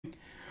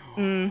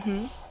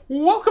Mm-hmm.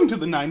 Welcome to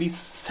the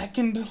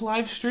 92nd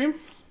live stream.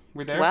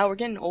 We're there. Wow, we're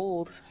getting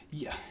old.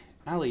 Yeah,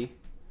 Allie,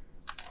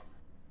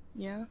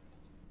 Yeah.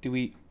 do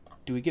we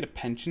get a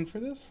pension for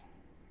this?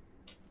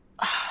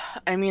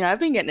 I mean, I've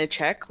been getting a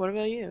check. What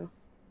about you?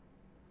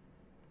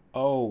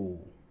 Oh,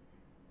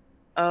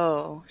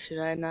 Oh, should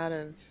I not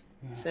have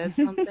said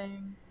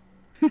something?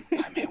 I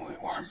mean we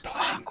This weren't is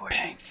playing awkward.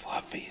 Pink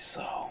Fluffy,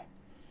 so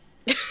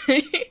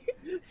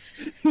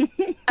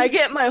I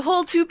get my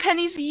whole 2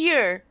 pennies a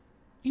year.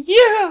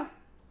 yeah.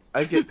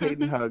 I get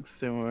paid in hugs,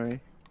 don't worry.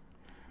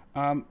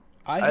 I'll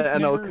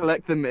I'll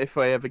collect them if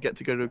I ever get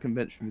to go to a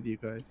convention with you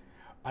guys.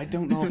 I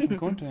don't know if I'm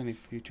going to any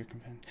future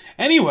convention.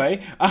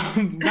 Anyway,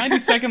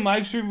 92nd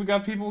live stream. We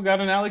got people. We got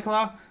an Allie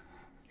Claw.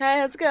 Hey,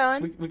 how's it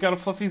going? We got a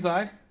Fluffy's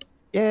eye.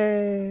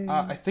 Yay!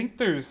 I think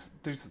there's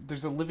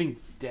a living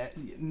dead.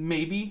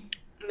 Maybe.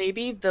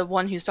 Maybe the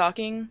one who's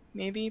talking.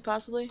 Maybe,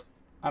 possibly.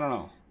 I don't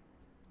know.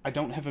 I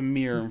don't have a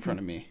mirror in front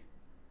of me.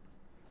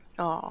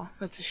 Oh,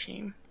 that's a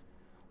shame.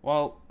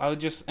 Well, I would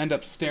just end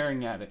up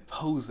staring at it,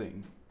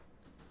 posing.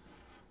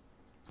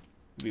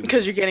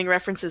 Because you're getting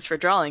references for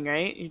drawing,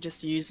 right? You're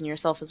just using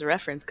yourself as a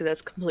reference, because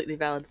that's a completely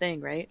valid thing,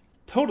 right?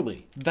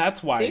 Totally.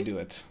 That's why I See? do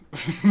it.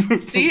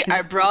 See,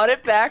 I brought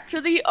it back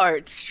to the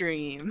art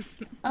stream.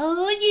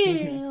 Oh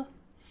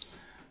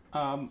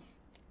yeah.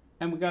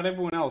 And we got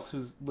everyone else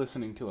who's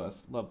listening to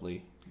us.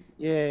 Lovely.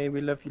 Yay,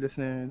 we love you,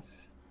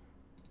 listeners.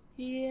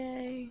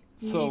 Yay.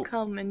 So- You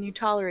come and you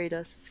tolerate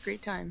us. It's a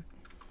great time.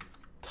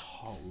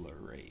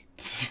 Tolerate.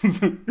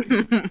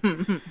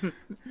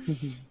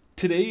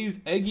 Today's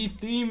eggy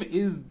theme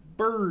is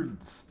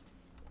birds.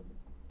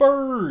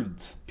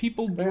 Birds.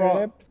 People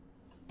draw Birds.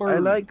 birds. I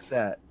like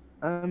that.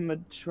 I'ma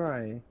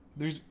try.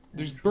 There's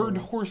bird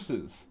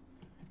horses,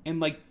 and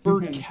like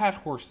bird cat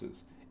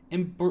horses,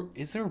 and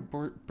is there a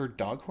bird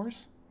dog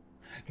horse?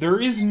 There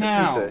is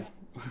now.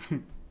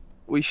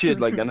 We should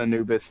like an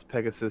Anubis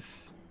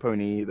Pegasus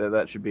pony.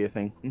 That should be a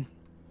thing.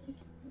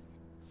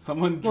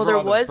 Someone draw Well, there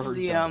the was bird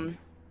the dog.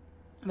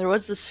 there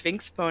was the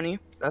Sphinx pony.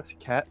 That's a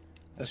cat.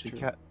 That's That's a true.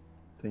 cat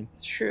thing.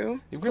 It's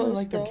true. They really Close,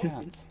 like their though.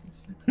 cats.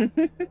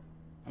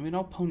 I mean,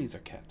 all ponies are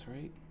cats,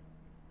 right?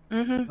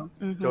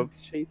 Mm-hmm.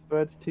 Dogs chase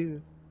birds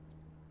too.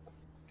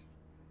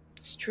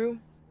 It's true.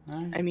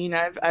 All right. I mean,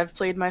 I've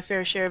played my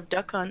fair share of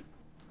Duck Hunt.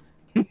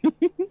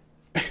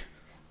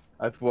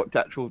 I've walked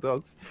actual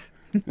dogs.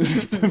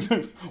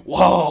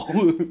 Whoa!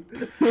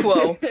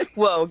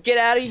 Whoa, get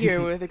out of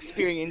here with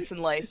experience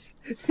in life.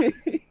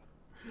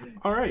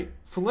 All right,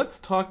 so let's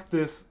talk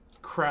this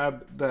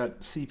crab that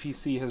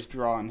CPC has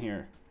drawn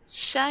here. 'Cause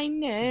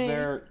Shiny.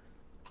 They're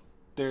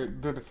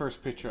the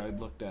first picture I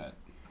looked at.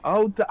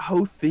 Oh, that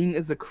whole thing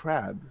is a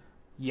crab.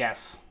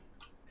 Yes.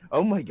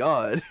 Oh my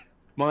god.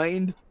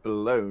 Mind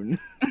blown.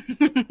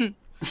 He's a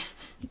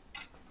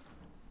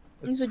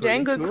That's dang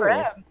pretty good cool.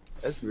 crab.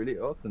 That's really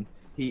awesome.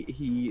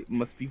 He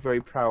must be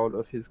very proud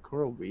of his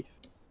coral reef.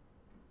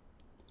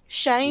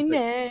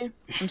 Shiny.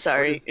 I'm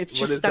sorry, What is- it's what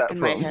just is stuck that in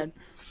my from? head.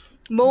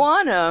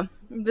 Moana,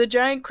 the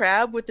giant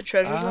crab with the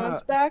treasures on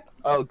its back.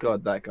 Oh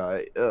god, that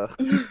guy. Ugh.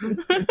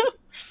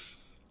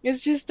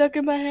 It's just stuck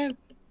in my head.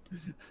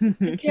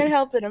 Can't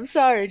help it. I'm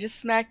sorry. Just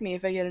smack me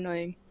if I get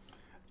annoying.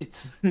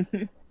 It's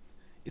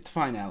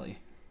fine, Allie.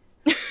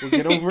 We'll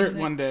get over it Is it?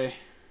 one day.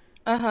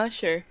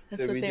 Sure.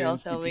 That's So what we they all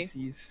doing tell me.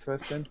 CPCs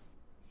first then?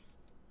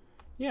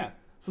 Yeah.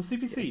 So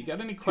CPC, you Yes.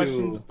 got any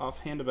questions Cool.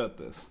 offhand about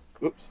this?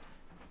 Whoops.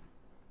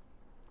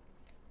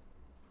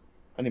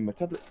 I need my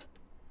tablet.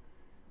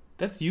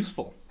 That's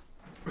useful.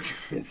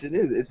 Yes, it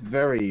is. It's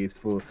very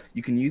useful.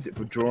 You can use it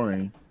for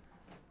drawing.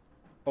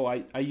 Oh,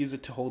 I use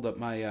it to hold up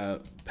my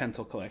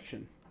pencil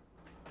collection.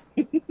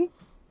 It's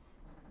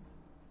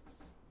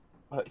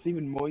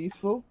even more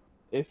useful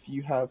if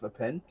you have a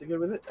pen to go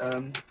with it.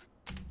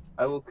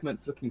 I will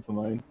commence looking for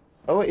mine.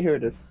 Oh wait, here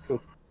it is.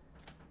 Cool.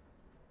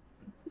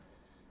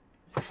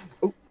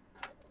 Oh,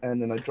 and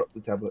then I dropped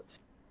the tablet.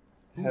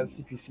 Has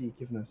CPC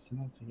given us an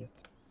answer yet?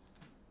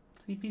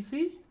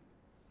 CPC?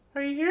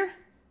 Are you here?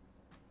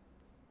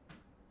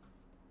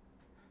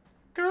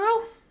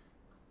 Girl?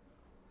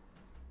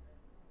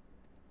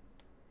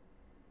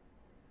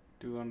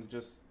 Do we want to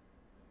just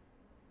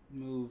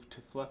move to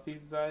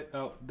Fluffy's eyes?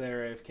 Oh,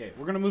 there, AFK.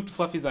 We're going to move to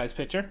Fluffy's eyes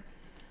picture.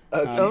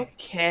 Okay.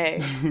 Okay.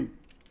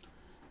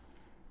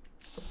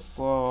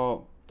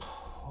 So,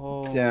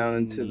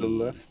 Down to the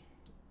pony. left,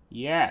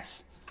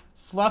 Yes.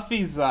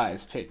 Fluffy's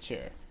eyes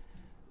picture.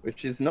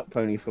 which is not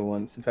pony for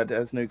once. In fact, it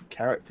has no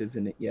characters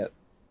in it yet.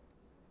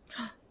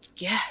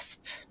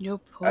 Gasp. No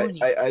pony.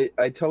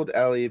 I told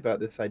Ali about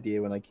this idea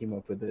when I came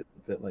up with it,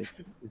 but like,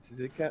 this is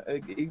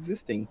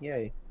existing.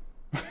 Yay.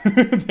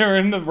 They're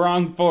in the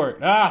wrong port.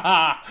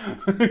 Ah!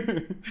 Poor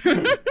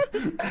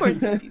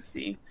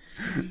CPC.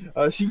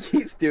 Oh, she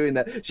keeps doing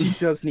that. She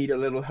does need a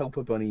little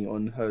helper bunny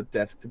on her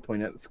desk to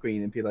point at the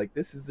screen and be like,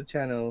 "This is the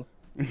channel.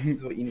 This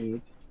is what you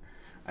need."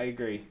 I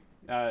agree.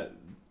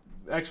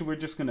 Actually, we're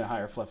just gonna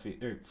hire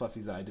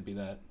Fluffy's eye to be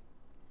that.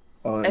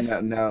 Oh, If-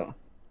 now,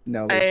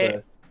 I have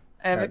a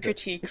character.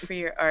 critique for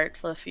your art,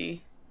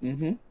 Fluffy.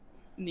 Mm-hmm.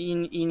 You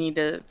need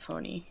a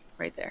pony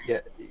right there.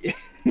 Yeah.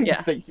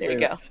 Yeah, Thank you there you very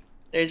go. much.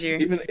 There's your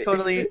Even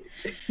totally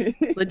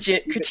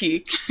legit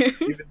critique.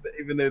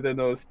 even though they're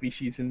not a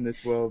species in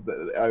this world,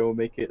 I will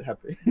make it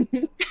happen.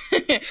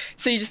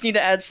 So you just need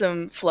to add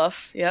some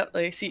fluff. Yep,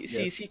 like Yes.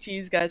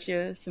 CCP's got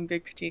you some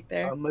good critique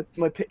there.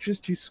 My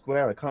picture's too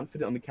square. I can't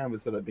fit it on the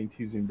canvas without being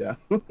too zoomed out.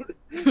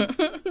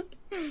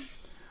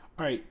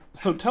 All right,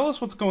 so tell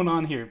us what's going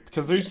on here,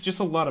 because there's Yes. just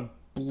a lot of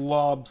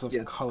blobs of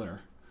Yes.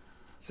 color.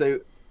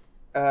 So,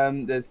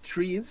 there's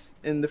trees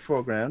in the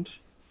foreground.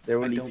 They're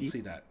all I leafy. don't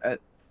see that.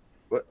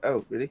 What?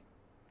 Oh, really?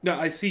 No,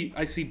 I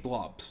see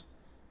blobs.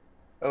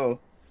 Oh,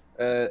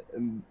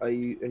 are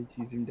you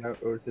too zoomed out,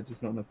 or is there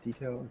just not enough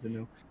detail? I don't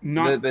know.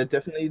 Not. They're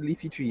definitely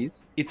leafy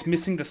trees. It's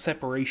missing the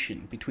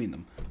separation between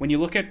them. When you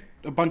look at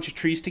a bunch of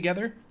trees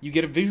together, you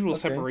get a visual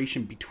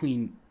separation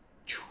between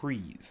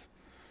trees.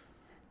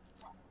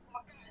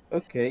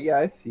 Okay, yeah,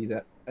 I see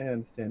that. I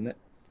understand that.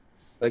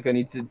 Like, I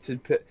need to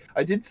put.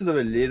 I did sort of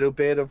a little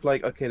bit of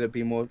like, okay, there'd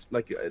be more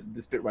like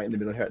this bit right in the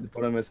middle here at the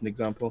bottom as an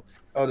example.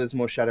 Oh, there's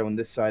more shadow on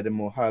this side and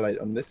more highlight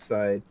on this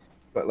side,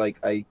 but like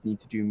I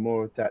need to do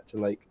more of that to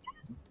like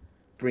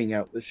bring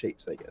out the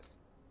shapes, I guess.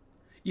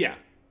 Yeah,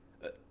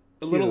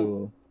 a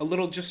little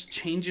just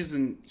changes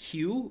in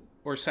hue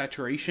or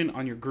saturation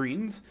on your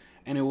greens,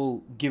 and it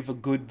will give a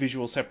good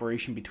visual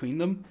separation between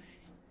them,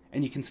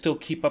 and you can still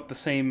keep up the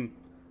same.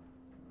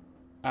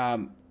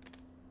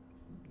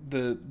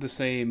 The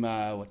same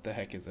what the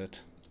heck is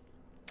it?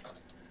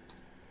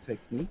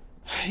 Technique.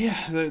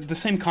 Yeah, the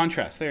same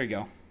contrast. There you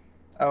go.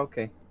 Oh,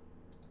 okay.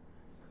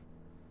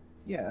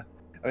 Yeah,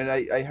 I mean,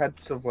 I had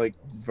sort of like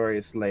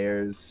various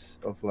layers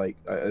of like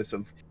I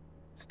sort of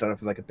start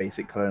off with like a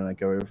basic color and I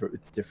go over it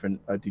with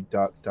different. I do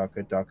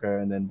darker,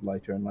 and then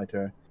lighter and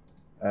lighter,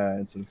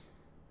 and sort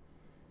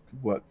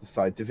of work the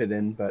sides of it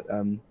in. But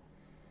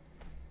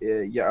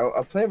yeah,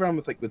 I'll play around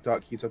with like the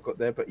dark hues I've got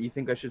there. But you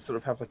think I should sort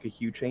of have like a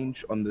hue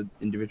change on the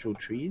individual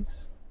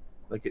trees,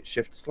 like it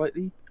shifts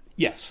slightly?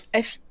 Yes.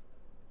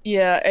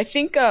 Yeah, I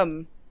think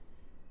I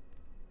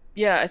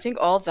think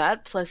all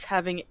that plus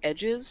having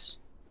edges,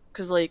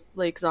 because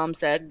like Zom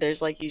said, there's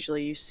like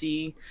usually you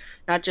see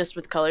not just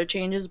with color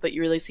changes, but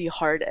you really see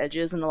hard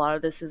edges, and a lot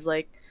of this is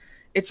like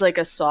it's like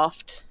a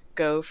soft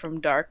go from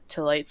dark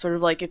to light, sort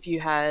of like if you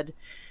had.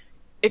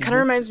 It kind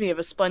of reminds me of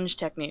a sponge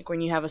technique when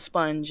you have a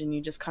sponge and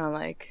you just kind of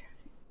like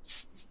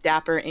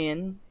dapper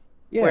in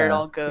where it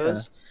all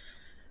goes.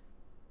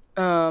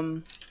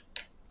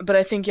 But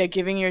I think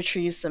giving your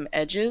trees some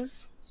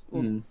edges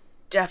will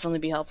definitely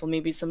be helpful.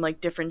 Maybe some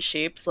like different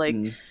shapes, like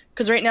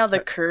because right now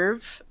the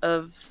curve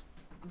of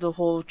the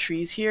whole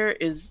trees here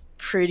is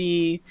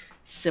pretty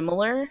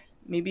similar.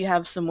 Maybe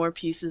have some more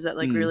pieces that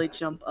like really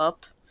jump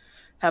up,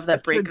 have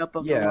that breakup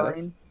of the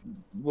line.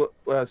 What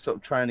I was sort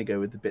of trying to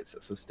go with the bits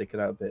that sort of stick it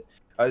out a bit.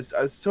 I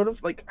was sort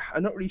of like,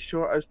 I'm not really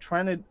sure. I was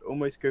trying to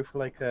almost go for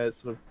like a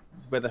sort of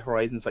where the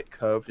horizon's like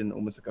curved in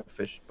almost like a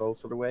fishbowl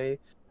sort of way.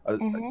 I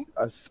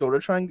was sort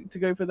of trying to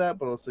go for that,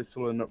 but also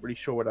sort of not really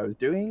sure what I was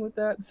doing with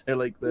that. So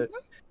like the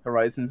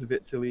horizon's a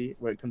bit silly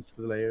where it comes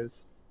to the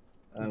layers.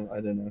 I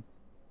don't know.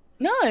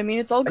 No, I mean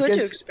it's all good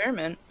to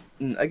experiment.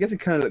 I guess it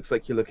kind of looks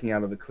like you're looking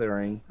out of the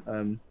clearing,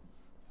 and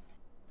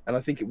I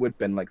think it would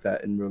bend like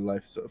that in real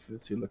life, sort of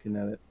as you're looking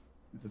at it,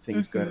 the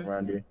things going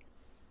around you.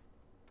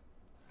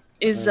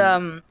 Is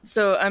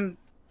so I'm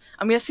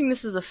guessing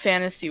this is a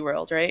fantasy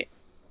world, right?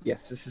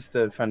 Yes, this is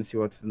the fantasy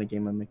world in the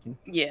game I'm making.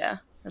 Yeah,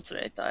 that's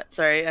what I thought.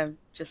 Sorry, I'm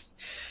just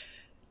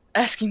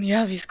asking the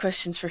obvious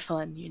questions for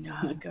fun. You know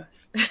how it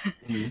goes.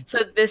 So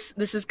this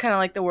is kind of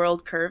like the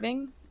world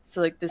curving.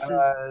 So like this is.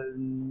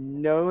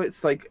 No,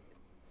 it's like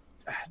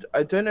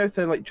I don't know if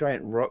they're like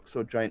giant rocks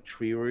or giant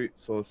tree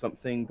roots or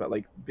something, but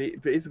like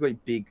basically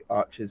big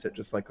arches that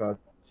just like are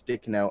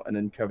sticking out and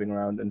then curving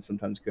around and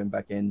sometimes going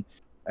back in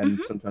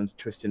and sometimes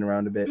twisting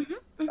around a bit.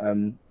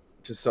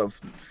 Just sort of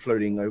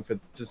floating over,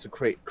 just to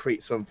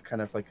create some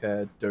kind of like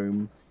a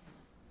dome.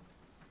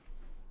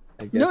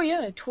 I guess. No, yeah,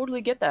 I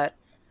totally get that.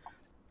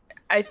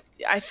 I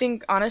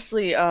think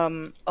honestly, a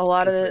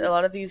lot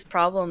of these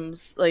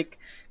problems like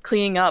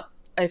cleaning up.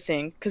 I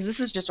think because this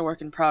is just a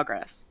work in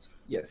progress.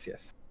 Yes,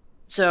 yes.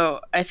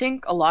 So I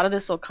think a lot of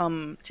this will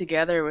come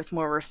together with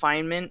more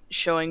refinement,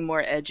 showing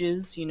more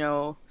edges. You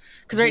know,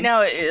 because right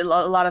now a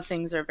lot of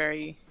things are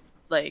very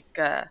like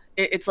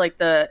it's like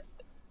the.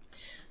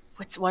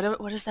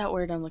 What is that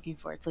word I'm looking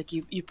for? It's like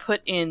you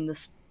put in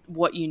this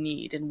what you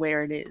need and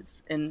where it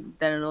is, and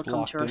then it'll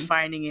come to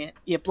refining it.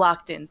 Yeah,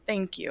 blocked in.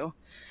 Thank you.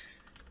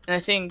 And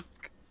I think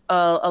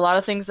a lot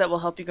of things that will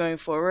help you going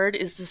forward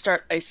is to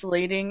start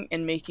isolating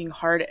and making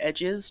hard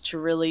edges to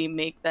really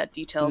make that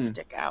detail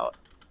stick out.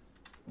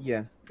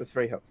 Yeah, that's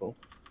very helpful.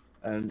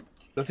 I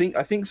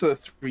think sort of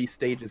 3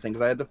 stages thing.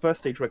 Because I had the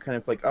first stage where kind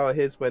of like, oh,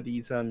 here's where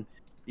these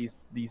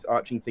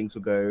arching things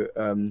will go.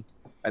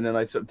 And then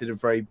I sort of did a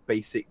very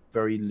basic,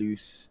 very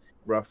loose,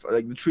 rough.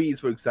 Like the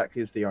trees were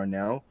exactly as they are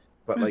now,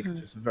 but like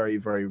just very,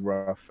 very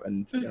rough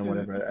and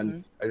whatever.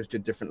 And I just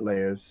did different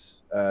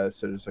layers.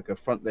 So there's like a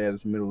front layer,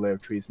 there's a middle layer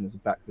of trees, and there's a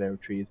back layer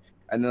of trees.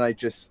 And then I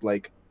just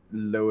like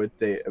lowered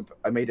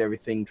I made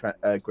everything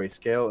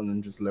grayscale and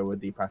then just lowered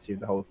the opacity of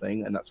the whole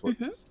thing, and that's what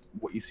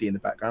you see in the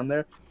background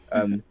there.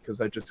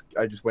 Because I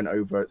just went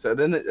over it. So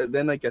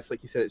then I guess,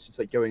 like you said, it's just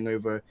like going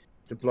over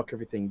to block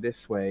everything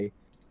this way,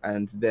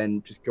 and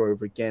then just go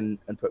over again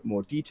and put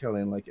more detail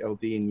in, like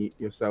LD and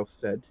yourself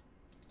said.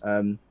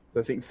 So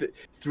I think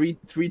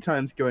three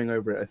times going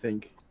over it, I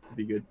think, would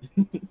be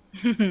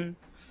good.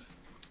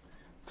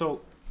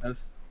 So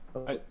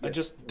I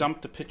just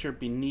dumped a picture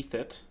beneath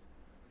it.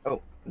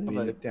 Oh,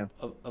 look down.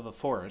 Of a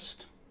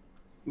forest.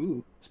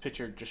 Ooh. This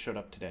picture just showed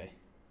up today.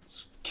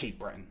 It's Cape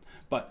Breton.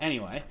 But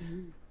anyway,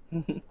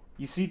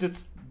 you see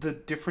the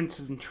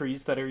differences in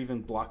trees that are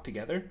even blocked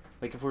together?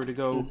 Like if we were to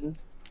go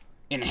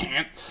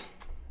enhance.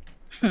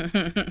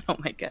 Oh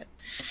my god.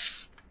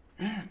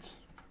 Enhance.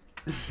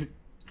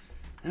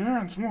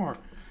 Enhance more.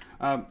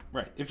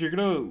 Right. If you're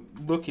going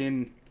to look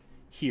in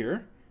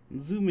here,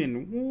 zoom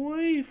in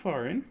way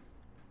far in.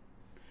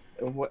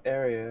 What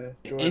area?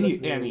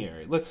 Any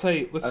area. Let's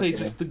say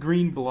just the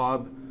green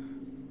blob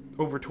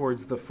over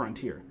towards the front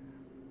here.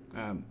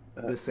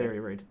 This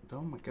area right.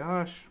 Oh my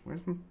gosh,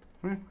 where's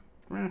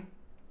my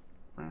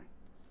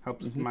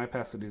helps if my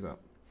opacity's up.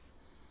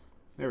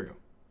 There we go.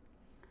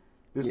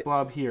 This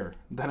blob here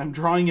that I'm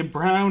drawing in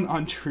brown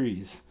on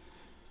trees.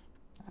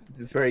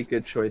 Very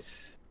good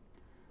choice.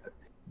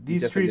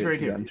 These trees right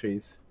here.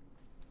 Trees.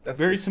 That's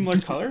very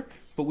similar color,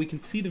 but we can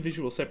see the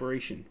visual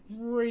separation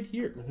right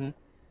here. You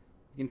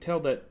can tell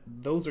that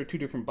those are two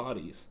different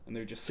bodies, and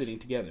they're just sitting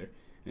together.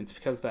 And it's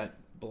because that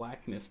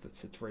blackness that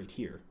sits right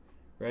here,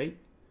 right?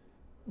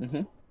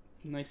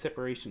 Nice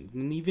separation.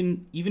 And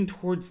even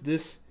towards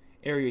this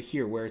area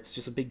here, where it's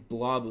just a big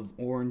blob of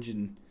orange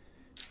and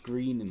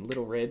green and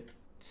little red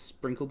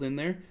sprinkled in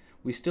there,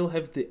 we still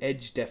have the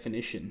edge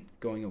definition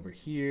going over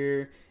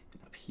here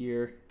and up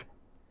here.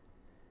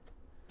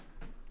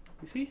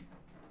 You see?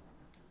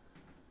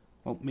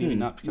 Well, maybe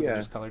not because I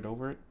just colored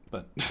over it,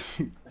 but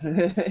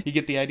you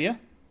get the idea?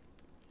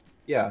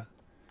 Yeah,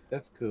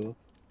 that's cool.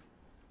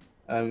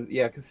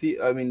 Yeah, I can see,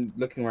 I mean,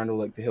 looking around all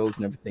like the hills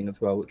and everything as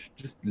well, which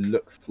just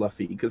look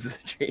fluffy because of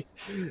the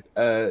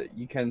trees,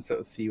 you can sort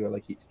of see where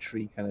like each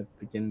tree kind of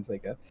begins, I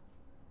guess.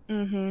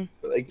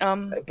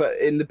 But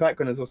in the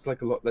background there's also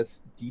like a lot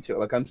less detail.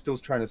 Like I'm still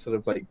trying to sort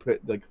of like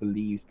put like the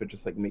leaves, but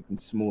just like make them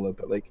smaller.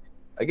 But like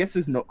I guess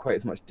there's not quite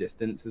as much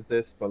distance as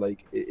this. But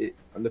like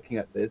looking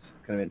at this,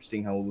 kind of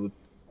interesting how all the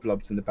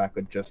blobs in the back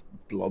are just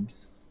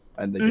blobs,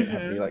 and they don't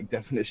have any like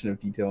definition of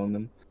detail on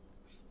them.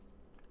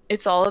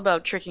 It's all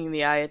about tricking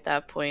the eye at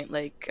that point.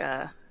 Like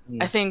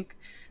I think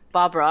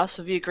Bob Ross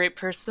would be a great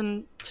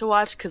person to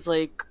watch because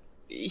like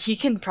he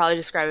can probably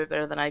describe it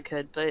better than I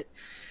could, but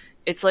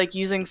it's like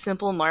using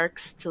simple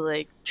marks to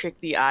like trick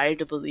the eye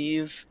to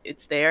believe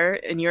it's there,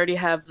 and you already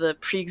have the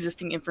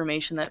pre-existing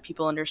information that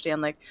people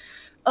understand, like,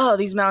 oh,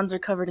 these mountains are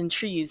covered in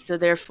trees, so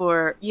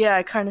therefore, yeah,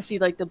 I kind of see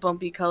like the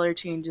bumpy color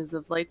changes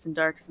of lights and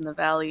darks in the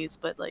valleys,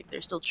 but like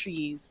they're still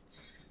trees.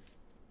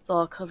 It's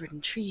all covered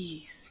in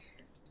trees.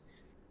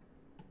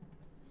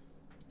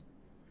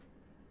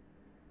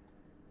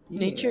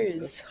 Nature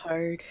is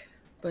hard,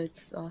 but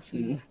it's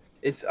awesome.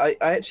 I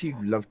actually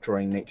love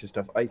drawing nature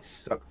stuff. I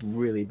suck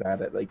really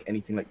bad at like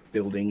anything like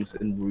buildings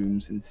and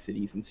rooms and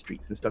cities and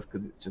streets and stuff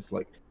because it's just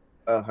like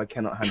I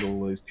cannot handle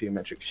all those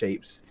geometric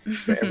shapes.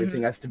 But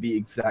everything has to be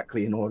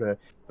exactly in order.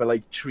 But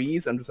like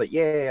trees, I'm just like,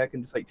 yeah, I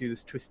can just like do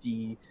this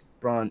twisty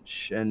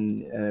branch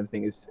and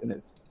everything is, and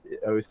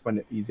I always find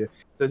it easier.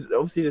 So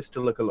obviously there's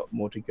still like a lot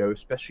more to go,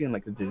 especially in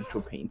like the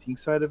digital painting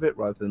side of it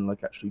rather than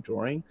like actually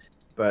drawing.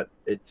 But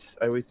I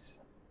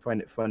always find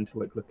it fun to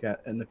like look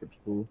at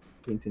people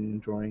painting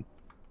and drawing.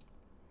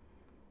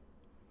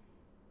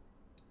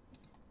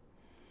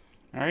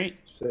 All right.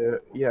 So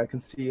yeah, I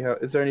can see how.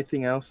 Is there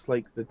anything else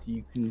like that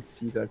you can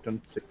see that I've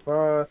done so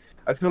far?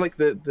 I feel like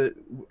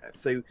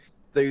so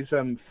those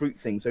fruit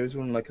things. Those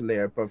were on like a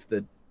layer above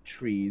the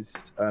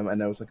trees,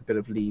 and there was like a bit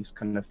of leaves,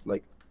 kind of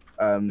like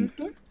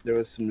there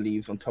was some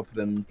leaves on top of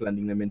them,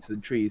 blending them into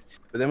the trees.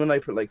 But then when I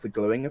put like the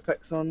glowing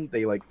effects on,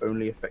 they like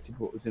only affected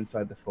what was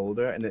inside the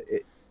folder, and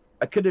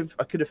I could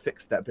have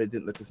fixed that, but it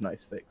didn't look as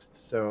nice fixed.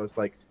 So I was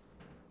like,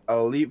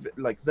 I'll leave it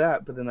like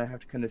that, but then I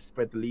have to kind of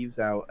spread the leaves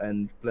out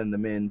and blend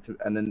them in,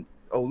 and then,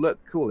 oh look,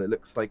 cool, it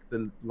looks like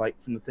the light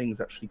from the thing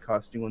is actually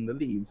casting on the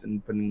leaves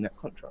and putting that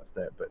contrast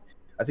there. But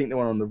I think the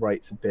one on the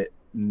right's a bit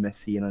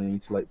messy, and I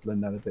need to like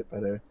blend that a bit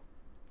better.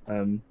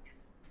 Other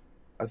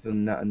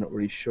than that, I'm not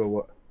really sure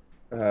what,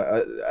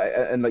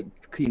 and like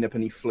clean up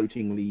any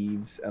floating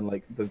leaves, and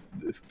like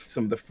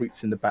some of the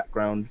fruits in the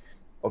background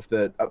of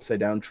the upside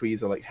down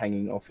trees are like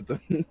hanging off of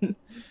them.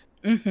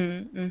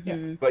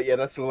 Yeah, but yeah,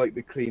 that's all like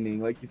the cleaning.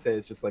 Like you say,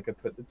 it's just like I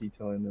put the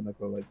detail in and I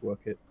go like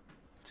work it.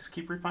 Just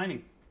keep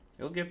refining.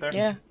 You'll get there.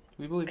 Yeah,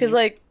 we believe. Because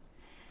like,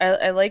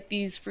 I like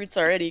these fruits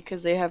already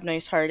because they have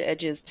nice hard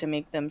edges to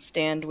make them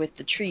stand with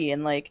the tree,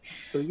 and like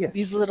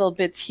these little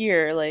bits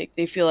here, like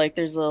they feel like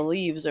there's little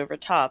leaves over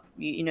top.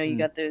 You know, you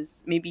got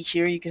those. Maybe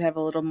here you could have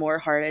a little more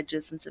hard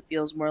edges since it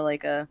feels more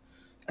like a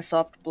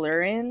soft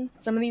blur in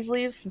some of these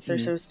leaves since they're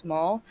so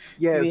small.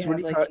 Yeah, Maybe it's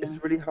really like, hard.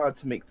 It's really hard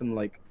to make them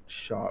like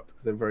sharp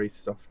because they're very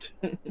soft.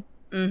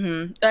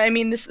 I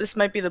mean, this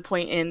might be the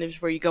point in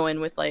is where you go in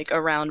with like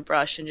a round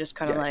brush and just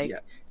kind of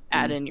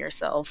add in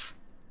yourself.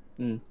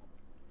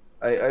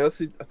 I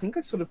think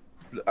I sort of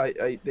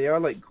they are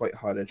like quite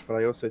hard edge, but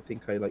I also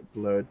think I like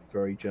blurred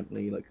very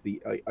gently. Like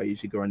I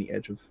usually go on the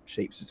edge of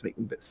shapes just to make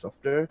them a bit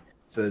softer,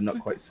 so they're not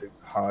quite so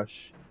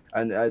harsh.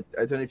 And I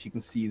don't know if you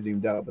can see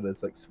zoomed out, but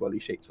there's like swirly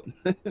shapes on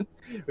them,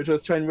 which I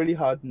was trying really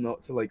hard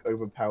not to like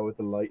overpower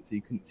the light, so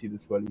you couldn't see the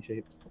swirly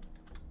shapes.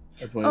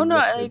 Oh no,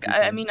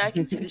 I mean I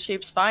can see the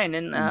shapes fine,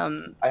 and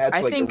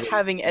I think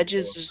having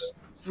edges is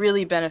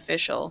really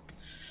beneficial.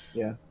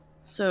 Yeah.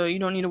 So you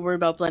don't need to worry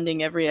about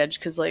blending every edge,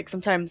 because like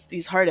sometimes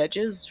these hard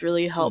edges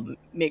really help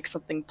make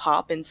something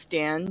pop and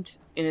stand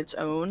in its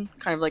own,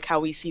 kind of like how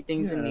we see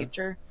things in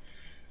nature.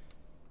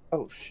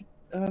 Oh,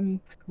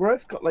 where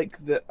I've got like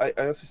I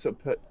also sort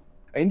of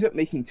I ended up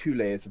making 2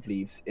 layers of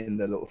leaves in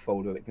the little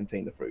folder that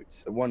contained the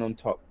fruits. One on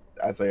top,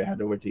 as I had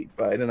already,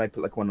 but then I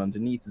put like one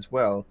underneath as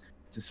well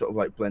to sort of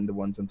like blend the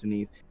ones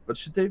underneath. But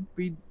should they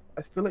be?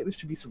 I feel like there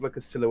should be sort of like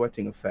a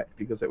silhouetting effect,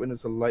 because like when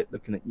there's a light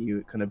looking at you,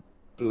 it kind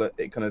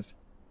of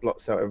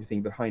blots out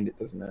everything behind it,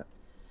 doesn't it?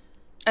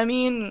 I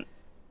mean,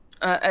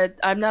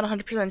 I'm not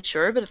 100%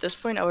 sure, but at this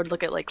point I would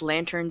look at like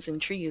lanterns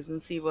and trees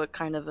and see what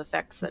kind of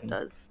effects that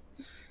does.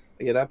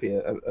 Yeah, that'd be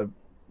a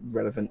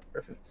relevant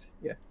reference.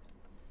 Yeah.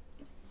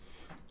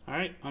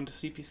 Alright, on to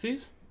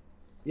CPCs.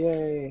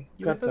 Yay.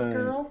 You got this,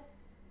 girl?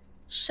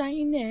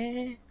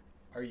 Shiny.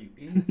 Are you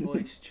in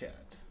voice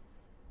chat?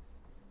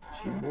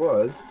 She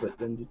was, but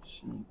then did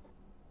she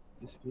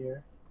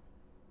disappear?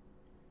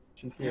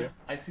 She's here. Yeah,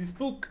 I see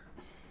Spook.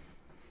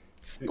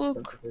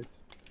 Spook.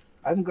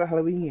 I haven't got a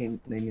Halloween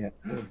name yet.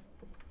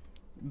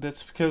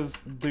 That's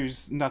because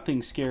there's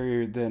nothing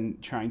scarier than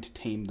trying to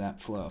tame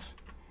that fluff.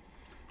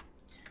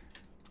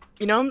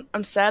 You know,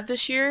 I'm sad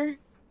this year,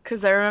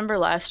 because I remember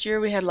last year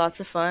we had lots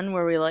of fun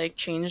where we like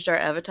changed our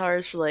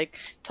avatars for like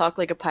Talk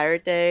Like a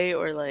Pirate Day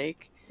or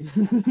like,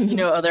 you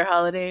know, other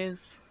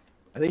holidays.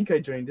 I think I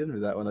joined in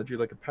with that one. I drew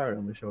like a parrot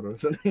on my shoulder or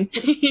something.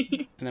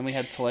 And then we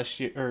had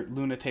Celestia or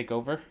Luna take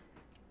over.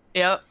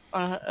 Yep.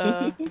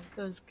 That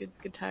was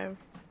good time.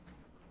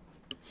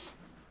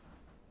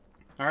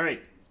 All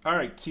right,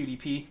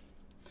 QDP.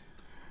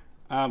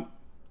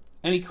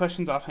 Any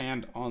questions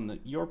offhand on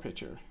your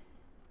picture?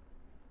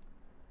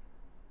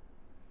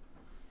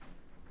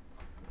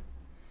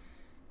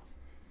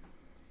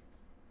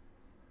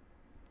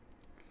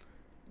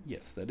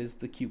 Yes, that is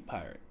the cute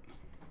pirate.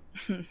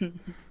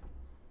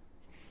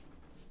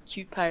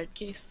 Cute pirate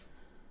case.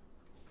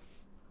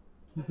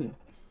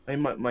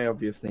 My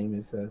obvious name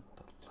is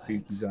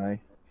Spooky's Eye.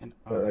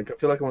 But like, I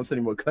feel like I want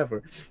something more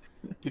clever.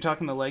 You're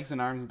talking the legs and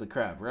arms of the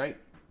crab, right?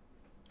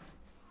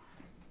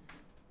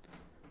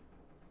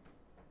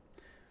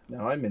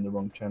 No, I'm in the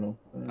wrong channel.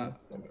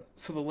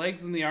 So the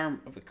legs and the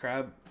arm of the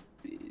crab,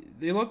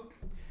 they look...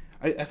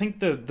 I think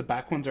the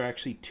back ones are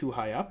actually too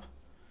high up.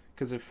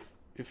 Because if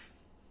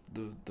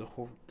the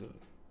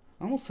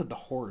I almost said the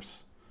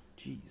horse.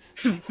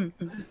 Jeez.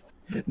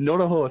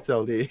 Not a horse,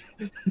 LD.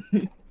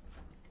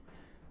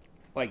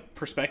 Like,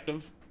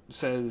 perspective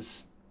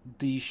says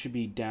these should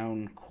be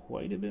down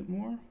quite a bit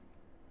more.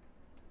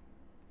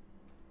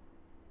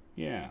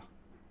 Yeah.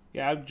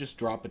 Yeah, I'd just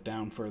drop it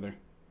down further.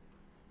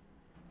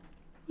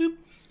 Boop.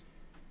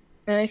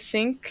 And I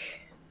think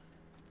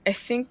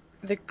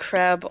the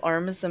crab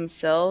arms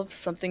themselves,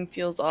 something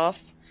feels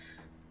off.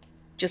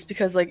 Just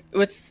because, like,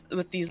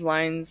 with these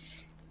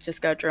lines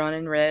just got drawn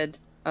in red,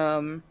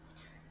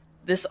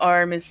 this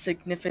arm is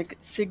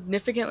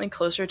significantly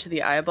closer to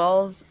the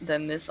eyeballs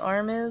than this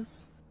arm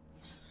is.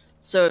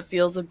 So it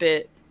feels a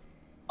bit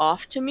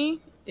off to me,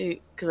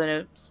 because I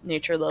know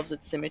nature loves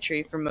its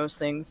symmetry for most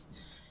things.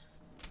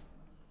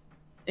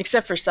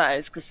 Except for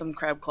size, because some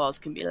crab claws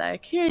can be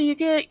like, here, you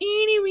get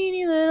eeny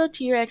weeny little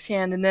T-Rex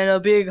hand, and then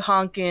a big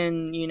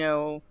honkin', you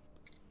know,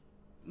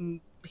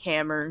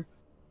 hammer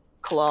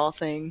claw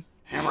thing.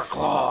 Hammer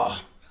claw.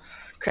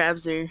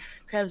 Crabs are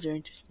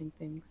interesting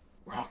things.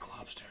 Rock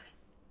lobster.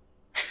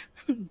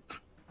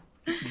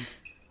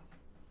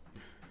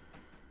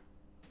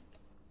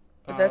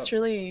 But that's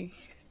really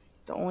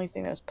the only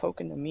thing that's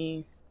poking to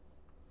me.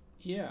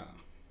 Yeah.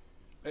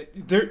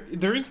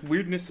 There is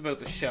weirdness about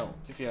the shell,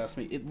 if you ask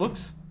me. It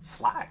looks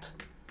flat.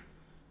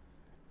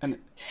 And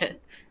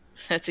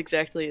that's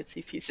exactly it,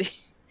 CPC.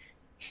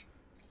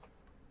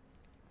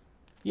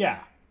 Yeah.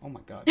 Oh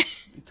my god.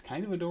 It's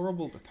kind of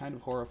adorable, but kind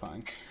of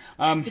horrifying.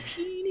 A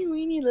teeny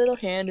weeny little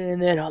hand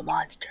and then a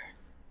monster.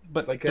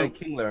 But like a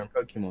Kingler in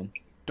Pokemon.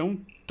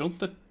 Don't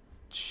the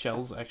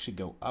shells actually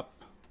go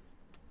up?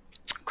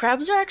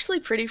 Crabs are actually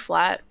pretty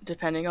flat,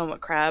 depending on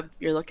what crab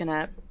you're looking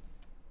at.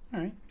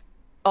 All right.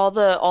 All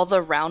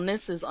the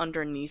roundness is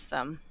underneath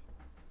them.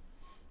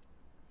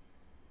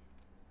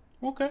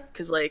 Okay.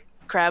 Because like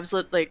crabs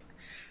look like.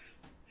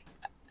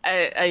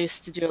 I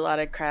used to do a lot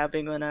of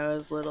crabbing when I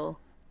was little,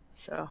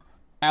 so.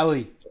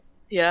 Allie.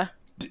 Yeah.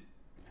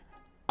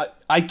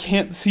 I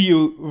can't see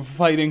you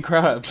fighting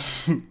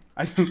crabs.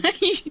 I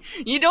just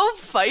You don't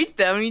fight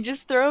them. You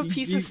just throw a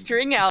piece of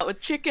string out with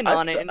chicken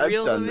on it and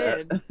reel them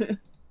in.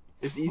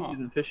 It's easier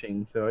than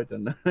fishing, so I've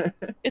done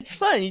that. It's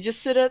fun. You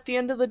just sit at the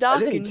end of the I dock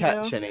didn't and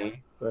catch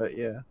any, but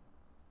yeah,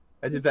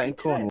 I did It's that in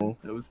good time. Cornwall.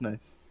 It was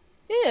nice.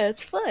 Yeah,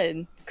 it's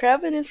fun.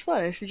 Crabbing is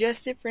fun. I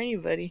suggest it for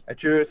anybody. I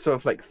drew a sort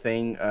of like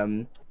thing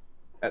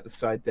at the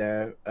side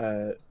there,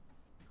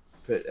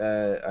 but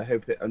I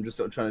hope I'm just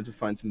sort of trying to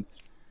find some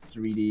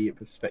 3D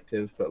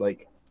perspective, but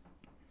like,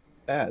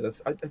 yeah,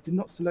 I did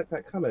not select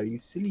that color. You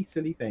silly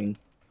thing.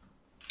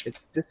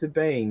 It's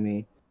disobeying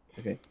me.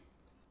 Okay.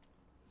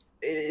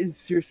 It is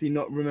seriously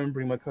not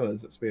remembering my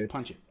colors. That's weird.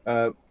 punch it.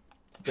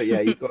 But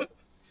yeah, you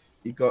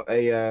got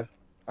a.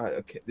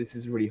 Okay, this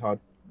is really hard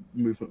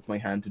movement for my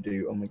hand to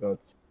do. Oh my god.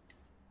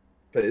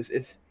 But it's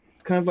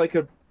kind of like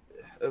a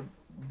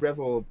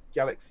Revel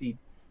Galaxy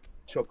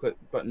chocolate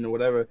button or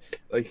whatever.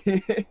 Like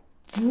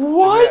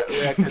What?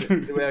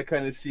 the way I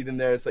kind of see them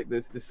there, it's like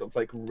this sort of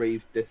like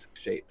raised disc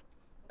shape,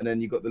 and then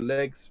you got the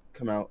legs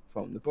come out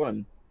from the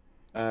bottom,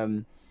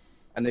 and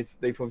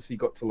they've obviously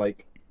got to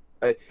like.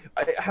 I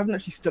haven't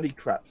actually studied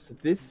craps. So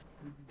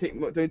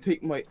don't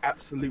take my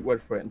absolute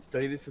word for it and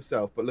study this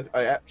yourself. But look,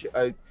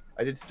 I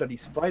did study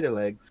spider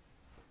legs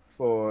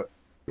for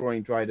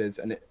drawing driders,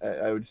 and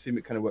I would assume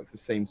it kind of works the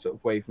same sort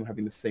of way from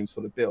having the same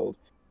sort of build.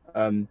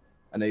 And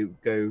they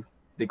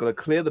got to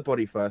clear the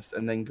body first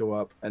and then go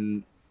up,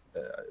 and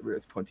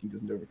realize pointing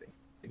doesn't do everything.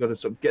 They got to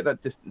sort of get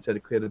that distance there to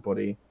clear the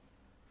body,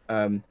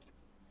 then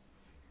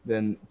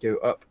go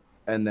up,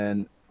 and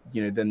then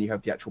then you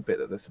have the actual bit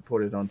that they're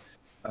supported on.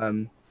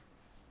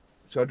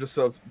 So I just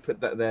sort of put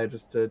that there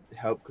just to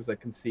help, because I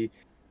can see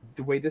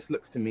the way this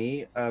looks to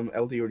me.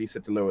 LD already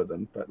said to lower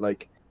them, but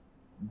like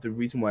the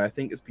reason why I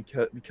think is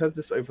because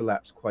this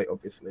overlaps quite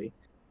obviously.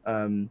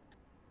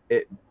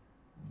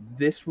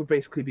 This would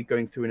basically be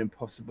going through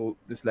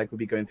this leg would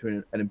be going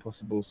through an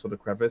impossible sort of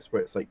crevice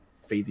where it's like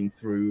phasing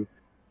through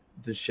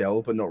the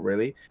shell, but not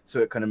really. So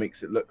it kind of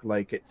makes it look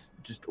like it's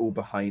just all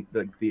behind,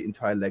 like the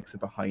entire legs are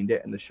behind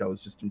it and the shell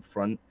is just in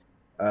front.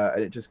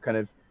 And it just kind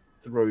of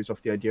throws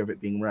off the idea of it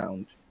being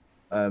round.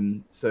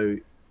 So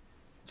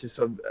just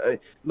sort of,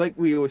 like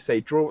we always say,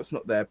 draw what's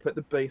not there, put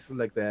the base of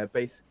the leg there,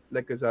 base,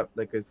 leg goes up,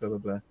 leg goes blah,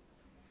 blah,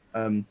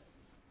 blah.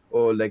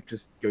 Or leg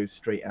just goes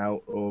straight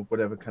out, or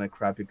whatever kind of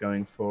crab you're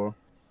going for.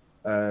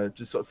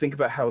 Just sort of think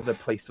about how they're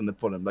placed on the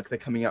bottom, like they're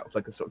coming out of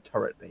like a sort of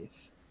turret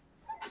base.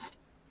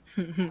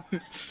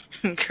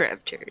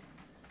 Crab turret.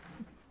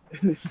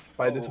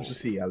 Spiders of the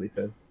sea, Ali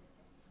says.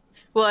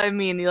 Well, I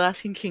mean, the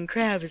Alaskan king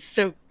crab is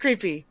so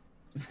creepy.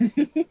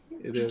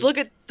 Just look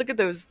at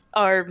those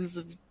arms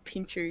of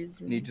pinchers.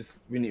 And...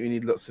 we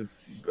need lots of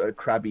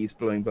crabbies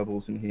blowing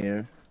bubbles in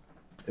here,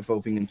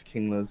 evolving into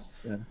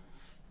kinglers.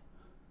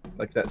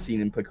 Like that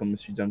scene in Pokemon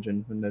Mystery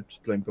Dungeon when they're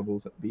just blowing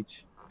bubbles at the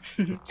beach.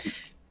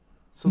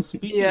 So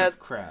speaking of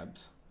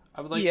crabs,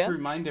 I would like to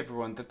remind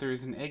everyone that there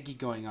is an Eggy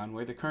going on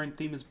where the current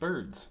theme is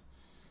birds.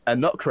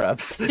 And not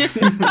crabs.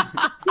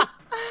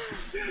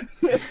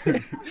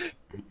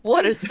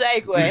 What a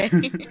segue!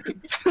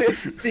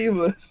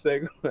 Seamless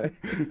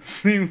segue.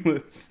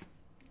 Seamless.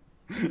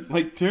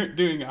 Like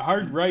doing a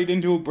hard right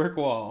into a brick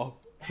wall.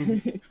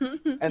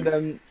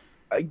 And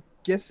I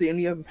guess the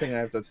only other thing I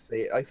have to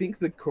say, I think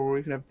the coral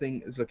reef and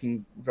everything is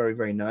looking very,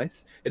 very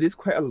nice. It is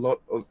quite a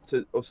lot of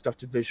stuff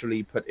to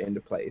visually put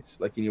into place,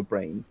 like in your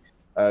brain,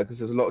 because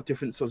there's a lot of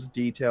different sorts of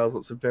details,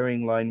 lots of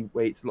varying line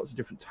weights, lots of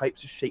different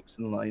types of shapes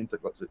in the lines,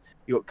 like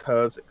you got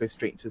curves that go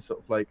straight into sort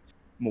of like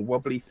more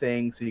wobbly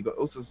things, and you got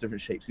all sorts of different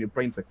shapes, and your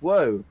brain's like,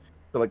 whoa.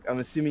 So like, I'm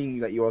assuming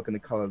that you are going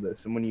to color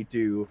this, and when you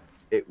do,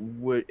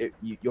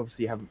 you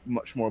obviously have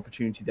much more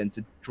opportunity then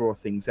to draw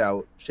things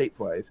out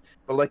shape-wise.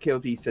 But like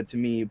LV said to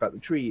me about the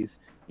trees,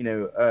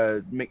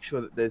 make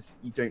sure that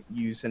you don't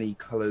use any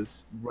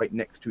colors right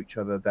next to each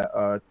other that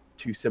are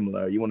too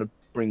similar. You want to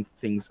bring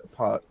things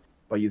apart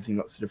by using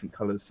lots of different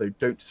colors. So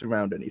don't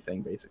surround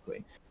anything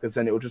basically, because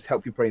then it will just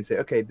help your brain say,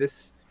 okay,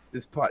 this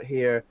part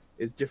here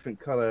is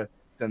different color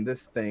than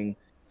this thing,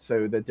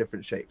 so they're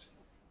different shapes.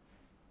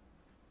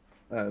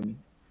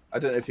 I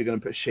don't know if you're going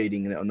to put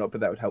shading in it or not,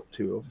 but that would help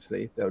too,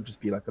 obviously. That would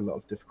just be like a lot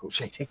of difficult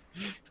shading.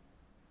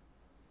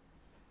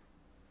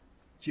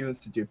 She wants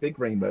to do a big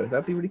rainbow.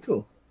 That'd be really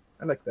cool.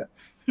 I like that.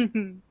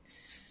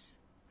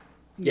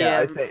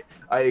 Yeah,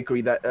 I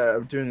agree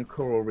that doing a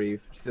coral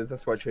reef, so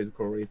that's why I chose a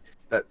coral reef.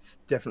 That's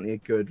definitely a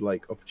good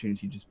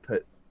opportunity to just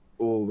put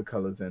all the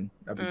colors in.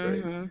 That'd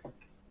be great.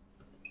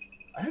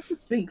 I have to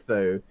think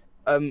though.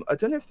 I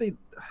don't know if they...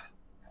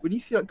 When you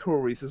see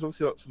coral reefs, there's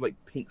obviously lots of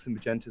pinks and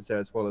magentas there,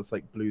 as well as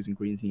blues and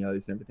greens and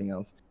yellows and everything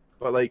else.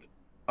 But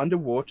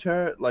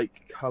underwater,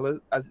 color,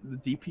 as the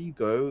deeper you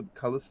go,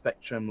 color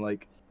spectrum,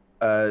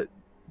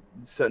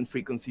 certain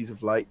frequencies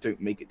of light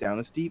don't make it down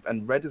as deep,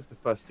 and red is the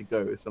first to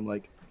go. So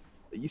I'm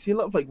you see a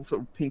lot of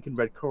sort of pink and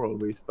red coral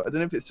reefs, but I don't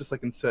know if it's just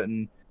in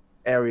certain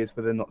areas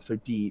where they're not so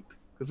deep,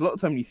 because a lot of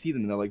the time when you see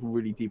them, they're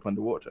really deep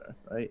underwater,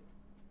 right?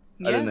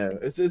 Yeah. I don't know.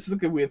 It's a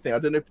weird thing. I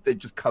don't know if they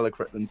just color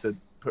correct them to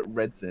put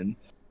reds in.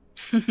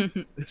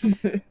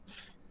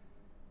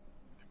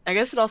 I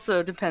guess it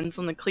also depends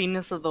on the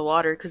cleanness of the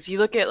water, because you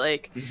look at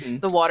like Hmm.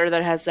 the water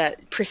that has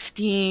that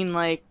pristine,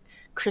 like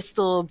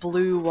crystal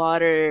blue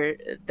water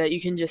that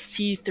you can just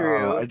see Oh,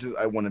 through.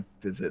 I want to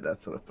visit that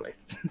sort of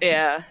place.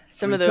 Yeah, I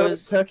some mean, of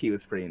those. Turkey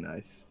was pretty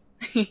nice,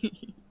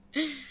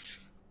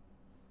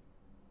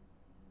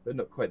 but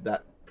not quite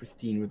that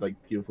pristine with like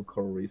beautiful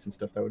coral reefs and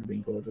stuff. That would have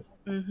been gorgeous.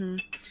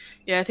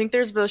 Yeah, I think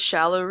there's both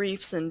shallow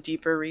reefs and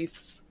deeper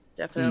reefs, Mm.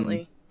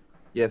 definitely.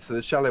 Yeah, so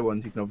the shallow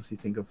ones you can obviously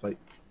think of like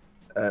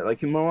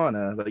in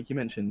Moana, like you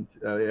mentioned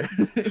earlier,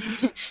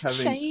 having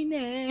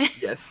Shiny.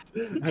 yes,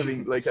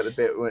 having like at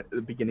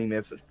the beginning they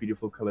have such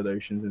beautiful colored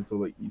oceans and so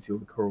like you see all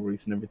the coral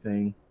reefs and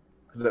everything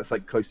because that's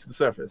like close to the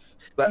surface.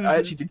 Like I Mm-hmm.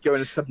 actually did go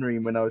in a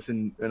submarine when I was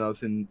in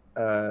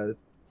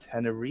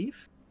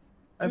Tenerife,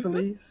 I Mm-hmm.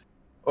 believe.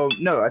 Oh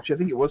no, actually I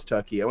think it was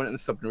Turkey. I went in a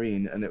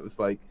submarine and it was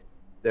like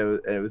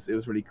it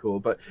was really cool.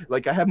 But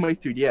like I have my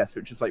 3DS,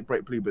 which is like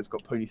bright blue, but it's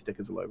got pony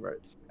stickers all over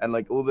it. And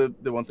like all the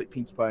ones like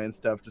Pinkie Pie and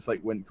stuff just like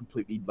went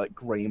completely like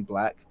grey and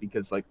black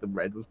because like the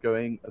red was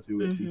going as we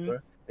went Mm-hmm.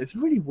 deeper. It's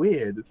really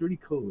weird. It's really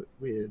cool. It's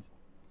weird.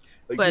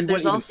 Like we But weren't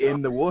there's even also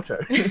in the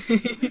water.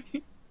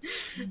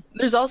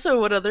 there's also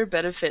what other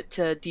benefit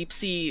to deep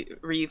sea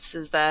reefs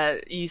is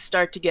that you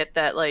start to get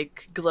that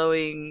like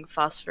glowing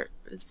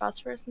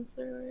phosphorescence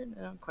the word?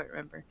 I don't quite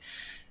remember.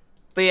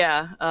 But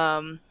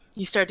yeah,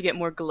 you start to get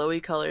more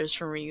glowy colors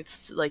from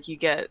wreaths. Like you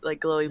get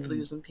like glowy Mm.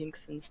 blues and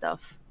pinks and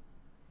stuff.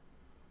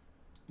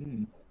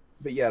 Mm.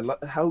 But yeah,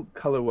 how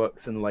color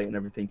works and light and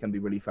everything can be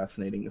really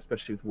fascinating,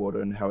 especially with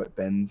water and how it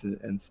bends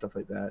and stuff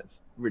like that.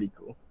 It's really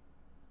cool.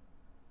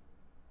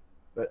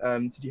 But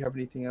did you have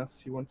anything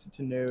else you wanted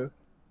to know,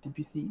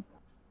 DPC?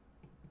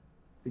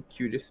 The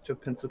cutest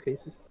of pencil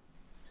cases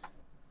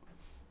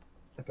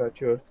about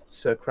your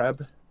Sir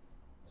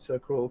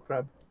Coral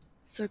Crab.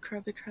 So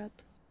crabby crab.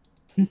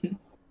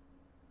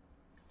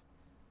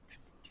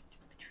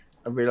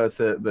 I realized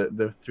that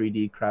the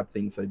 3D crab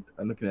things. I'm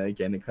looking at it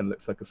again. It kind of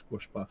looks like a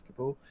squash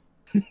basketball.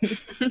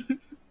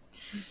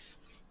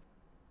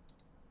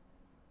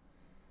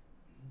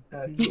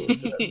 Cool.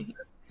 So,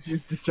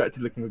 she's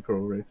distracted looking for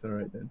coral reefs. All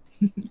right then.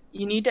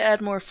 You need to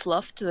add more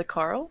fluff to the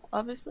coral,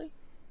 obviously.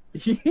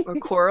 Or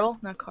coral,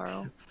 not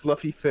Carl.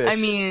 Fluffy fish. I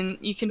mean,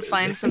 you can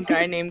find some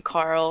guy named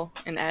Carl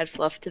and add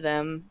fluff to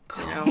them,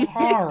 you know.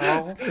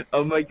 Carl.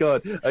 Oh my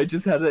god! I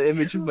just had an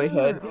image in my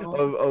head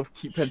Carl. of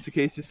Keep Pencil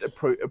Case just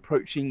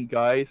approaching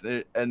guys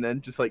and then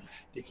just like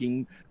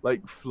sticking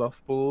like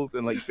fluff balls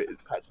and like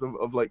patches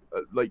of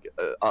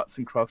arts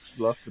and crafts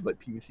fluff with like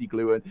PVC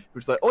glue and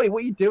we're just like, "Oi,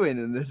 what are you doing?"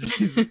 And then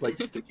she's just like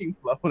sticking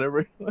fluff on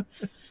everyone.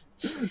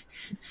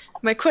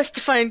 My quest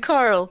to find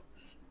Carl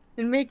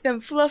and make them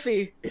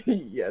fluffy.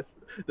 Yes,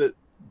 that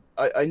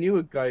I knew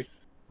a guy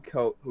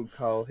called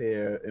Carl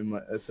here in my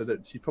so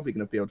that she's probably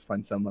gonna be able to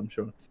find some, I'm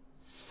sure.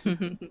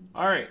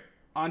 All right,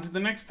 on to the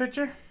next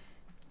picture.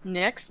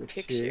 Next Which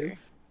picture.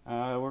 is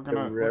We're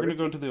gonna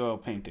go to the oil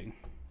painting.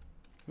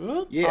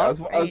 Whoop. yeah,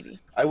 Alrighty.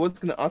 I was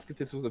gonna ask if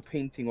this was a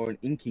painting or an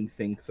inking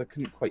thing because I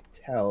couldn't quite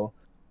tell.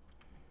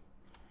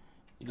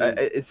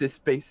 Is this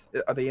space?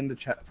 Are they in the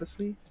chat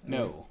firstly?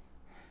 No,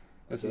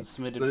 this is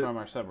submitted from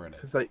our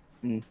subreddit.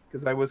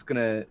 Because I was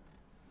gonna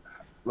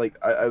like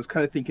I was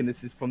kind of thinking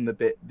this is from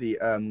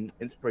the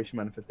inspiration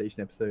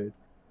manifestation episode.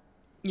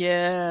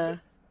 Yeah.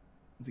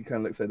 It kind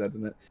of looks like that,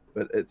 doesn't it?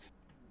 But it's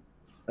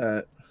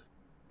the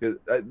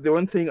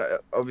one thing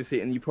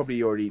obviously, and you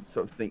probably already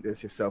sort of think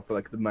this yourself, but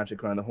like the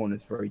magic around the horn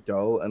is very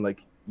dull, and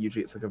like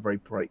usually it's like a very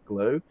bright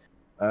glow,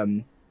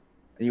 and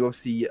you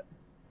obviously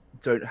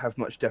don't have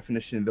much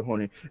definition in the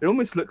horn. It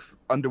almost looks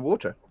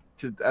underwater.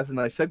 As a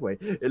nice segue,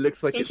 it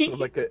looks like it's sort of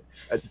like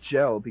a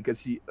gel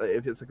because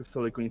if it's like a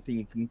solid green thing,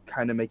 you can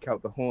kind of make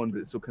out the horn, but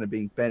it's still kind of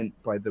being bent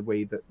by the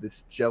way that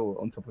this gel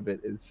on top of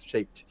it is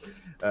shaped.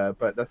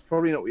 But that's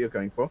probably not what you're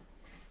going for.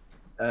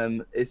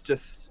 It's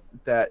just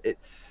that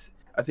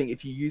I think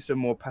if you used a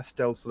more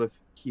pastel sort of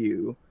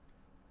hue,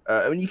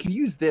 I mean, you can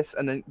use this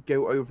and then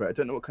go over it. I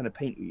don't know what kind of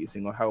paint you're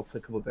using or how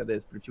applicable that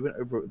is, but if you went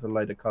over it with a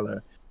lighter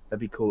color, that'd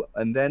be cool.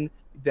 And then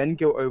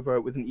go over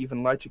it with an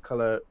even lighter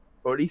color,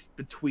 or at least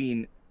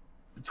between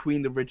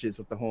the ridges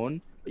of the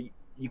horn.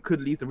 You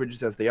could leave the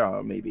ridges as they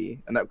are, maybe,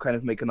 and that would kind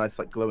of make a nice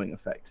like glowing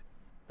effect.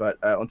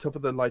 But on top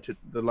of the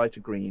lighter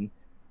green,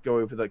 go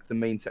over like the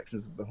main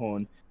sections of the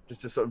horn,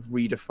 just to sort of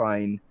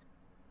redefine.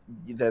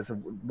 There's a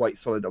white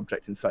solid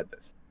object inside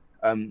this.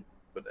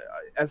 But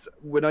as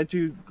when I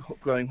do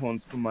glowing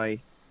horns for my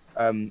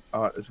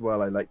art as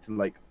well, I like to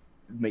like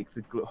make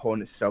the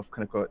horn itself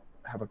kind of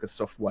have like a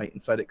soft white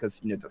inside it because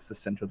that's the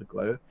center of the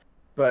glow.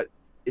 But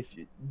if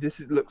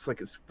looks like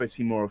it's supposed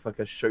to be more of like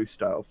a show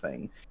style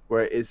thing,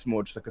 where it is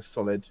more just like a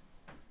solid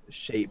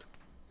shape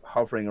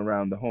hovering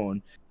around the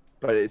horn,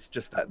 but it's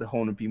just that the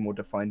horn would be more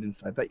defined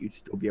inside that. You'd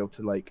still be able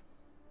to like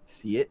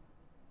see it.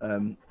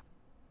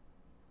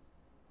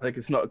 Like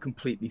it's not a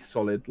completely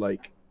solid,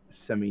 like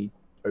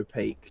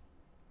semi-opaque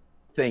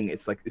thing.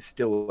 It's like it's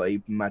still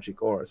a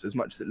magic aura. So as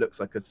much as it looks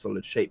like a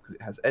solid shape because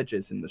it has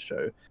edges in the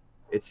show,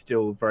 it's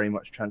still very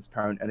much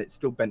transparent and it's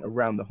still bent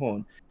around the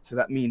horn. So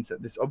that means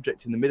that this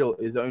object in the middle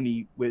is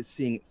we're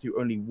seeing it through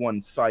only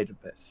one side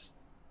of this.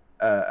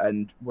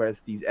 And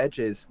whereas these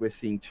edges, we're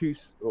seeing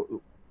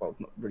well,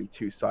 not really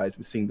two sides,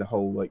 we're seeing the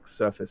whole like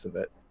surface of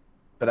it.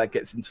 But that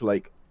gets into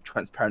like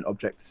transparent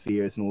object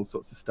spheres and all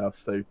sorts of stuff,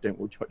 so don't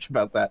worry too much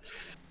about that.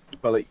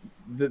 But like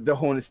the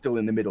horn is still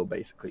in the middle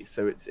basically,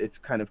 so it's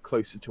kind of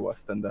closer to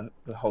us than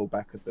the whole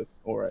back of the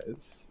aura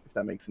is, if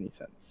that makes any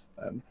sense.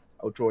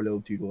 I'll draw a little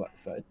doodle at the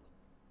side.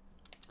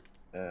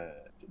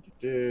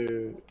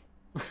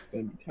 It's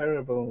gonna be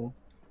terrible.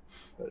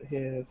 But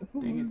here's a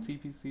horn. Dang it,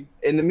 CPC.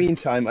 In the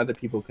meantime, other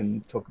people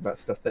can talk about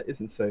stuff that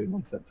isn't so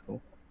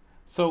nonsensical.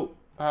 So,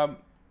 I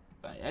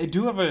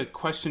do have a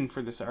question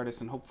for this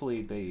artist, and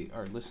hopefully they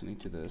are listening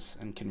to this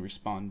and can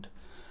respond.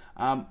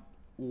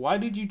 Why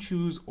did you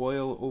choose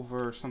oil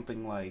over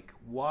something like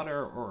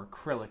water or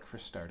acrylic for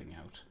starting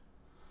out?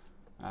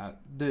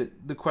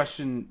 The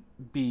question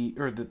the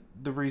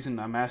reason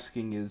I'm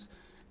asking is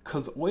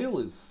because oil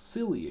is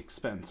silly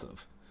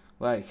expensive.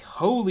 Like,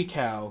 holy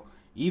cow,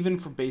 even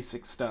for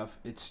basic stuff,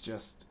 it's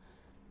just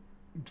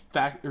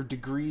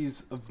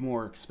degrees of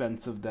more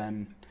expensive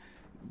than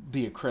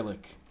the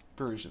acrylic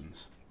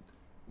versions.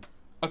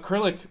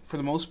 Acrylic, for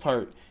the most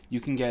part, you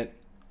can get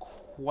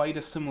quite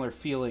a similar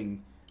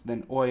feeling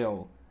than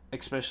oil,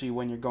 especially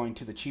when you're going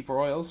to the cheaper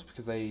oils,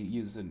 because they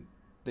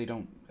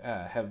don't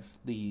have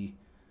the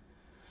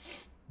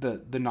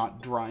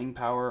not drying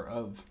power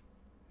of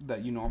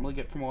that you normally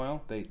get from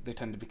oil. They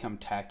tend to become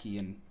tacky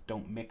and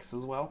don't mix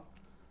as well,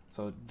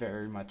 so it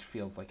very much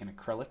feels like an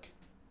acrylic.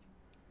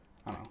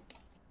 I don't know.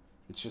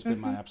 It's just been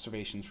my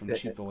observations from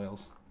cheap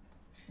oils.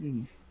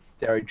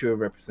 There, I drew a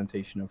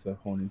representation of the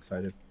horn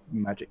inside a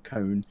magic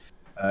cone.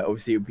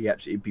 Obviously,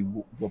 it'd be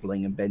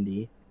wobbling and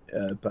bendy,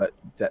 but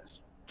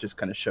that's just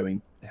kind of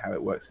showing how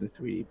it works in a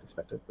 3D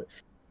perspective. But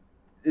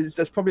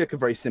that's probably like a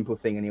very simple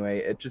thing anyway.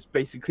 It just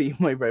basically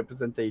my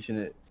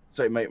representation.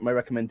 My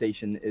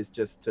recommendation is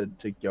just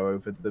to go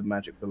over the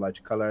magic with the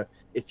lighter color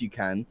if you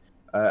can,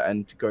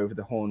 and to go over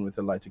the horn with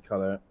the lighter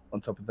color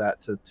on top of that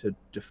to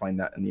define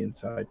that on the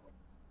inside.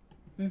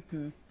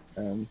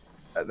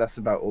 That's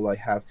about all I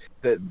have.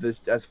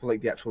 As for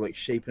like the actual like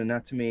shape and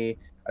anatomy,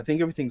 I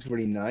think everything's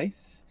really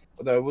nice.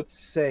 Although I would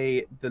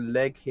say the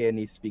leg here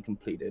needs to be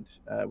completed.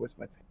 Where's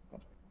my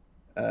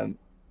pen?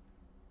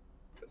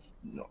 That's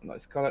not a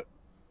nice color.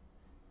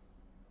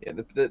 Yeah,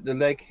 the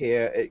leg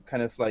here, it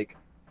kind of like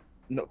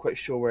not quite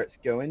sure where it's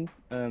going.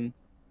 Oh,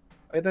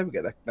 there we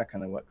go. That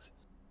kind of works.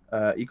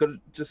 You got to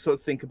just sort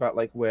of think about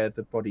like where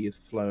the body is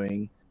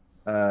flowing.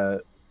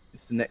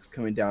 If the neck's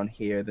coming down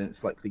here, then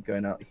it's likely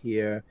going out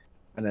here,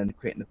 and then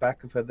creating the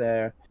back of her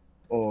there,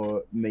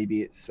 or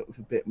maybe it's sort of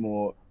a bit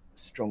more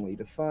strongly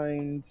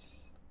defined.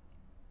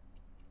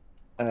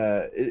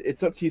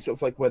 It's up to you, sort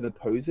of like where the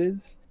pose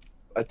is.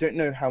 I don't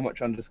know how much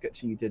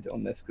undersketching you did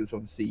on this, because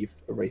obviously you've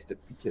erased it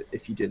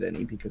if you did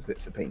any, because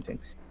it's a painting.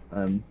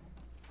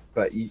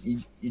 But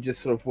you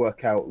just sort of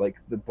work out like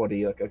the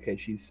body, like, okay,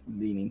 she's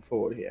leaning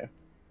forward here,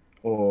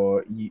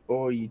 or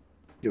you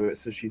do it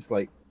so she's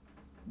like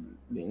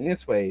leaning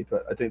this way,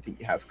 but I don't think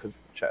you have because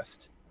of the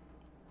chest.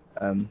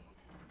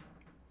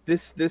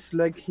 This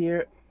leg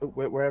here,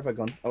 where have I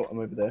gone? Oh, I'm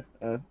over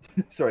there.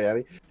 Sorry,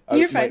 Ali.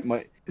 You're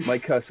fine. My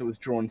cursor was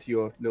drawn to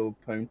your little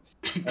pone.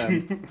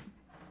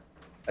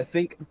 I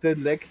think the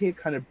leg here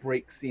kind of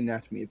breaks the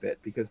anatomy a bit,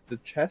 because the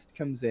chest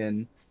comes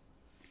in,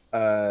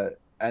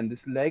 and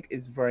this leg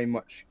is very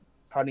much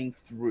cutting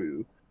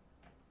through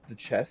the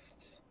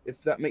chest,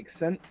 if that makes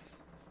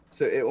sense.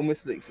 So it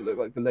almost makes it look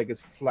like the leg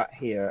is flat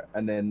here,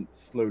 and then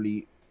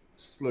slowly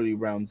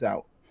rounds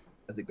out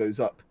as it goes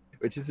up,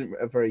 which isn't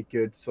a very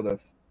good sort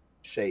of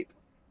shape.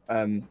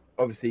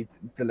 Obviously,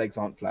 the legs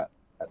aren't flat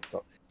at the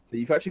top. So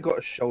you've actually got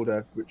a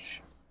shoulder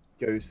which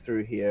goes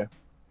through here.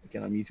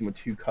 Again, I'm using my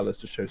two colors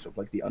to show sort of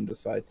like the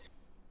underside.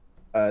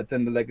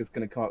 Then the leg is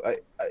going to come up.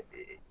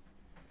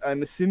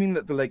 I'm assuming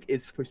that the leg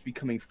is supposed to be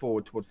coming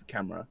forward towards the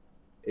camera.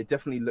 It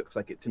definitely looks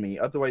like it to me.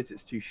 Otherwise,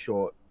 it's too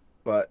short.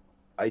 But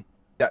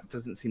that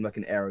doesn't seem like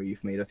an error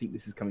you've made. I think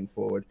this is coming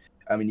forward.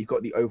 I mean, you've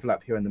got the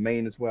overlap here in the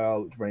mane as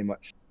well, which very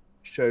much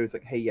shows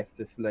like, hey, yes,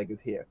 this leg is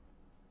here.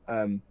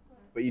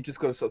 But you just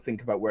got to sort of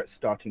think about where it's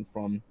starting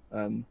from,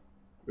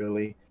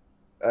 really.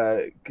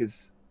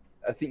 Because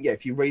I think, yeah,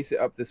 if you raise it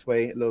up this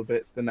way a little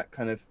bit, then that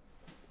kind of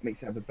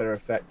makes it have a better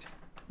effect.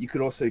 You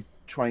could also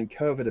try and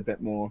curve it a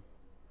bit more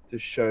to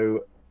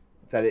show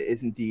that it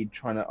is indeed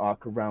trying to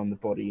arc around the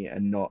body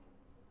and not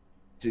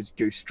just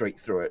go straight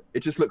through it. It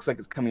just looks like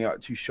it's coming out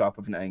at too sharp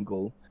of an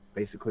angle,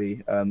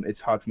 basically.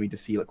 It's hard for me to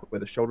see like where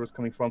the shoulder is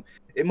coming from.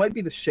 It might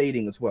be the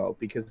shading as well,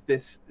 because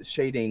this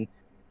shading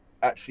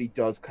actually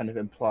does kind of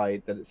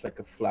imply that it's like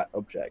a flat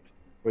object.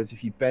 Whereas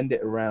if you bend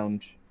it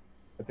around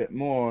a bit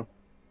more,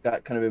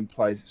 that kind of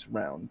implies it's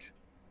round.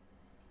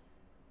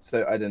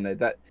 So I don't know.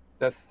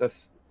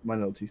 That's my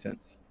little 2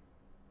 cents.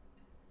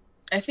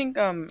 I think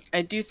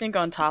I do think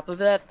on top of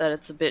that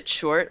it's a bit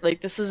short.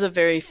 Like this is a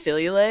very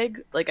filly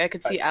leg. Like I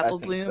could see I Apple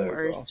think so Bloom as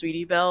or well.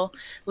 Sweetie Belle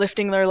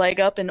lifting their leg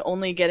up and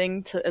only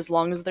getting to as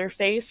long as their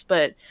face,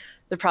 but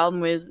the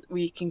problem is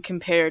we can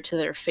compare to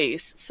their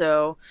face.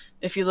 So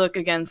if you look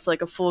against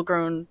like a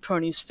full-grown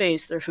pony's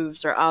face, their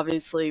hooves are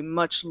obviously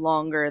much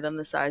longer than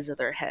the size of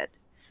their head.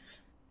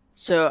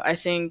 So I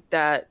think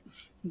that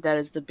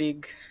is the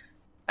big.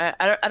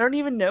 I don't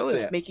even know So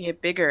if yeah, making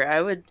it bigger.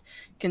 I would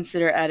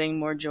consider adding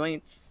more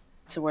joints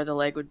to where the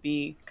leg would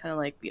be, kind of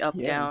like the up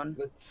yeah, down.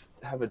 let's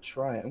have a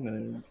try. I'm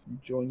gonna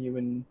join you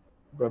in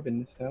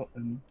rubbing this out,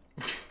 and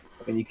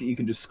I mean you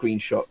can just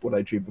screenshot what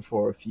I drew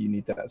before if you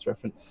need that as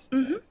reference.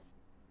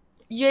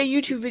 Yay,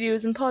 YouTube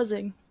videos and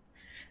pausing.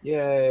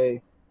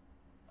 Yay!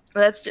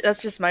 Well,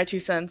 that's just my 2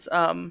 cents.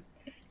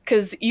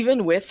 Because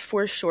even with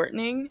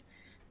foreshortening,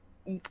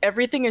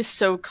 everything is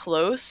so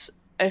close.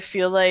 I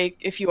feel like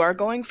if you are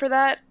going for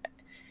that,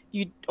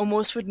 you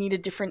almost would need a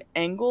different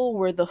angle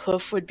where the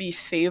hoof would be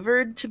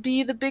favored to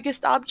be the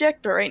biggest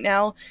object, but right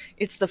now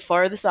it's the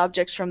farthest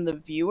object from the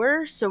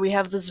viewer, so we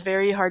have this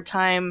very hard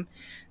time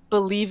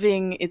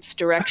believing its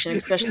direction,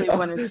 especially Oh,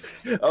 when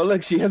it's oh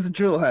look, she has a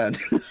drill hand.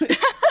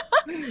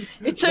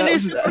 it's a new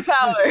That,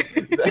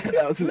 superpower.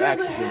 that was an Through the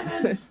accident.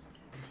 heavens.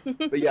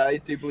 But yeah, I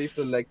do believe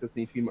the leg does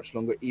need to be much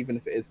longer, even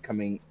if it is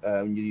coming.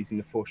 You're using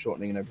the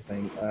foreshortening and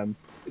everything.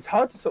 It's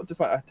hard to sort of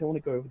define. I don't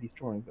want to go over these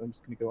drawings. I'm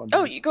just going to go on.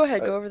 Oh, you go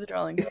ahead, go over the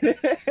drawings.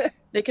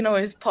 They can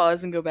always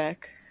pause and go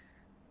back.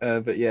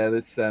 But yeah,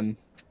 that's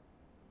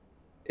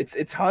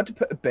it's hard to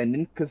put a bend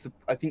in because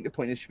I think the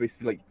point is supposed to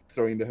be like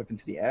throwing the hoof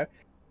into the air,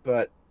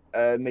 but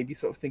maybe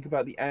sort of think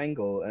about the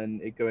angle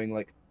and it going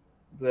like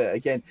there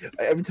again.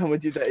 Every time I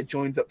do that, it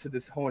joins up to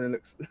this horn and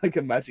looks like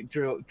a magic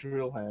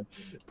drill hand.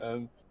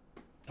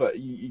 But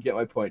you get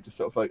my point. Just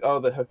sort of like, oh,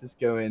 the hoof is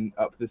going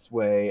up this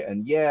way,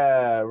 and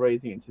yeah,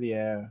 raising it into the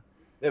air.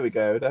 There we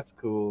go. That's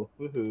cool.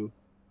 Woohoo.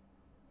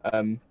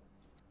 Um,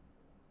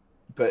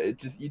 but it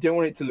just you don't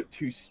want it to look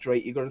too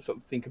straight. You got to sort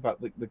of think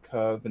about the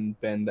curve and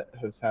bend that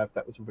hoofs have.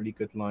 That was a really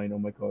good line. Oh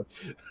my god.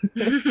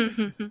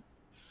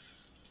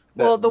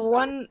 Well, the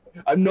one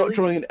I'm not really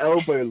drawing an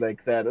elbow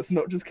leg there. That's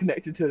not just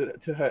connected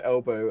to her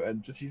elbow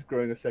and just she's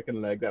growing a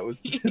second leg. That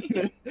was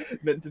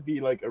meant to be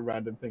like a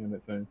random thing on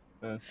its own.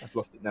 I've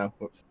lost it now.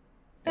 Whoops.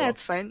 Yeah,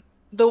 it's fine.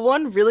 The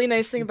one really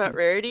nice thing about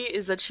Rarity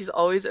is that she's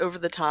always over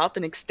the top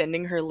and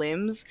extending her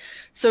limbs.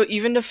 So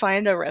even to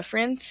find a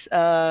reference,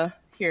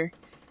 here,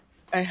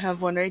 I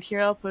have one right here.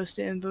 I'll post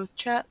it in both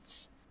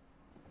chats.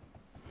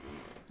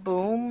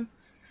 Boom.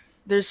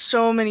 There's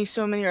so many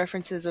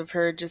references of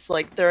her just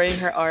like throwing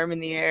her arm in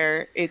the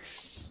air.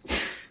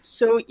 It's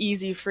so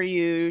easy for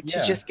you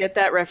to just get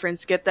that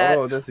reference, get that.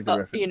 Oh, that's a good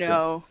reference. You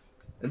know. Yes.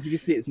 As you can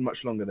see, it's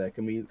much longer there.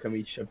 Can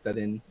we shove that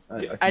in?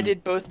 I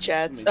did both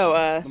chats.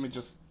 Let me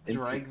just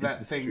drag into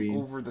that thing stream.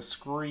 over the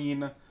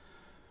screen.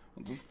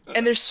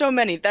 And there's so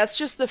many. That's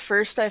just the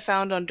first I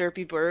found on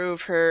Derpy Buru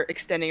of her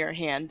extending her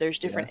hand. There's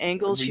different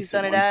angles she's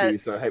done it at. Too,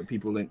 so I hope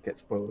people don't get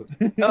spoiled.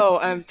 Oh,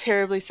 I'm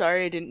terribly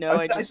sorry. I didn't know.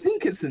 I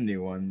think it's a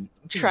new one.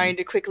 Trying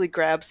to quickly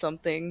grab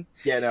something.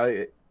 Yeah,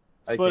 no.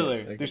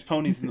 Spoiler: there's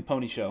ponies in the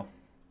pony show.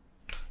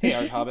 Hey,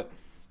 Art Hobbit.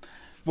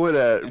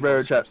 Spoiler: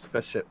 Rare Chap's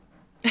best ship.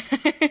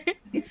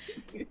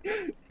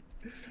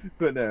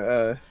 But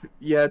no,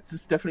 yeah,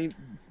 just definitely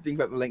think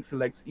about the length of the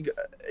legs.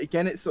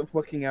 Again, it's sort of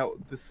working out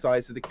the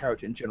size of the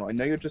character in general. I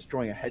know you're just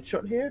drawing a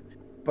headshot here,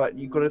 but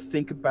you got to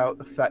think about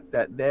the fact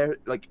that they're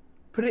like,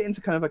 put it into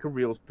kind of like a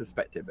real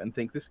perspective and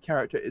think this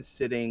character is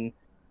sitting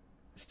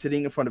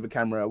in front of a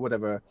camera or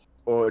whatever,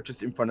 or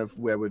just in front of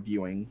where we're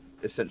viewing.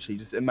 Essentially,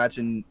 just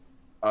imagine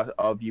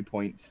our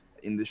viewpoints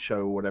in the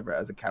show or whatever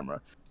as a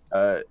camera.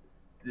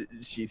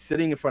 She's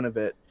sitting in front of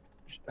it.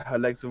 Her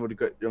legs have already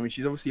got. I mean,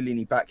 she's obviously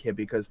leaning back here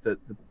because the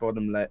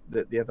bottom leg,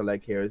 the other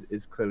leg here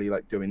is clearly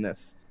like doing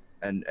this,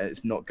 and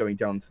it's not going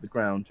down to the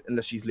ground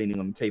unless she's leaning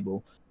on the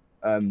table.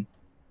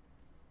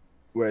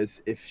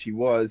 Whereas if she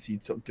was,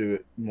 you'd sort of do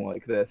it more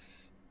like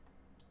this.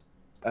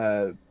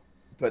 But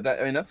that,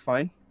 I mean, that's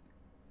fine.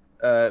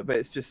 But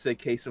it's just a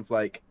case of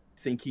like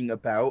thinking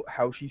about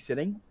how she's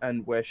sitting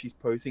and where she's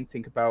posing.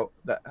 Think about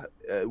that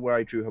where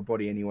I drew her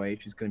body anyway.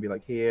 She's going to be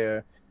like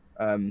here.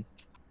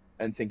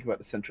 And think about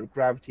the center of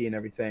gravity and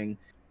everything,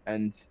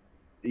 and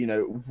you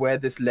know where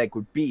this leg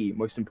would be.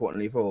 Most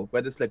importantly of all,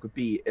 where this leg would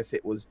be if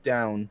it was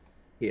down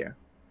here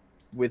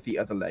with the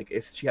other leg.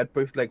 If she had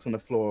both legs on the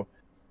floor,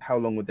 how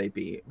long would they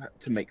be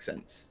to make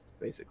sense,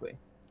 basically?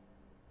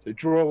 So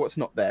draw what's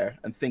not there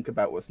and think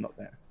about what's not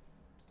there.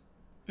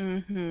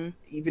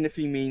 Even if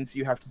it means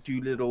you have to do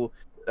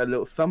a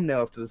little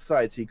thumbnail off to the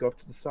side, so you go off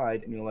to the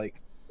side and you're like,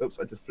 oops,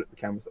 I just flipped the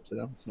canvas upside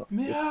down. It's not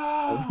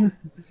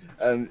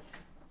good.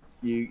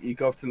 You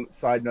go off to the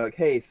side and you're like,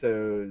 hey,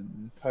 so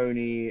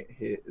pony,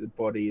 here, the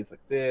body is like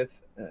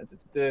this, and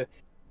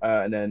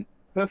then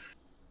hoof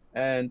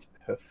and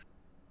hoof.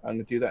 I'm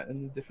going to do that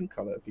in a different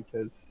color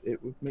because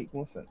it would make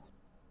more sense.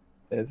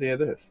 There's the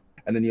other hoof.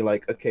 And then you're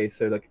like, okay,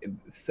 so like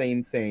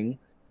same thing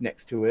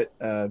next to it,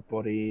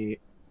 body,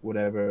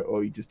 whatever,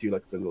 or you just do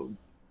like the little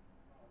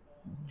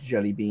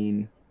jelly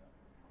bean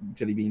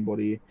jelly bean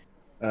body.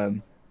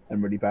 I'm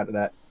really bad at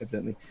that,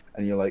 evidently.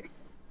 And you're like,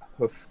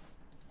 hoof,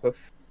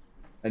 hoof,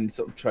 and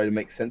sort of try to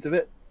make sense of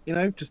it.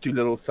 Just do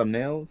little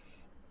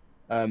thumbnails.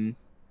 I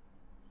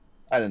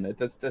don't know.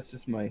 That's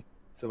just my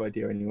sort of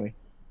idea anyway.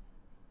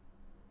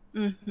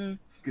 Mm-hmm.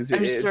 Because I'm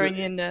just throwing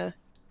in.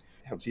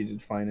 Helps you to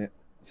define it.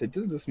 So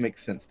does this make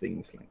sense being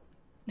this length?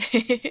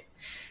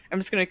 I'm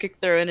just gonna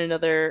throw in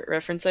another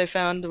reference I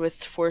found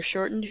with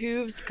foreshortened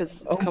hooves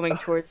because it's coming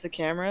towards the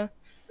camera.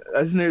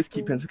 I just noticed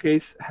Key Pencil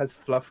Case has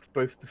fluffed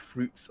both the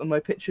fruits on my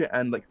picture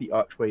and like the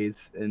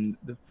archways in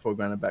the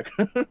foreground and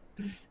background.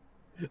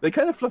 They're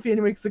kind of fluffy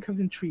anyway because they're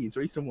covered in trees,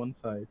 or at least on one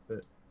side.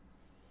 But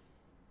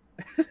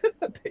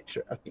that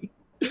picture, I mean.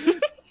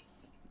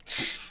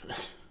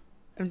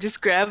 I'm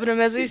just grabbing them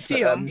as I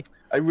see them.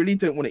 I really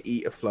don't want to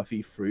eat a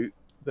fluffy fruit,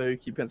 though,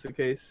 Key Pencil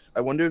Case.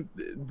 I wonder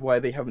why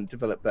they haven't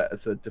developed that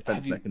as a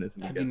defense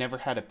mechanism. Have you never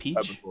had a peach?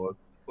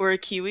 Herbivores. Or a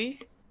kiwi?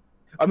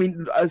 I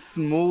mean, a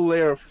small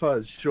layer of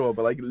fuzz, sure,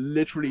 but like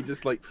literally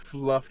just like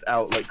fluffed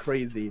out like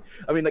crazy.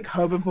 I mean, like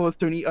herbivores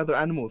don't eat other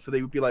animals, so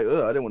they would be like,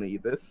 "Ugh, I don't want to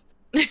eat this."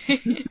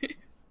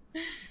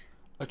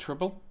 A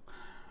triple.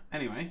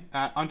 Anyway,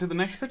 on to the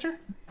next picture.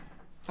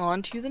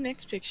 On to the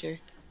next picture.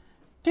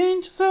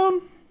 Danger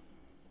zone.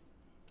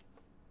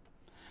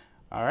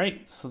 All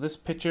right, so this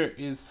picture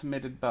is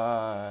submitted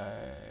by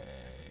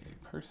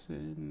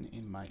person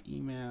in my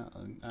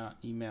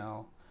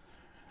email.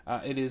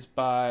 It is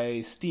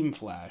by Steam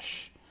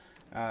Flash.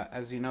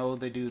 As you know,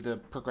 they do the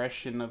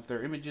progression of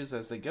their images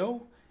as they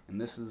go, and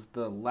this is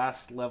the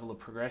last level of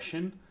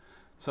progression.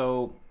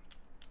 So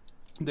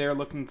they're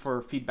looking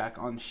for feedback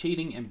on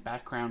shading and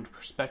background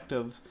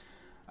perspective.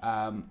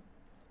 Yeah,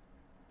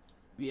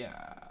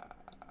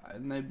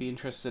 and they'd be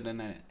interested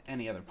in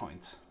any other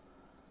points.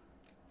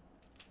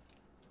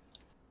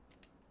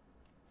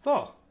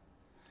 So,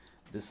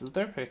 this is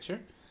their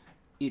picture.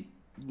 It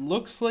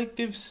looks like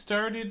they've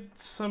started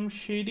some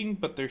shading,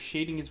 but their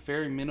shading is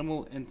very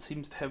minimal and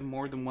seems to have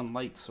more than one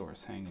light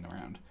source hanging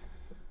around.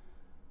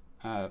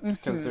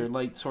 Because their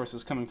light source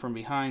is coming from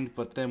behind,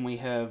 but then we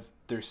have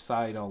their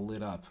side all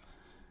lit up.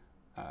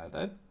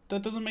 That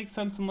doesn't make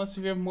sense unless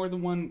you have more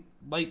than one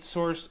light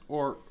source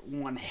or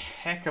one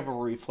heck of a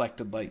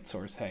reflected light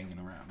source hanging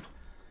around.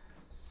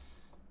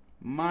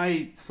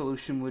 My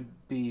solution would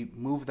be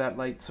move that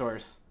light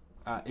source.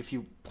 If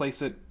you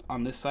place it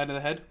on this side of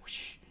the head,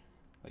 whoosh,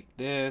 like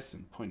this,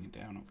 and pointing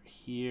down over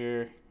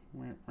here,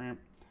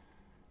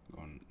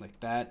 going like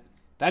that.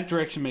 That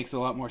direction makes a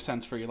lot more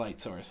sense for your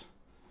light source.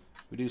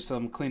 We do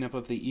some cleanup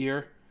of the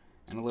ear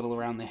and a little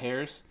around the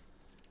hairs,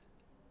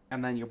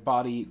 and then your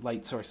body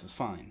light source is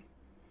fine.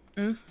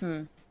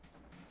 Mm-hmm.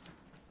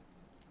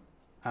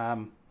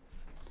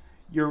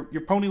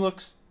 Your pony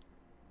looks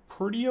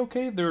pretty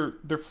okay.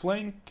 Their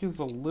flank is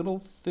a little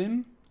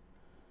thin.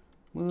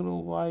 A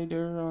little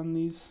wider on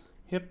these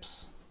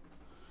hips.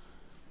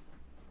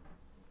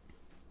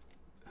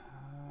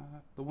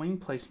 The wing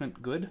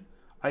placement, good.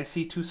 I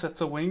see 2 sets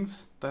of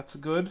wings. That's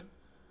good.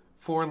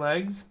 4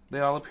 legs.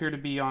 They all appear to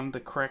be on the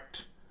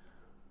correct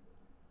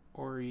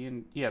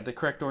the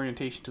correct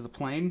orientation to the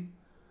plane,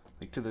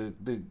 like to the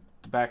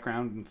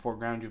background and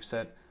foreground you've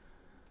set.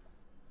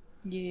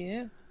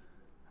 Yeah.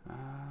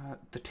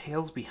 The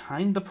tail's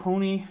behind the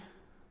pony.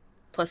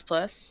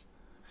 Plus.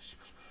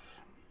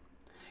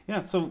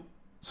 Yeah.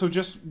 So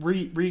just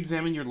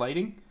re-examine your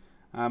lighting.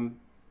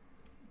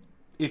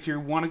 If you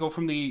want to go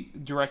from the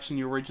direction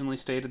you originally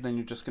stated, then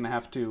you're just going to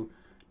have to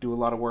do a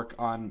lot of work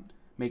on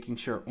making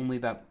sure only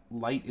that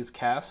light is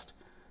cast.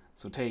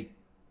 So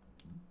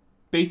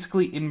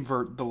basically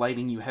invert the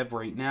lighting you have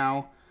right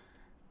now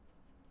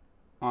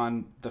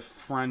on the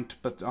front,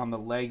 but on the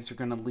legs you're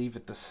going to leave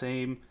it the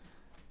same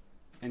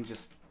and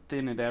just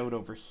thin it out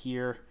over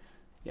here.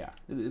 Yeah,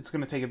 it's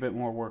going to take a bit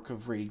more work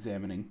of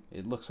re-examining.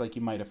 It looks like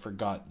you might have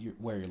forgot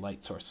where your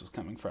light source was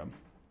coming from.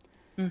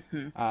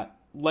 Mm-hmm.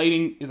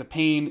 Lighting is a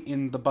pain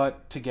in the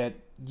butt to get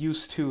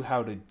used to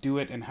how to do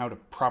it and how to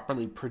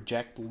properly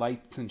project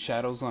lights and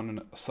shadows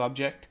on a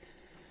subject.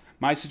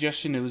 My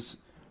suggestion is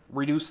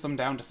reduce them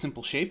down to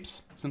simple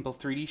shapes, simple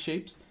 3D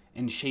shapes,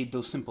 and shade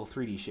those simple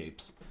 3D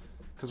shapes.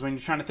 Because when you're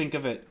trying to think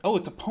of it, oh,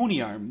 it's a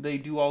pony arm, they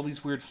do all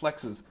these weird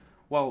flexes.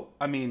 Well,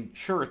 I mean,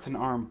 sure, it's an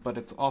arm, but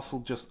it's also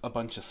just a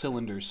bunch of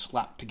cylinders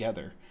slapped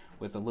together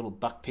with a little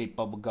duct tape,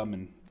 bubble gum,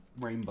 and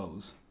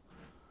rainbows.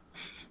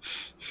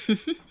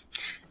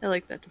 I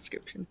like that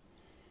description.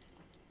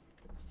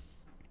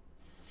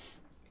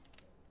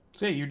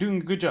 So yeah, you're doing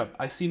a good job.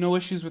 I see no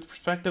issues with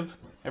perspective.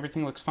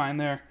 Everything looks fine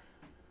there.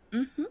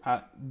 Mm-hmm.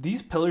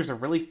 These pillars are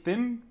really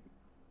thin.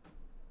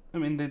 I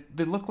mean,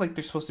 they look like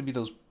they're supposed to be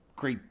those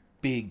great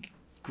big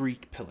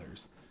Greek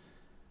pillars.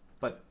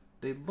 But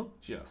they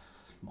look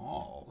just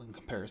small in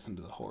comparison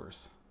to the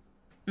horse.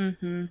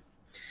 Mm-hmm.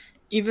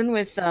 Even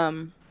with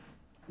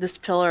this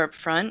pillar up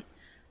front,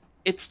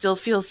 it still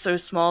feels so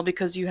small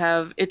because you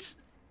have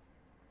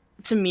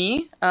to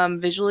me,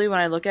 visually when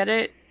I look at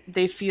it,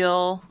 they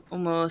feel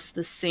almost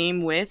the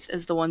same width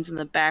as the ones in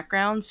the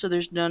background, so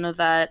there's none of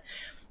that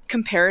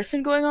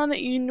comparison going on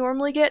that you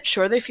normally get.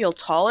 Sure, they feel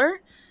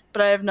taller,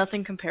 but I have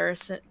nothing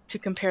comparison to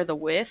compare the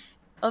width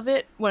of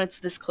it when it's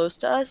this close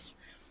to us.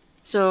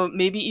 So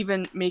maybe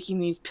even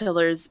making these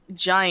pillars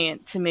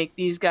giant to make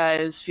these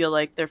guys feel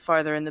like they're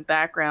farther in the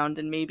background,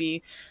 and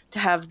maybe to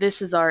have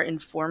this as our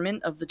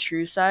informant of the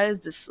true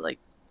size, this like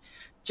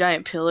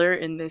giant pillar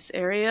in this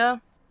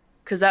area,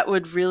 because that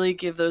would really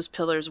give those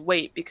pillars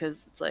weight,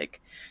 because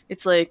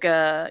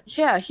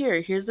yeah,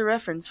 here's the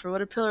reference for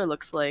what a pillar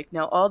looks like.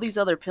 Now all these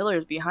other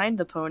pillars behind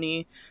the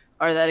pony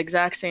are that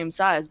exact same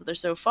size, but they're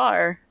so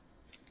far,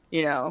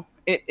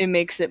 it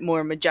makes it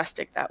more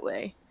majestic that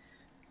way.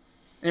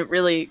 And it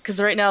really,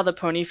 because right now the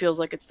pony feels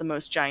like it's the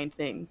most giant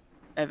thing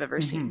I've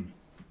ever seen.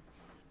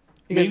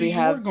 Because Maybe you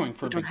were going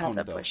for a big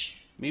pony, though. Push.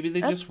 Maybe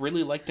they just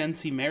really liked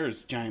NC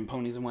Mare's giant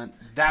ponies and went,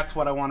 that's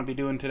what I want to be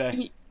doing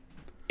today.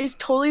 It's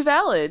totally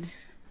valid.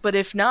 But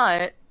if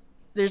not,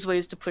 there's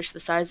ways to push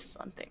the sizes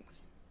on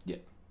things. Yeah.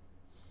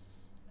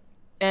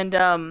 And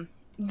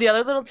the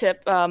other little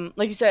tip,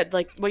 like you said,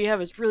 like what you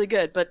have is really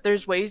good, but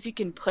there's ways you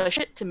can push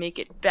it to make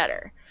it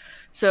better.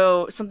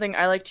 So something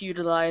I like to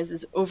utilize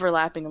is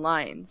overlapping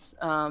lines.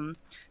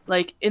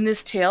 Like in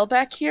this tail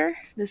back here,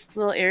 this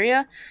little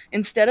area,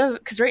 instead of,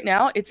 because right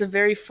now it's a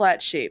very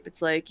flat shape.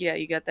 It's like, yeah,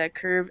 you got that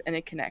curve and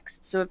it connects.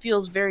 So it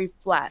feels very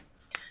flat.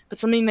 But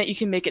something that you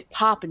can make it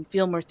pop and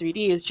feel more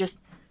 3D is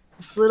just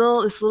this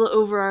little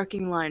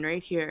overarching line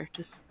right here.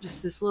 Just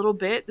this little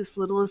bit, this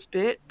littlest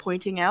bit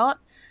pointing out.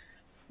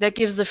 That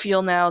gives the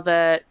feel now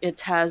that it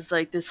has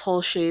like this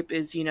whole shape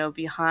is,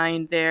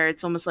 behind there.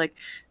 It's almost like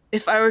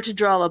if I were to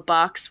draw a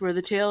box where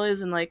the tail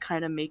is and like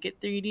kind of make it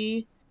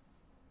 3D,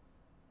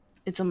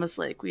 it's almost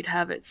like we'd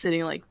have it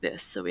sitting like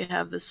this. So we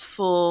have this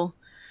full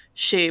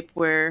shape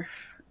where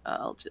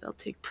I'll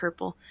take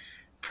purple.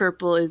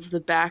 Purple is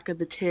the back of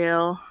the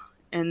tail,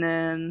 and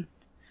then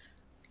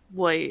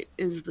white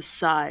is the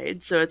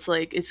side. So it's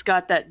like it's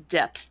got that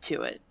depth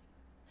to it.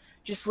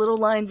 Just little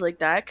lines like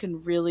that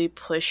can really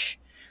push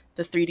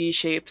the 3D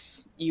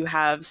shapes you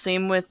have.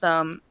 Same with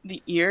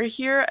the ear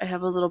here. I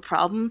have a little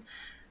problem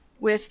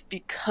with,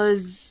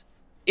 because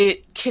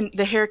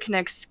the hair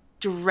connects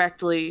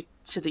directly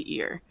to the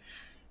ear.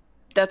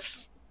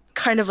 That's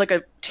kind of like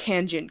a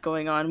tangent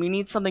going on. We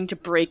need something to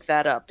break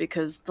that up,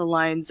 because the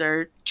lines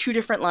are two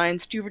different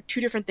lines, two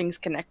different things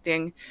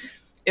connecting.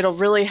 It'll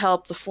really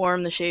help the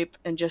form, the shape,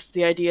 and just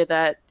the idea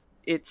that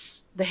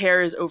the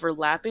hair is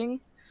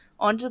overlapping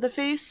onto the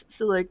face.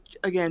 So like,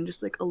 again,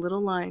 just like a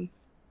little line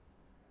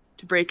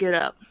to break it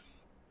up.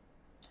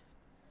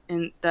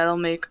 And that'll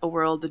make a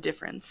world of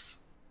difference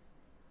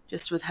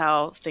just with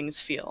how things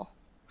feel.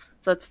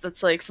 So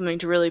that's like something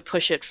to really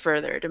push it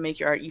further to make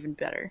your art even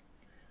better.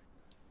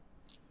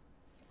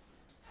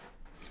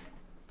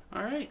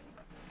 All right.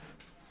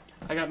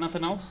 I got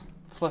nothing else.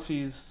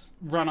 Fluffy's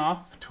run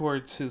off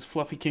towards his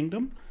fluffy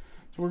kingdom.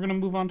 So we're going to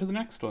move on to the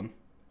next one.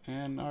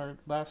 And our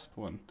last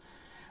one.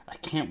 I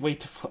can't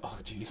wait to oh,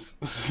 jeez.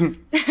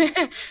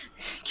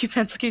 Cute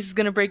pencil case is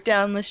going to break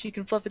down unless you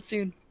can fluff it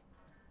soon.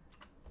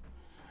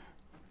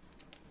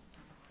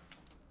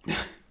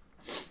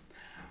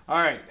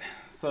 All right.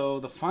 So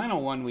the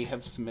final one we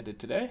have submitted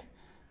today.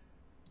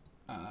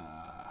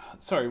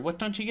 Sorry, what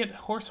don't you get?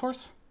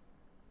 Horse?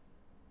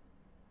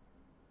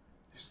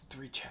 There's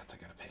 3 chats I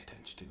gotta pay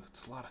attention to.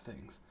 It's a lot of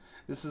things.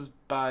 This is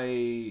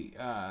by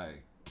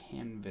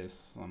Canvas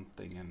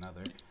something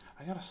another.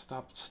 I gotta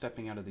stop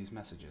stepping out of these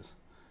messages.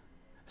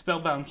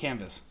 Spellbound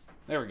Canvas.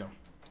 There we go.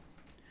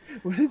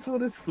 What is all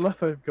this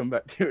fluff I've come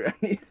back to,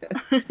 Randy?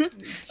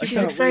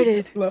 She's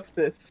excited. Fluff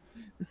this.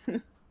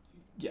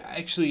 Yeah,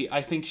 actually,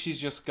 I think she's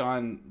just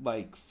gone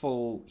like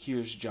full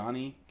 "here's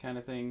Johnny" kind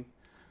of thing.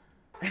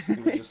 She's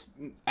gonna just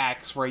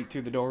axe right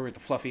through the door with the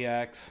fluffy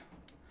axe.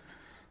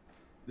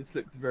 This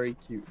looks very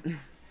cute.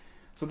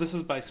 So this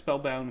is by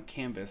Spellbound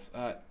Canvas,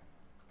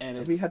 and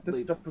Have we had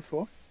this stuff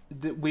before?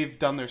 We've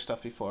done their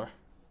stuff before.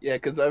 Yeah,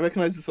 because I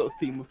recognize the sort of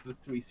theme of the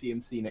 3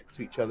 CMC next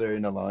to each other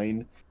in a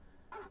line.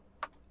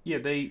 Yeah,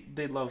 they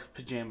love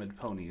pajamaed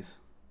ponies.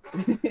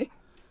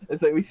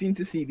 It's like we seem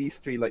to see these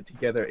 3 like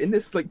together in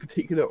this like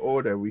particular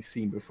order we've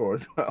seen before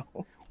as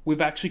well.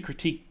 We've actually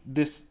critiqued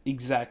this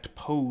exact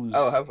pose.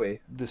 Oh, have we?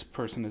 This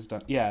person has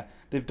done. Yeah,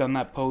 they've done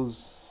that pose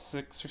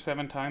 6 or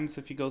 7 times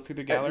if you go through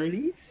the gallery. At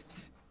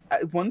least,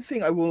 one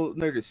thing I will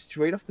notice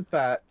straight off the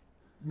bat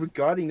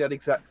regarding that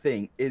exact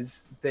thing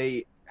is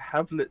they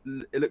have.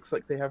 It looks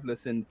like they have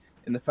listened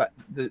in the fact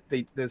that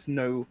there's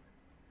no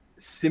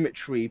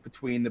symmetry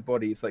between the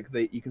bodies. Like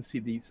you can see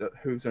these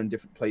hooves are in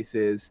different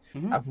places.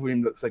 Mm-hmm.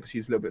 Applebeam looks like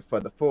she's a little bit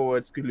further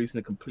forward. Scootaloo's in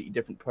a completely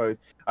different pose.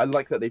 I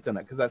like that they've done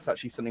that, because that's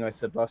actually something I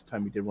said last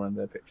time we did one of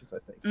their pictures, I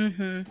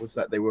think, was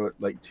that they were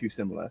like too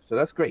similar. So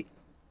that's great.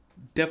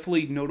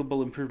 Definitely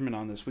notable improvement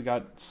on this. We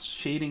got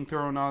shading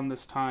thrown on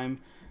this time.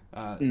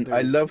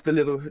 I love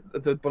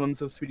the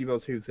bottoms of Sweetie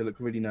Belle's hooves. They look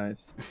really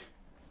nice.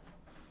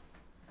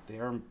 They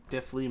are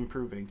definitely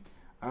improving.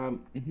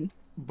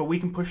 But we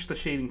can push the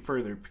shading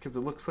further, because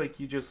it looks like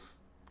you just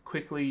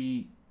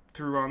quickly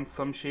threw on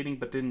some shading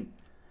but didn't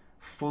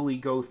fully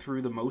go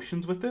through the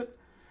motions with it,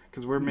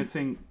 because we're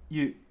missing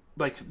you.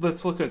 Like,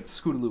 let's look at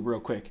Scootaloo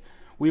real quick.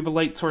 we have a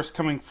light source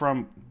coming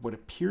from what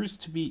appears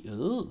to be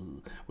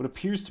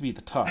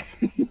the top.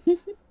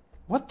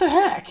 What the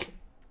heck?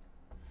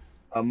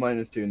 Mine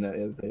was doing that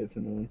the other day. It's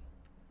annoying.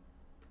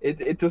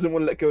 It doesn't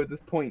want to let go at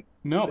this point.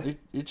 No,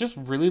 it just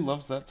really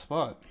loves that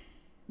spot.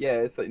 Yeah,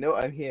 it's like, no,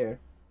 I'm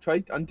here.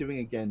 Try undoing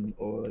again,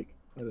 or like,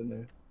 I don't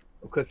know,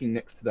 or clicking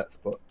next to that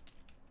spot.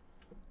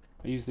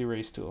 I use the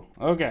erase tool.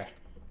 Okay.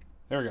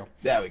 There we go.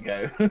 There we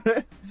go.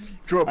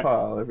 Draw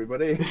pile,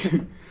 everybody.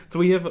 So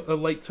we have a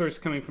light source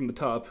coming from the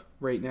top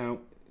right now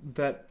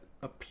that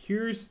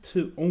appears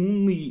to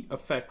only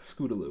affect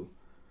Scootaloo.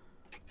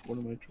 What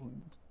am I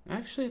drawing?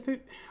 Actually,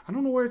 I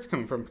don't know where it's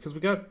coming from because we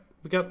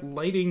got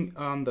lighting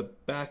on the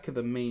back of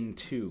the main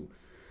too.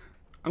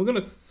 I'm gonna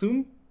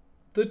assume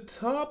the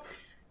top.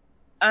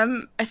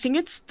 I think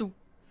it's the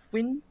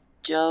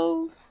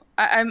window.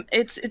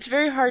 It's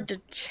very hard to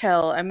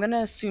tell. I'm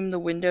gonna assume the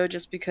window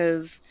just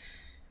because.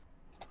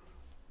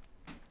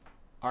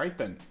 All right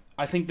then.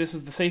 I think this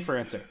is the safer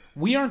answer.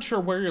 We aren't sure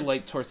where your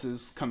light source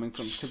is coming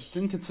from because it's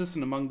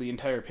inconsistent among the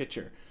entire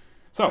picture.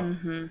 So,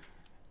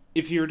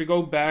 if you were to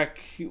go back,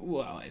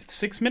 well,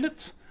 6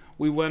 minutes,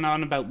 we went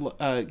on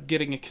about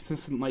getting a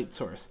consistent light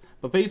source.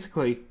 But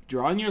basically,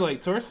 draw on your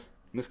light source.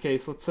 In this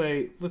case,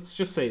 let's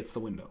just say it's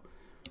the window.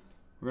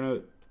 We're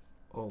gonna.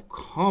 Oh,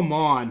 come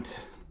on.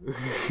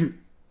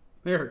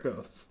 There it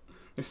goes.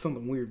 There's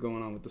something weird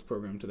going on with this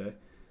program today.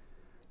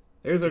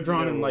 There's our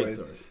drawn in light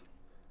source.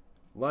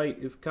 Light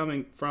is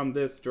coming from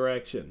this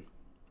direction.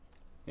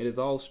 It is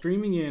all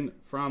streaming in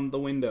from the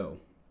window.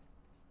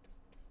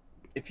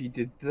 If you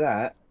did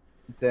that,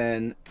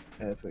 then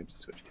if I just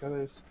switch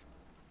colors,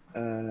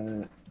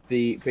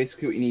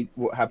 basically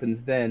what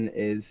happens then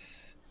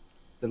is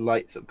the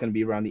lights are going to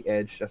be around the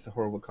edge. That's a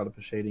horrible color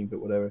for shading, but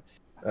whatever.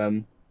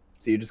 So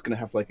you're just going to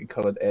have like a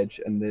colored edge,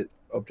 and the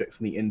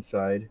objects on the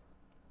inside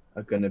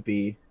are going to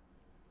be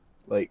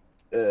like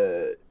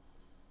the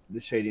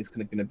shading is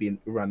kind of going to be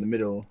around the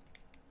middle.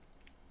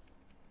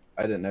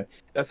 I don't know.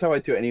 That's how I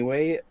do it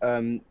anyway.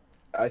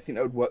 I think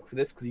that would work for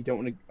this because you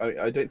don't want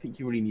to. I don't think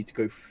you really need to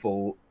go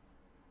full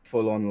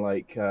on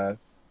like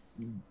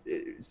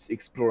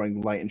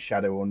exploring light and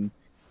shadow on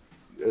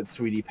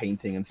 3D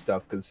painting and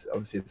stuff, because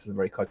obviously this is a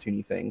very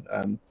cartoony thing.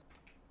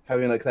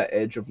 Having like that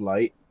edge of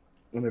light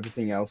and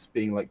everything else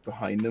being like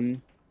behind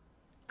them,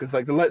 because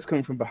like the light's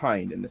coming from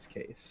behind in this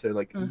case. So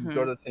like you've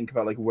got to think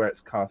about like where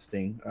it's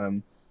casting.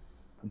 I'm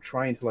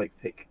trying to like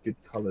pick good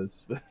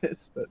colors for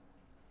this, but.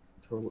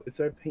 Is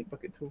there a paint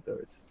bucket tool? There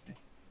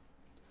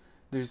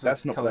is.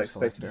 That's not what I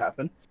expected to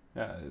happen.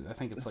 I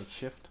think it's like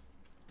shift.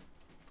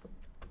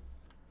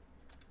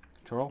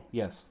 Control?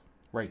 Yes.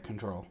 Right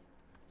control.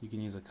 You can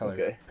use a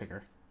color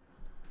picker.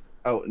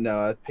 Oh,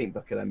 no, a paint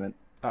bucket I meant.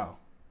 Oh.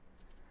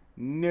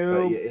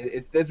 No.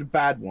 Yeah, there's a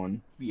bad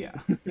one. Yeah.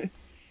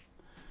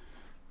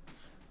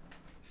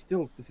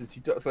 Still, this is too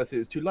dark. First it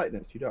was too light,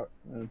 then it's too dark.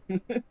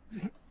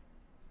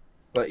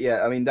 But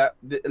yeah, I mean at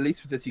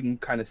least with this you can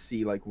kind of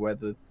see like where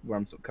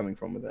I'm sort of coming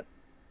from with it.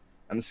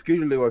 And the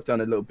Scootaloo I've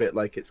done a little bit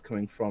like it's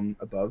coming from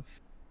above,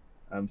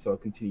 so I'll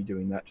continue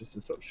doing that just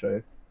to sort of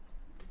show.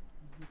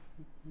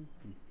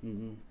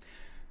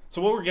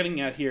 So what we're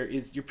getting at here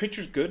is your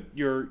picture's good.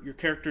 Your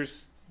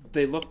characters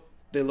they look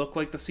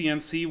like the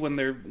CMC when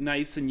they're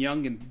nice and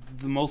young and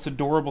the most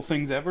adorable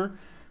things ever.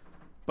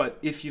 But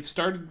if you've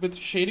started with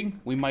shading,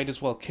 we might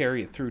as well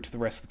carry it through to the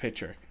rest of the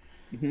picture.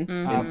 In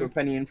for a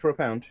penny, in for a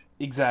pound.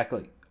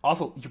 Exactly.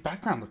 Also, your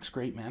background looks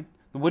great, man.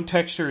 The wood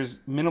texture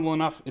is minimal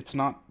enough; it's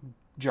not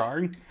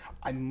jarring.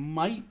 I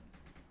might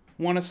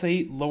want to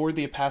say lower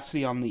the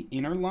opacity on the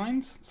inner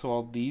lines. So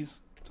all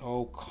these.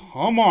 Oh,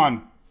 come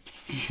on!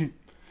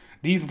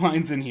 These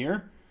lines in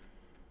here.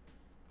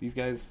 These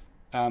guys.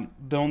 The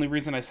only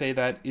reason I say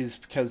that is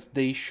because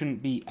they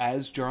shouldn't be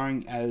as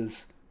jarring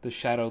as the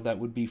shadow that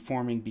would be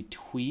forming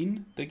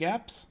between the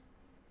gaps.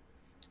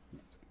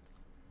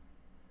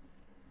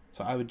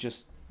 So I would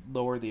just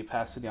lower the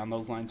opacity on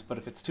those lines, but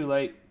if it's too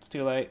late, it's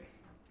too late.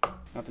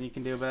 Nothing you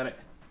can do about it.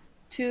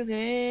 Too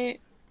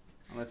late.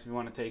 Unless you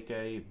want to take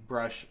a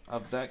brush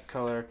of that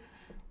color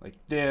like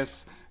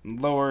this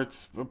and lower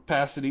its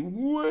opacity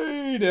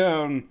way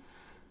down.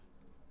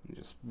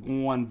 Just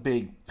one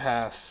big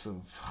pass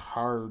of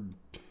hard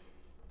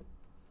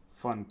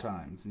fun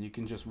times, and you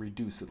can just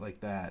reduce it like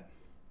that.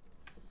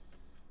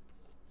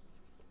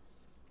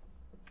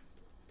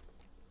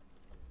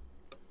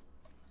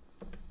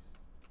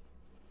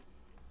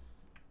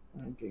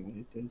 Okay,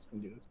 I'm just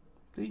gonna do this.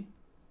 See?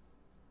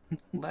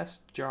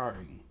 Less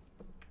jarring.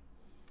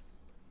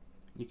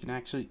 You can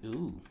actually,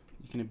 you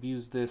can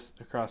abuse this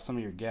across some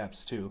of your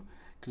gaps too,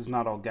 because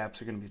not all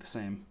gaps are going to be the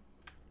same.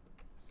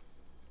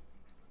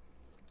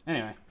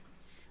 Anyway,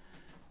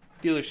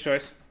 dealer's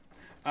choice.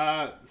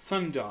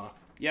 Sundaw.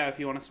 Yeah, if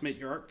you want to submit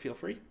your art, feel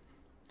free.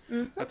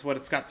 That's what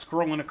it's got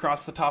scrolling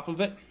across the top of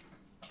it.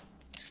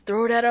 Just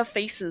throw it at our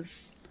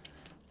faces.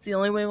 It's the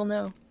only way we'll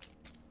know.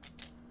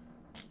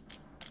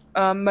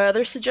 My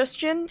other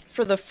suggestion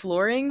for the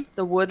flooring,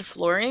 the wood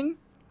flooring,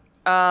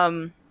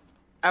 I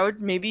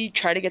would maybe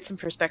try to get some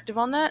perspective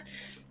on that.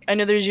 I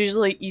know there's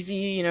usually easy,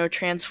 you know,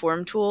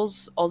 transform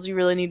tools. All you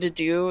really need to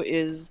do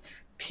is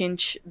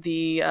pinch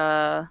the,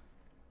 I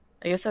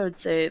guess I would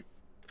say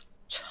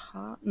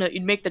top. No,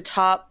 you'd make the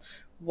top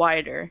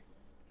wider.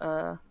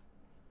 Uh,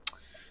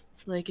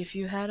 so like if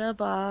you had a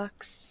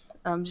box,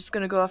 I'm just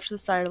gonna go off to the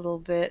side a little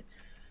bit.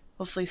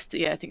 Hopefully,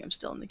 yeah, I think I'm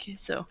still in the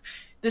case. So,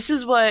 this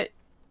is what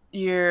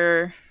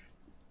your,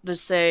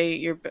 let's say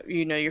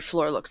your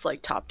floor looks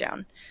like top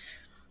down.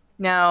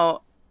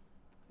 Now,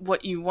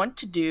 what you want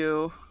to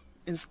do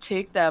is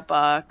take that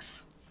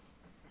box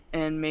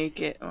and make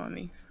it. Oh,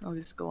 I'll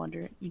just go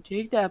under it. You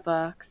take that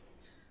box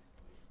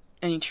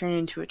and you turn it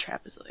into a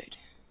trapezoid.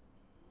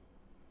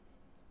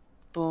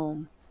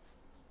 Boom.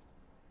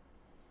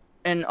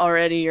 And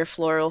already your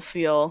floor will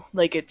feel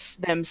like it's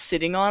them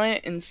sitting on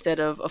it instead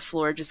of a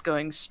floor just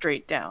going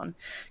straight down,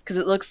 because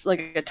it looks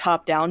like a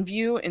top-down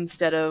view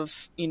instead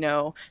of, you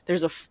know,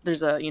 there's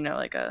a you know,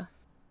 like a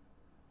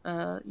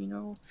you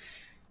know,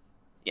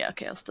 yeah,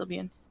 okay, I'll still be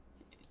in.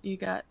 You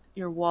got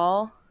your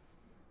wall,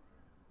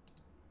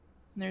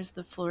 there's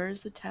the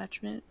floor's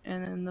attachment,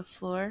 and then the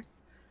floor,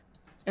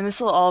 and this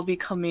will all be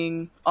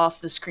coming off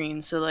the screen.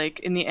 So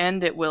like in the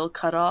end it will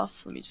cut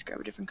off. Let me just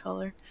grab a different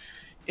color.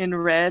 In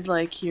red,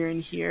 like here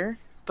and here,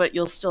 but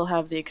you'll still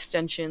have the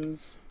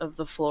extensions of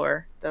the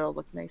floor that'll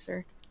look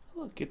nicer.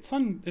 Look, it's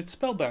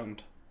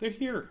Spellbound. They're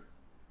here.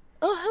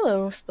 Oh,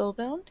 hello,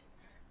 Spellbound.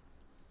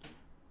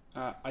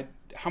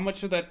 How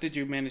much of that did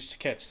you manage to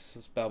catch,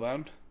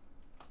 Spellbound?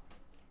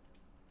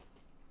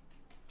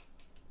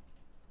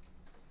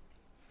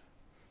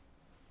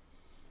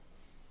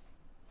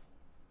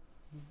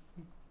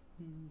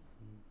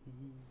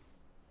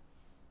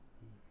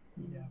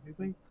 Yeah, we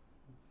wait.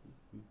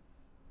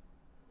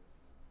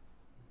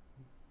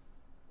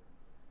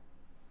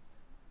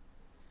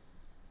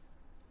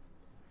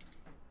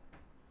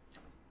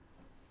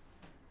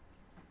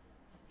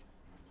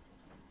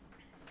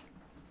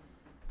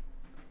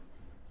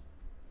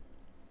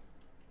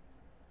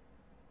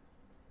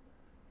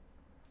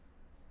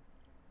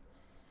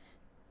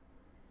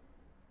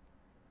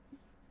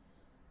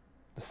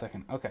 The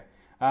second. Okay.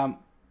 I'm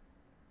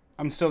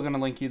still going to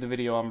link you the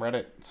video on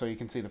Reddit so you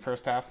can see the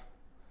first half.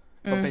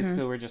 But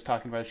basically we're just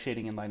talking about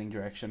shading and lighting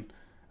direction.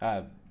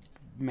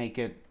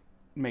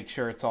 Make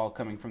sure it's all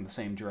coming from the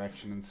same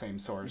direction and same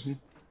source. Mm-hmm.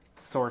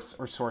 Source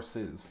or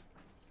sources.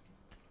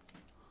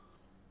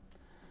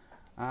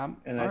 And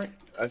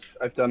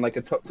I've done like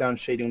a top-down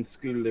shading on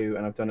Scootaloo,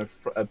 and I've done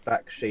a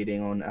back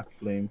shading on Apple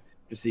Bloom,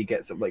 just so you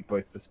get like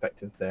both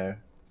perspectives there.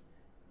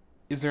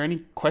 Is there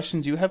any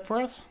questions you have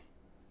for us?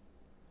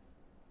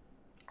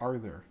 Are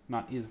there?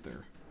 Not is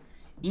there.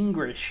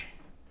 English.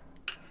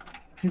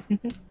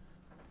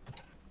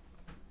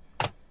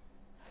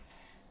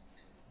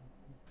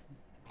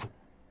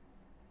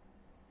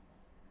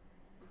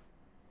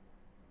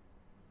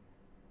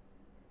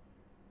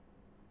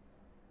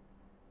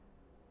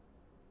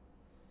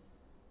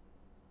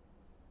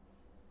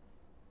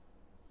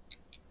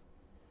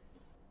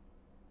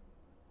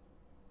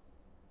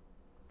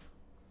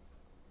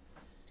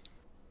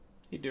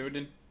 Hey,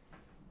 Jordan.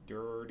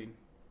 Jordan.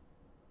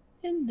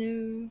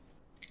 Hello.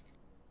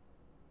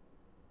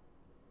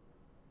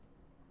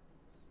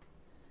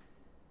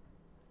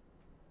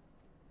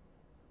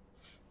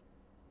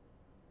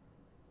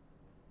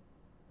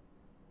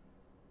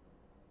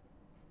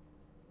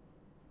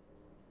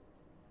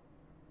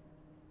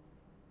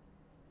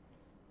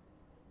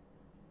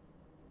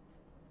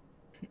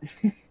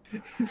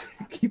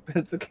 Keep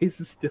pencil case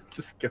is still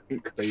just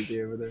going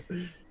crazy over there.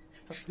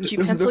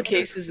 Keep pencil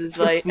cases is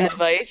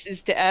advice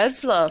is to add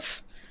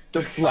fluff.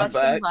 The fluff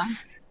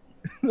axe.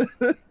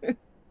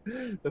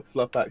 The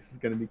fluff axe is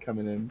going to be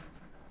coming in.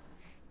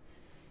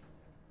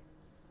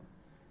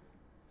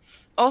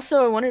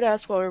 Also, I wanted to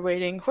ask while we're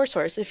waiting, Horse,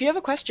 if you have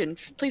a question,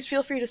 please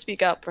feel free to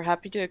speak up. We're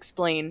happy to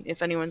explain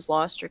if anyone's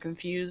lost or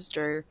confused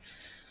or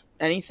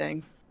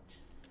anything.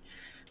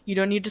 You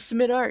don't need to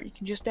submit art. You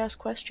can just ask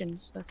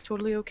questions. That's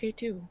totally okay,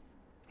 too.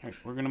 All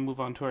right, we're going to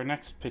move on to our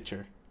next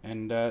picture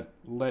and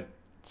let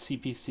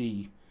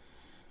CPC,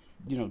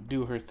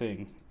 do her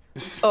thing.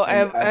 Oh,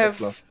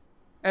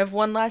 I have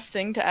one last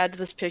thing to add to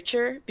this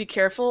picture. Be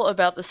careful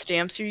about the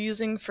stamps you're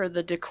using for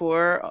the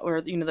decor or,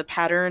 the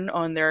pattern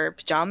on their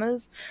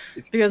pajamas.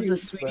 Because the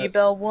Sweetie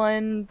Belle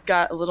one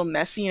got a little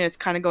messy and it's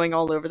kind of going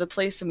all over the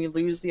place and we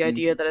lose the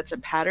idea that it's a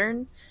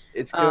pattern.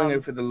 It's going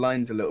over the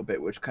lines a little bit,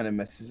 which kind of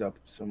messes up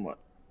somewhat.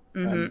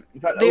 Mm-hmm.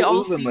 In fact, they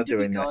all of them are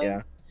doing that,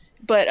 yeah.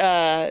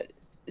 But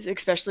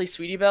especially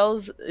Sweetie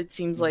Belle's, it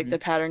seems like the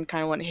pattern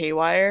kind of went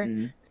haywire.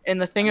 And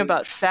the thing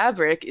about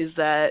fabric is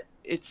that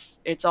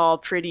it's all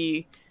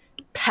pretty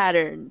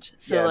patterned.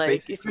 So yeah,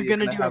 like if you're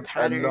gonna do a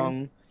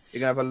pattern, you're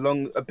gonna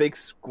have a big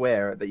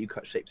square that you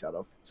cut shapes out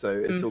of. So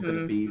it's all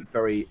gonna be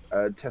very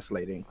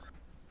tessellating.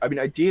 I mean,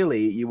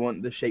 ideally, you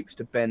want the shapes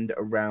to bend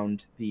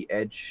around the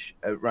edge,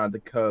 around the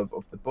curve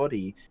of the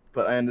body,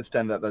 but I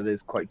understand that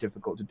is quite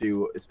difficult to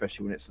do,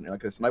 especially when it's something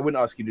like this. And I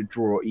wouldn't ask you to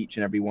draw each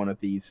and every one of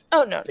these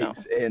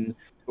shapes in.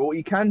 But what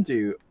you can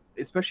do,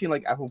 especially in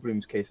like Apple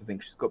Bloom's case, I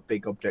think she's got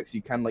big objects.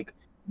 You can like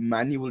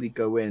manually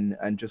go in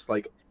and just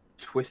like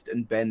twist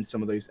and bend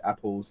some of those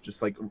apples,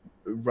 just like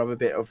rub a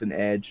bit off an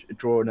edge,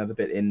 draw another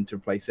bit in to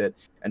replace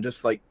it, and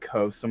just like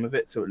curve some of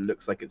it so it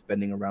looks like it's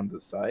bending around the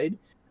side.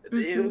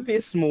 It would be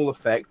a small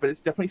effect, but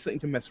it's definitely something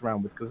to mess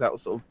around with, because that will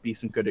sort of be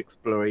some good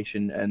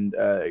exploration and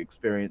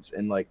experience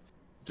in like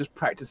just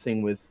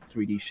practicing with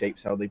 3D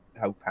shapes, how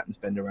patterns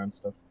bend around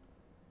stuff.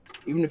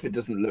 Even if it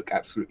doesn't look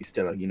absolutely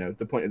stellar, you know,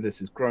 the point of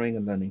this is growing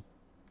and learning.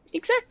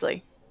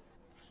 Exactly.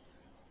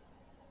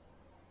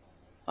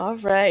 All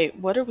right,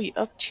 what are we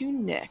up to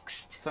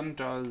next?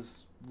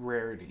 Sundaw's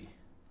Rarity.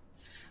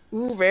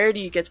 Ooh,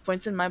 Rarity gets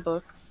points in my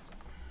book.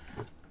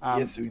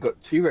 Yes, we've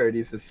got 2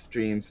 rarities this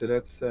stream, so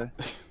that's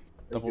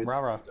double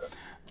rah-rah.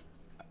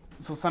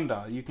 So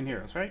Sundaw, you can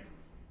hear us, right?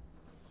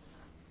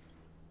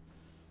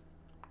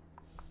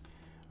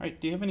 All right,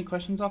 do you have any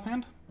questions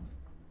offhand?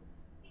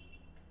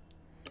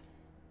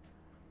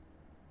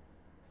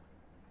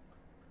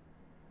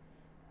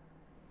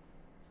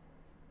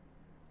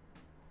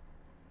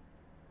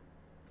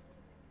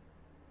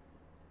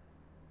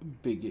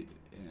 Big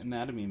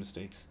anatomy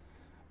mistakes.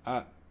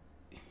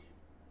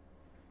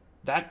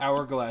 That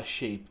hourglass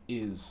shape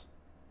is...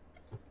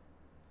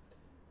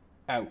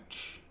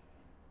 ouch.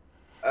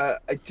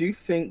 I do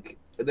think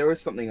there is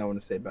something I want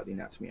to say about the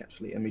anatomy,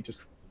 actually. Let me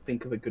just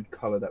think of a good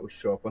color that would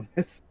show up on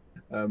this,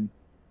 and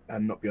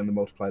not be on the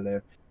multiply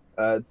layer.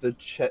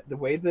 The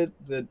way that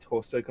the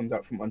torso comes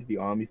out from under the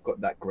arm, you've got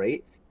that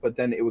great, but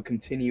then it would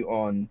continue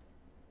on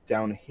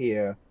down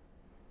here,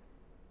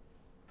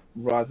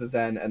 rather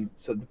than, and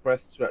so the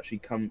breasts would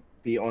actually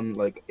be on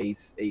like a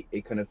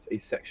kind of a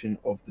section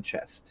of the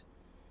chest.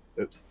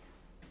 Oops,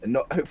 and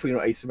not, hopefully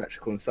not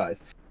asymmetrical in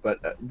size, but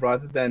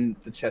rather than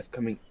the chest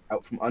coming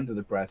out from under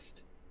the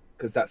breast,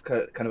 because that's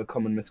kind of a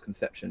common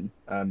misconception.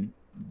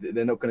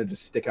 They're not going to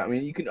just stick out. I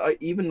mean, you can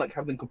even like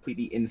have them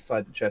completely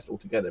inside the chest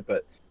altogether,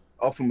 but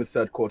often with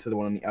third quarter, the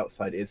one on the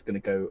outside is going to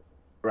go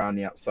around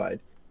the outside.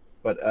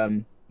 But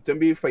don't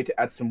be afraid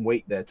to add some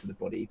weight there to the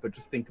body, but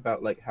just think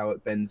about like how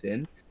it bends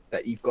in.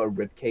 That you've got a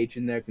rib cage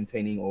in there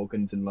containing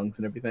organs and lungs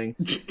and everything,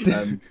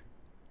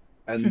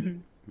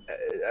 and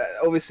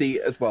obviously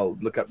as well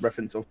look up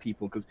reference of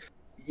people, because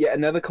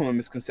another common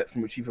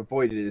misconception which you've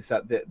avoided is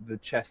that the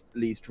chest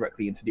leads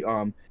directly into the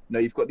arm. No,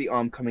 you've got the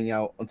arm coming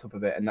out on top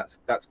of it, and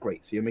that's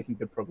great. So you're making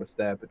good progress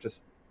there, but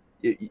just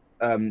you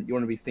want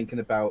to be thinking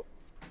about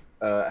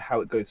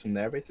how it goes from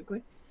there,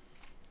 basically.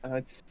 And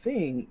I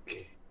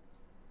think,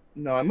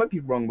 no, I might be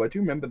wrong, but I do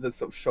remember the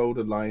sort of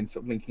shoulder line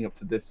sort of linking up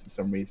to this for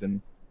some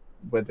reason,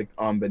 where the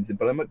arm bends in,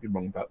 but I might be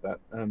wrong about that.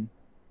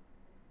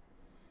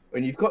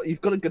 When you've got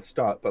a good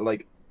start, but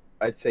like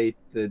I'd say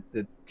the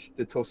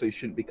torso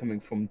shouldn't be coming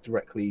from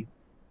directly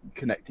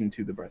connecting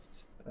to the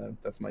breasts.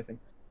 That's my thing.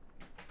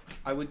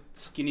 I would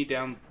skinny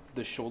down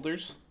the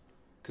shoulders,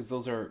 because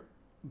those are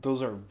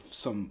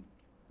some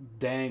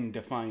dang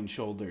defined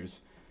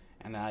shoulders,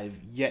 and I've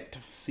yet to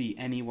see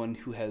anyone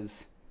who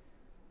has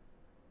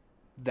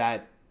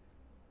that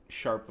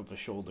sharp of a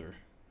shoulder.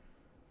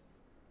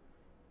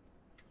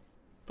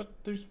 But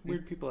there's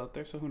weird people out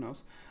there, so who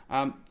knows?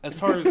 As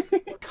far as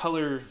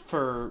color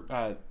for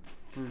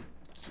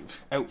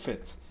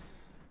outfits,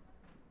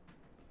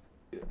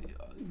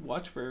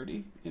 watch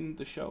Rarity in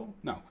the show.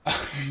 No,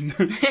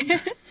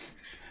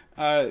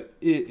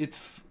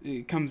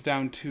 it comes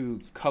down to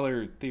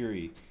color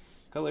theory.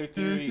 Color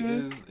theory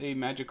is a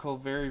magical,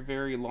 very,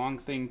 very long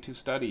thing to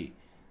study.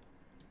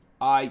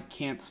 I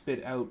can't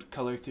spit out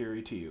color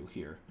theory to you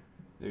here.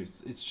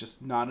 It's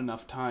just not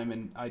enough time,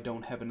 and I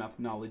don't have enough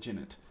knowledge in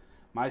it.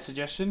 My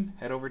suggestion,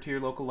 head over to your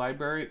local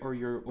library or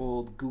your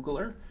old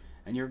Googler,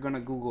 and you're going to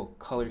Google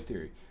color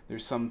theory.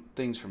 There's some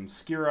things from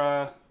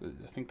Skira.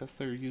 I think that's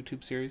their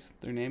YouTube series,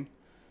 their name.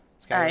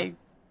 I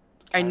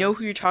know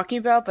who you're talking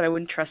about, but I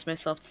wouldn't trust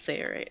myself to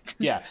say it right.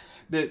 Yeah,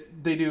 they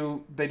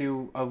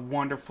do a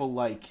wonderful,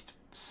 like,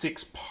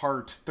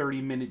 6-part,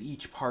 30-minute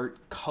each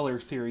part color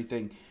theory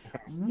thing.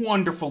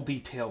 Wonderful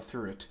detail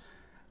through it.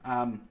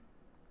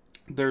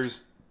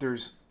 There's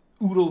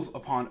oodles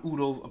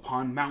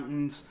upon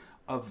mountains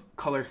of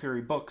color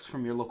theory books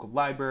from your local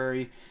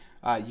library.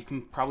 You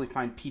can probably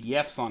find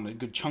PDFs on a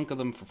good chunk of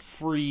them for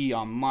free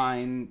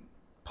online.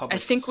 I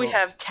think we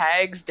have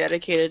tags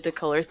dedicated to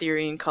color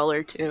theory and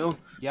color too.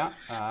 Yeah.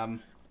 In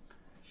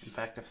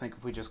fact, I think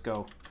if we just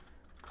go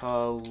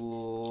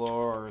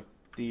color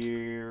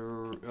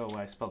theory... Oh,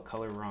 I spelled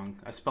color wrong.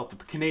 I spelled it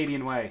the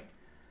Canadian way.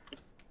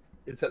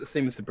 Is that the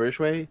same as the British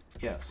way?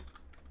 Yes.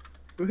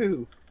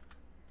 Woohoo.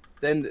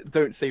 Then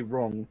don't say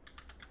wrong.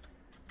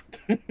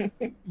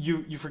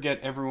 You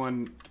forget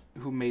everyone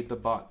who made the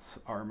bots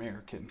are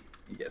American.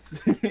 Yes.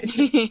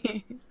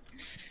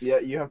 Yeah,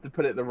 you have to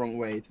put it the wrong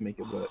way to make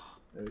it work.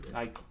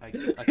 I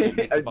can't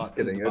make the bot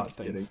do the bot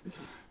things.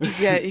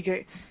 Yeah, you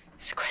get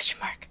it's a question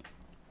mark.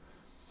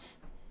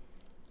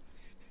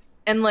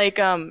 And like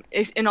and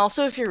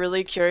also if you're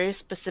really curious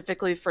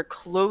specifically for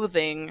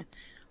clothing,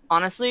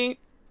 honestly,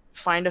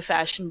 find a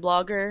fashion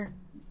blogger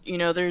you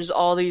know, there's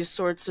all these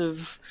sorts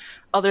of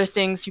other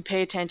things you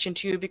pay attention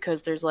to,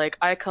 because there's like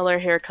eye color,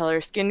 hair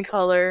color, skin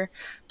color,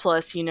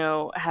 plus, you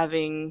know,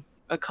 having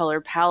a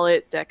color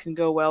palette that can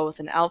go well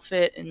with an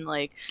outfit. And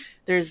like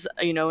there's,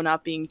 you know,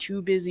 not being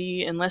too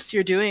busy unless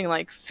you're doing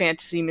like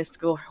fantasy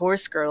mystical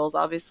horse girls.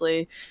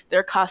 Obviously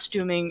their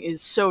costuming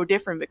is so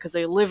different because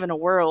they live in a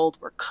world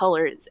where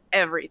color is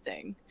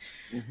everything.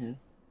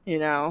 You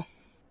know,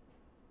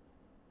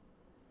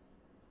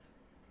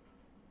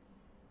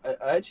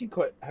 I actually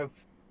quite have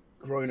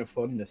grown a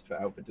fondness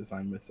for outfit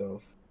design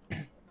myself.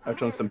 I've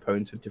drawn some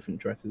poems with different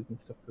dresses and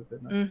stuff with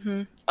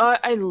it. Oh,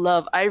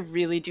 I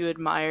really do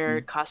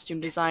admire costume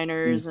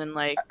designers and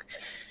like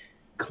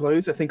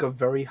clothes. I think are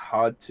very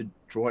hard to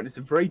draw, and it's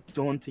a very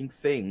daunting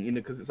thing, you know,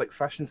 because it's like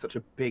fashion's such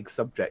a big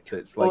subject that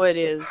it's like, oh, it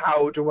is.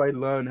 how do I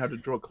learn how to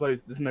draw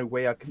clothes? There's no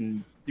way I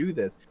can do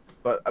this.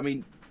 But I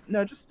mean,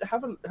 no, just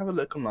have a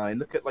look online.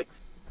 Look at like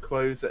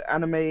clothes,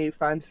 anime,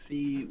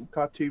 fantasy,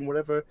 cartoon,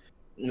 whatever.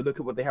 You look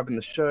at what they have in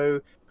the show,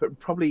 but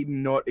probably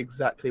not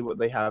exactly what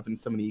they have in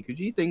some of the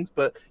EKG things,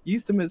 but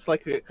use them as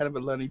like a kind of a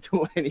learning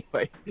tool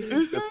anyway.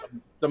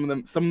 Some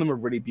of them are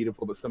really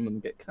beautiful, but some of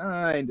them get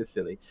kind of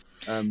silly.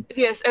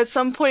 Yes, at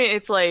some point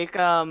it's like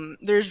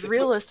there's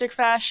realistic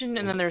fashion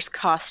and then there's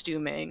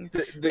costuming.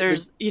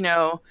 There's, you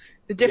know,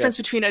 the difference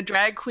between a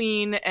drag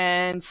queen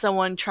and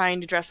someone trying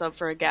to dress up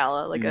for a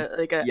gala, like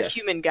a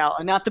human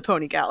gala, not the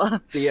pony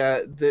gala.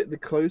 The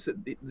clothes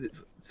that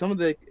some of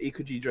the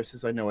EKG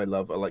dresses I know I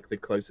love are like the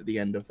clothes at the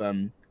end of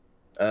Camp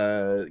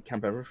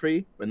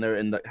Everfree when they're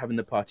in having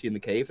the party in the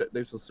cave.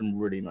 Those are some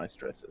really nice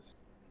dresses.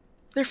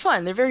 They're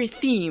fun. They're very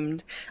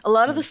themed. A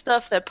lot of the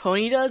stuff that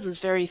Pony does is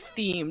very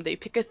themed. They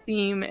pick a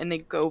theme and they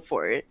go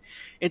for it.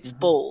 It's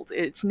bold.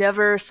 It's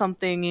never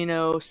something, you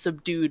know,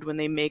 subdued when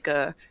they make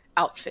a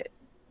outfit.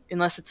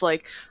 Unless it's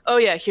like, oh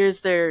yeah, here's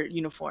their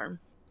uniform,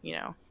 you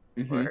know.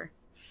 Or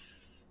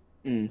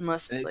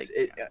unless it's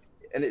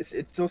and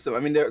it's also, I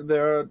mean,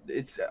 there are,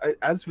 it's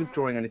as with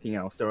drawing anything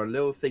else, there are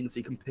little things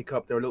you can pick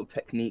up. There are little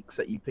techniques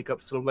that you pick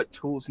up, sort of like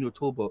tools in your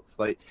toolbox,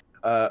 like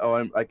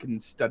I can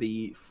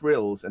study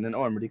frills, and then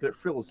I'm really good at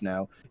frills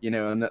now, you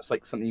know, and that's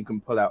like something you can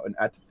pull out and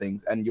add to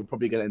things, and you're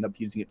probably going to end up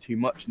using it too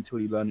much until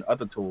you learn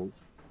other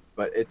tools.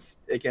 But it's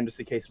again just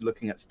a case of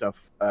looking at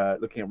stuff,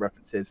 looking at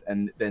references,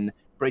 and then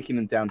breaking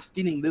them down,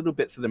 stealing little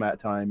bits of them at a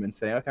time, and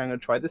saying, okay, I'm going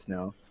to try this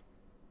now.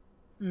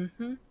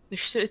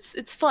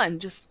 It's fun.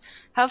 Just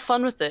have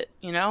fun with it,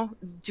 you know?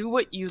 Do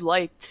what you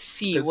like to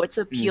see, what's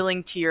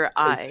appealing to your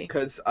eye.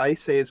 Because I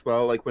say as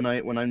well, like when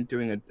I'm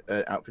doing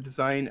an outfit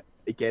design,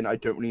 again, I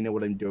don't really know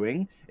what I'm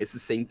doing. It's the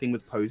same thing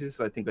with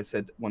poses. I think I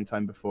said one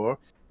time before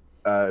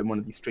in one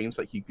of these streams,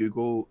 like you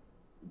Google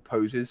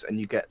poses and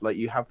you get like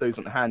you have those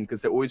on hand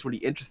because they're always really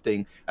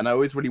interesting, and I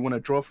always really want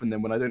to draw from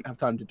them when I don't have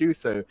time to do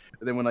so.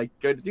 But then when I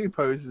go to do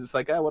poses, it's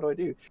like, what do I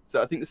do?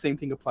 So I think the same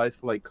thing applies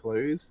for like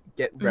clothes.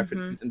 Get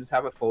references and just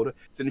have a folder.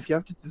 So if you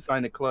have to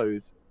design a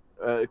clothes,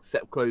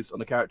 set clothes on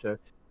a character,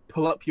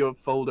 pull up your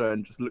folder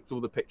and just look through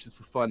all the pictures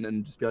for fun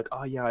and just be like,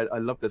 oh yeah, I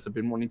love this. I've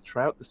been wanting to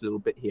try out this little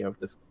bit here of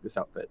this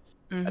outfit,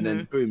 and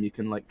then boom, you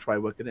can like try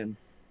work it in.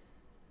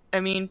 I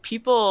mean,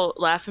 people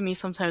laugh at me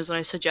sometimes when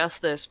I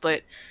suggest this,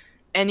 but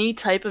any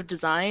type of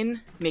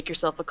design, make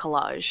yourself a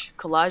collage.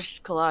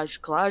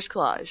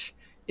 Collage.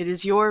 It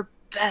is your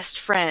best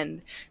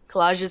friend.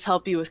 Collages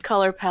help you with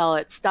color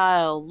palette,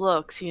 style,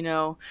 looks, you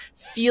know,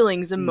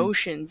 feelings,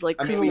 emotions. Like,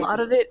 because a lot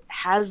of it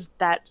has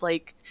that,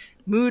 like,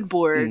 mood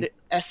board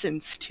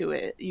essence to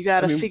it. You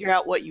gotta figure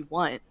out what you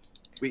want.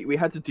 We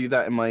had to do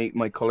that in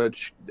my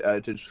college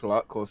digital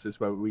art courses,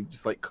 where we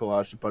just like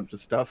collaged a bunch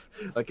of stuff,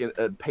 like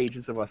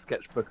pages of our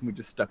sketchbook, and we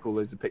just stuck all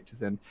loads of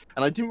pictures in.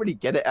 And I didn't really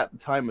get it at the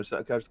time. I was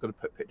like, okay, I just got to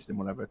put pictures in,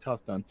 whatever,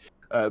 task done.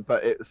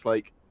 But it's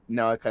like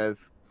now I kind of,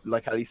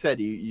 like Ali said,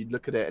 you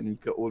look at it and you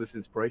got all this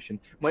inspiration.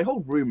 My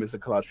whole room is a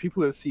collage.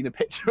 People who have seen a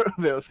picture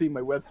of it or seen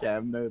my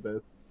webcam know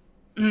this.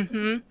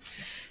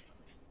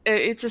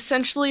 It's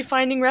essentially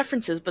finding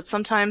references, but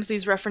sometimes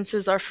these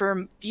references are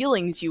for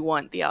feelings you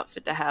want the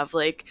outfit to have.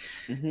 Like,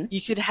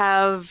 you could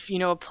have, you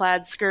know, a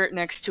plaid skirt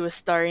next to a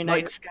starry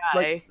night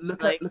sky.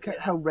 Look at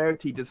how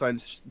Rarity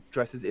designs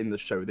dresses in the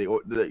show. They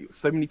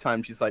so many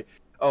times she's like,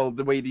 oh,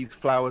 the way these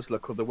flowers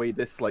look, or the way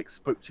this like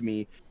spoke to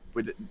me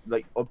with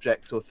like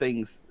objects or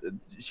things,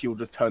 she'll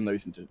just turn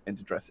those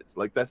into dresses.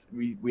 Like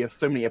we have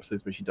so many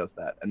episodes where she does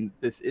that, and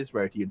this is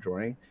Rarity in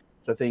drawing.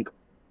 So I think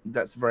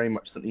that's very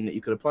much something that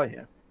you could apply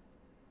here.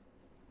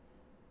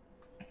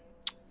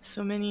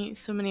 So many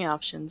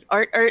options.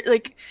 Art,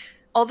 like,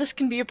 all this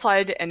can be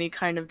applied to any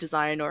kind of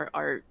design or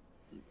art,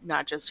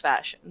 not just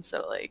fashion.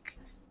 So, like,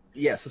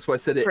 yes, that's why I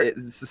said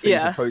it's the same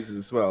for poses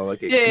as well.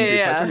 Like, it can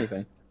be applied to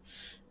anything.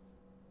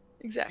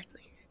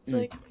 Exactly.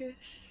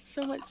 It's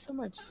like so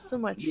much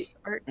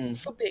art.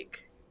 So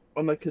big.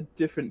 On like a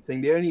different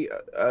thing, the only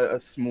a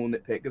small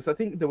nitpick is I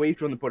think the way you've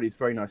drawn the body is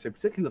very nice. I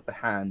particularly love the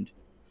hand.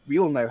 We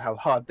all know how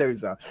hard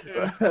those are.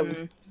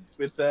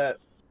 With the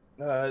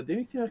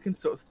only thing I can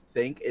sort of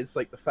think is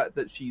like the fact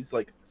that she's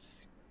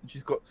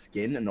got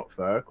skin and not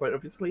fur, quite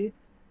obviously.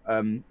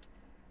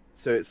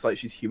 So it's like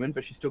she's human,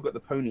 but she's still got the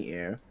pony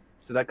ear.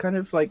 So that kind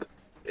of like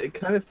it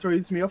kind of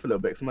throws me off a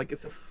little bit. So I'm like,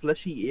 it's a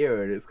fleshy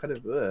ear, and it's kind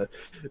of.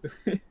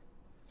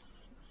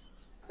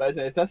 But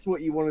if that's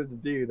what you wanted to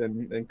do,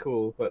 then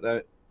cool.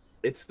 But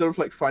it's sort of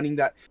like finding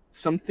that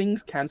some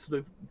things can sort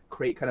of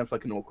create kind of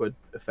like an awkward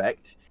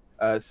effect.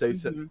 There we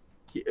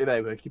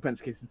go. Keep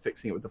case is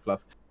fixing it with the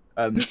fluff.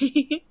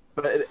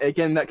 But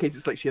again, in that case,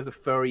 it's like she has a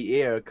furry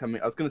ear coming.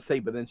 I was gonna say,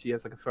 but then she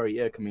has like a furry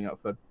ear coming out of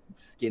her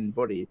skin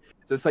body.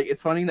 So it's like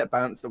it's finding that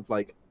balance of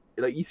like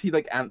you see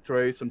like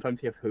anthros.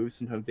 Sometimes they have hooves,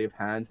 sometimes they have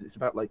hands. And it's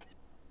about like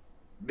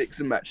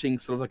mix and matching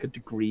sort of like a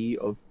degree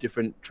of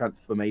different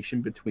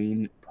transformation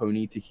between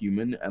pony to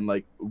human, and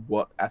like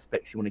what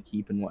aspects you want to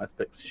keep and what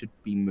aspects should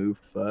be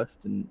moved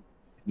first, and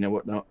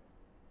whatnot.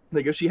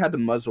 Like if she had the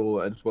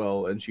muzzle as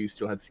well and she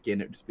still had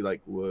skin, it would just be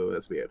like, whoa,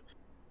 that's weird.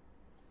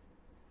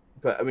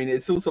 But I mean,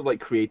 it's also like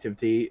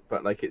creativity,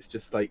 but like it's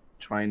just like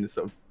trying to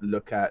sort of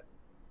look at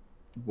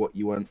what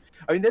you want.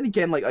 I mean, then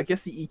again, like I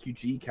guess the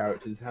EQG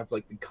characters have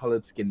like the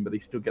colored skin, but they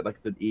still get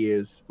like the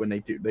ears when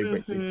they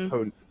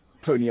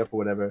pony up or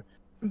whatever.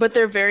 But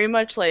they're very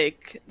much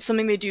like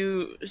something they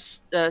do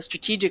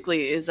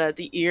strategically is that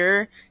the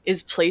ear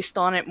is placed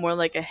on it more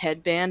like a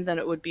headband than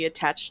it would be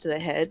attached to the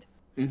head.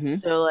 Mm-hmm.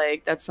 So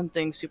like that's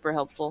something super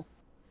helpful.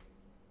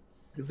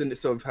 Because then it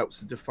sort of helps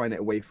to define it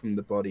away from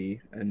the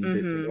body, and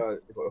they've got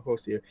a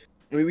horse ear.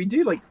 I mean, we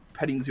do like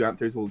petting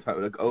zoanthropes all the time.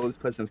 We're like, oh, this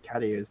person has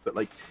cat ears, but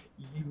like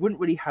you wouldn't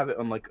really have it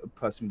on like a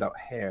person without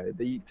hair.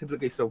 They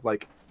typically sort of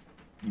like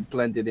you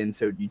blend it in,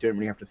 so you don't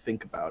really have to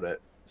think about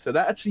it. So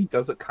that actually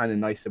does look kind of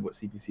nicer what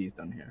CPC has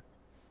done here.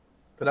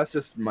 But that's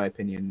just my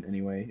opinion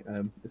anyway.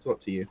 It's up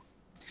to you.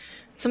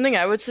 Something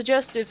I would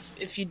suggest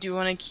if you do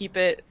want to keep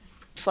it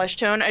flesh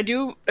tone, I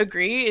do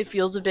agree it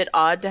feels a bit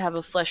odd to have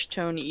a flesh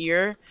tone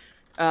ear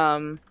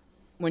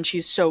when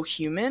she's so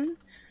human.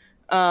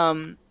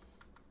 But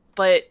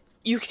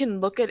you can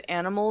look at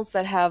animals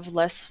that have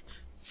less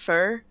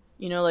fur,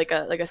 like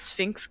a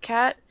sphinx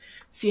cat,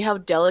 see how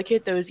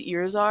delicate those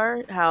ears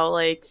are, how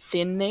like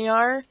thin they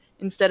are,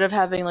 instead of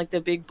having like the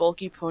big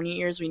bulky pony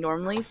ears we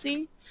normally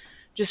see.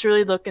 Just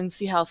really look and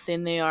see how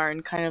thin they are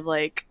and kind of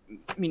like,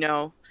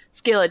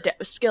 scale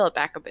it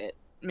back a bit.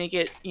 Make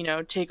it,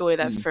 take away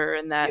that fur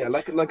and that. Yeah,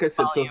 like I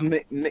said, volume.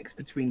 sort of mix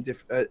between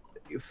different.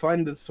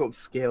 Find the sort of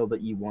scale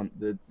that you want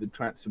the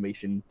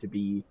transformation to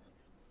be.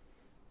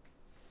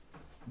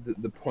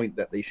 The point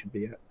that they should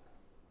be at.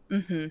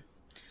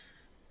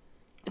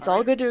 It's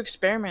all good to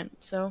experiment.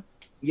 So.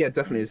 Yeah,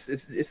 definitely.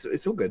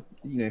 It's all good.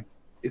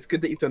 It's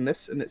good that you've done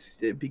this, and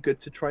it'd be good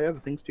to try other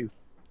things too.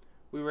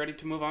 We ready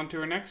to move on to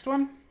our next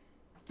one?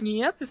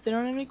 Yep. If they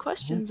don't have any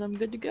questions, I'm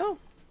good to go.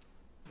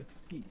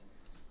 Let's see.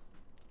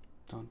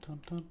 Dun, dun,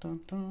 dun, dun,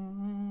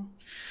 dun.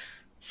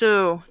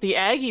 So the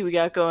Aggie we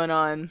got going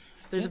on.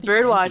 There's a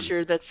bird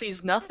watcher that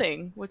sees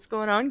nothing. What's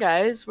going on,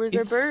 guys? Where's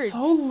our birds? It's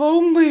so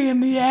lonely in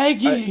the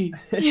Aggie.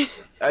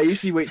 I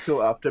usually wait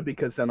till after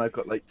because then I've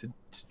got like to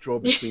draw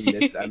between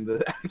this and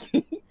the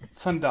Aggie.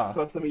 Sunda.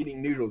 Plus, I'm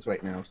eating noodles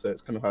right now, so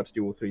it's kind of hard to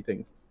do all three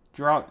things.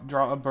 Draw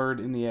a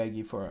bird in the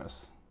Aggie for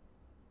us.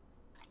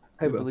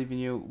 I believe in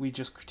you. We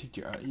just critiqued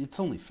your. It's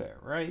only fair,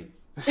 right?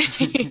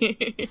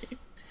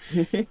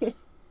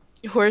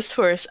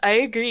 Horse. I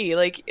agree.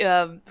 Like,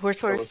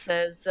 Horse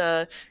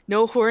says,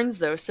 no horns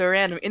though, so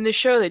random. In the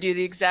show, they do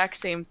the exact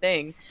same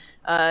thing.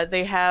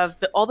 They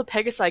have all the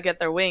Pegasi get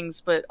their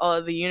wings, but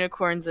all the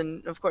unicorns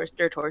and, of course,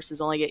 dirt horses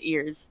only get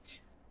ears.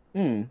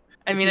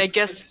 I mean, I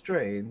guess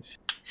strange.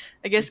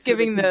 I guess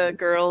giving the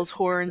girls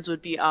horns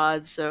would be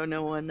odd, so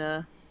no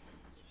one.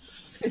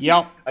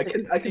 Yep. I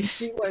can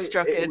see why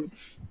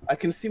I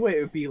can see why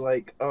it would be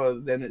like, oh,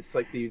 then it's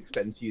like they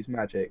expect them to use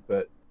magic,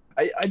 but.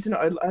 I don't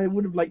know. I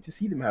would have liked to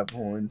see them have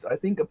horns. I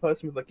think a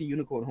person with like a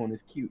unicorn horn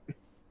is cute.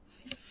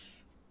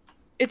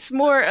 It's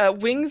more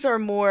wings are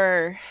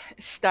more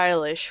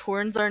stylish.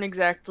 Horns aren't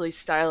exactly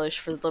stylish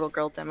for the little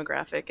girl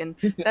demographic, and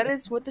that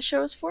is what the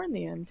show is for in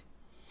the end.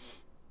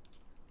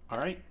 All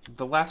right,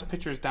 the last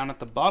picture is down at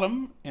the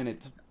bottom, and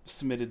it's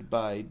submitted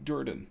by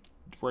Jordan.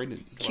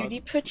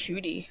 Cutie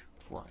patootie.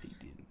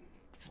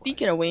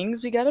 Speaking of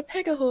wings, we got a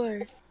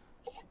Pegahorse.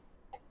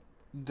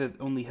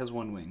 That only has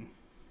one wing.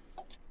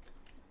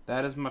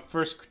 That is my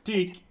first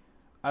critique.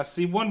 I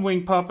see one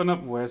wing popping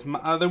up. Where's my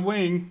other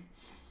wing?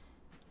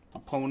 The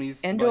ponies.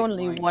 And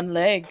only one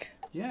leg.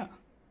 Yeah.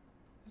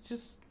 It's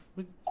just...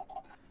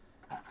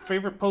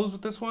 Favorite pose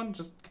with this one?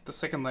 Just get the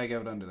second leg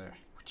out under there.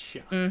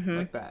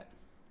 Like that.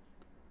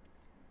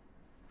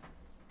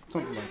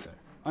 Something like that.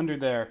 Under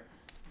there.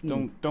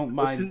 Don't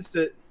mind.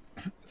 Well,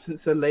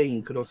 since they're laying,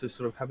 you could also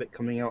sort of have it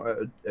coming out at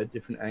a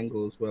different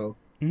angle as well.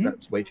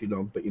 That's way too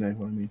long, but you know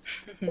what I mean.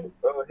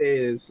 Oh,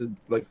 here's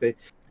like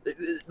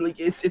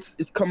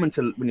it's common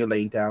to when you're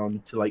laying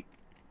down to like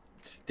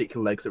stick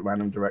your legs at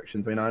random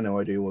directions. I mean, I know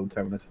I do all the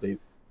time when I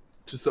sleep.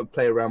 Just sort of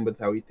play around with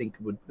how you think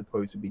the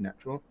pose would be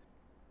natural.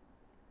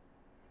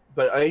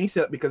 But I only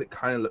say that because it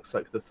kind of looks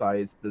like the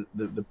thighs,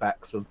 the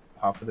back sort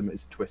of half of them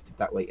is twisted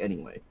that way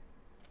anyway.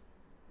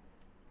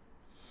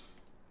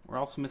 We're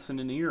also missing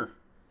an ear.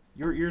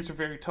 Your ears are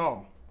very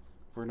tall.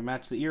 If we're to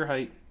match the ear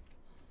height,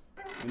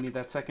 we need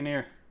that second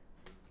ear.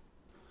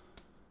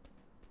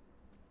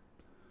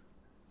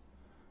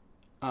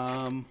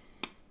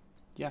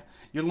 Yeah,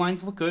 your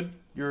lines look good.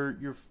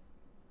 Your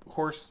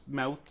horse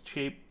mouth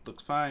shape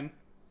looks fine.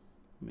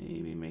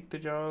 Maybe make the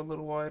jaw a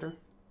little wider.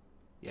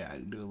 Yeah,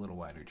 I'd do a little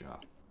wider jaw.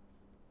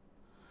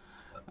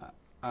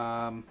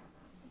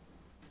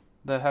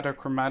 The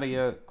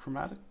Heterochromia.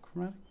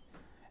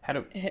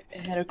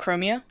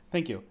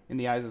 Thank you. In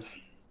the eyes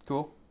is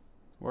cool.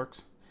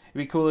 Works. It'd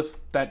be cool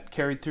if that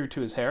carried through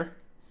to his hair.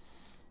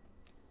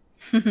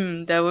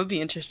 That would be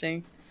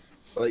interesting.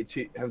 I like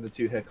to have the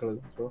two hair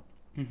colors as well.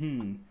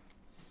 Mm-hmm.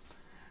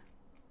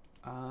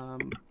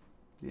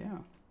 Yeah.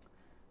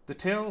 The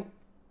tail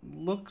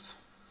looks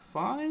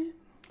fine.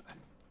 I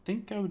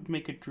think I would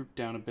make it droop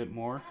down a bit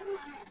more.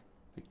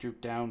 Like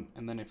droop down,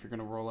 and then if you're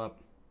gonna roll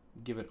up,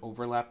 give it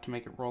overlap to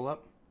make it roll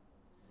up.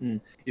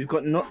 You've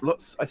got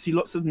lots. I see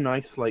lots of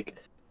nice where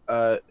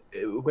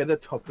the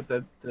top of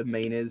the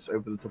mane is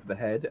over the top of the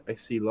head. I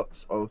see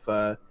lots of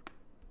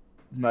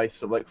nice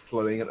sort of like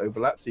flowing and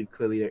overlap. So you've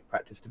clearly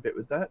practiced a bit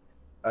with that.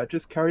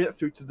 Just carry it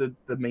through to the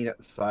mane at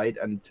the side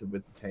and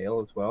with the tail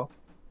as well.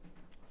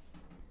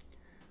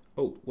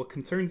 Oh, what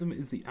concerns him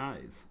is the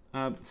eyes.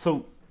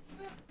 So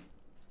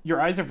your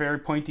eyes are very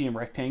pointy and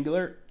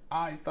rectangular.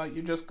 I thought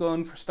you're just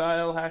going for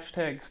style,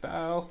 hashtag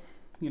style,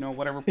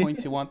 whatever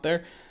points you want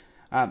there.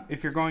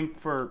 If you're going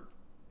for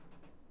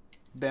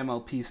the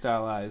MLP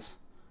style eyes,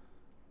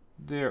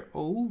 they're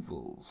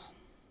ovals.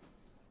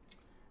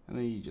 And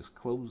then you just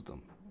close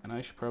them. And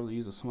I should probably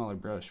use a smaller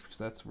brush because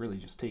that's really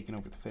just taking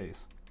over the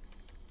face.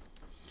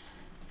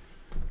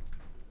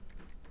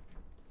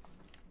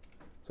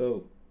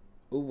 So,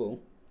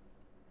 oval.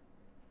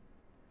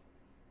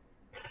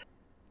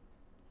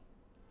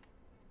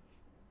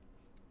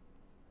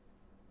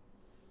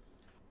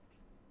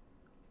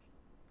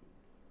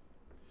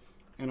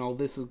 And all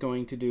this is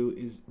going to do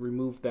is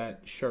remove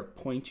that sharp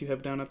point you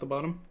have down at the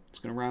bottom. It's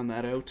going to round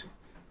that out.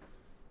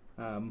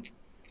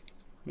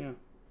 Yeah.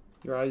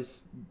 Your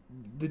eyes,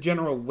 the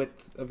general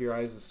width of your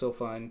eyes is still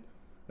fine.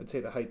 I'd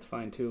say the height's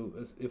fine too,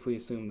 if we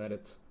assume that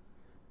it's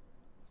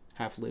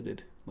half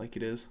lidded like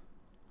it is.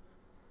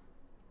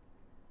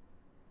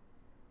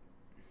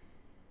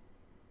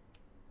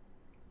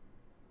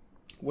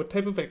 What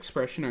type of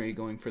expression are you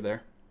going for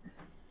there?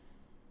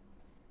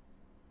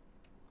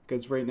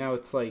 Because right now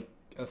it's like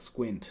a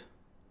squint.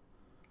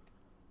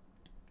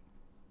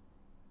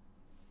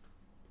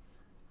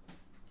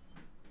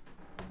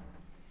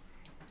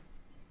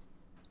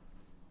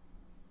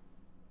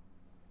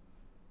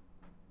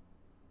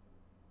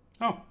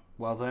 Oh,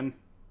 well then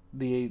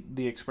the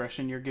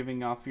expression you're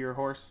giving off your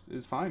horse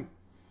is fine.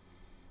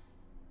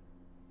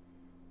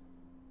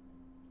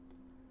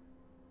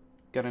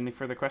 Got any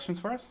further questions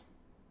for us?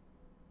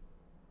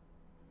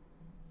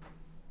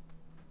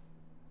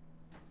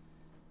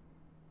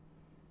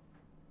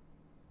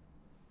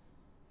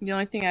 The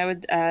only thing I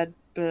would add,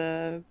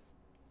 be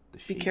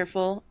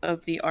careful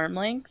of the arm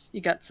length.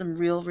 You got some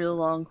real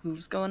long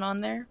hooves going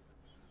on there.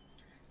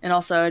 And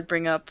also I would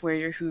bring up where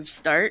your hooves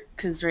start,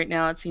 because right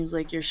now it seems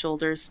like your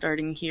shoulder is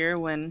starting here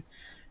when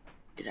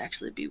it'd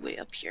actually be way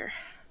up here.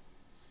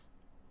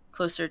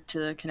 Closer to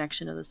the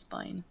connection of the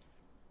spine.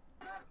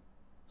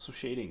 So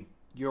shading.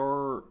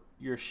 Your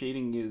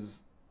shading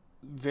is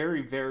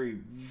very, very,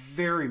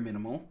 very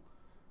minimal.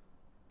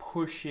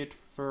 Push it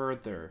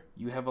further.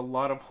 You have a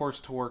lot of horse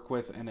to work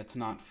with and it's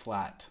not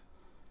flat.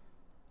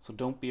 So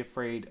don't be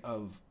afraid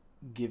of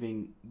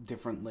giving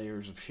different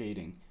layers of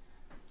shading.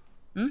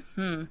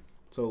 Mm-hmm.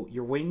 So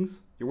your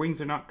wings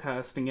are not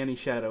casting any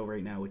shadow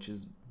right now, which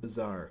is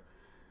bizarre.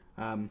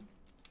 The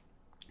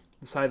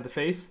side of the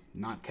face,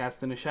 not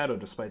casting a shadow,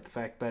 despite the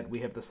fact that we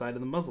have the side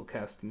of the muzzle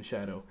casting a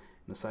shadow,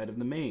 and the side of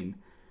the mane.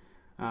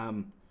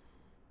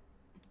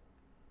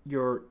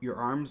 Your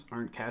arms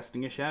aren't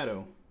casting a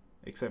shadow,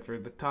 except for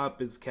the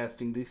top is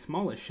casting the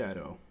smallest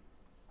shadow.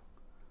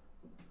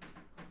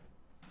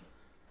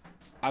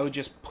 I would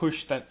just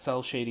push that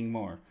cell shading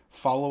more.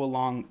 Follow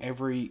along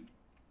every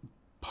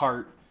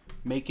part,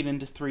 make it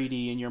into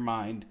 3D in your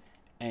mind,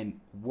 and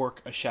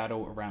work a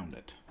shadow around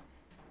it.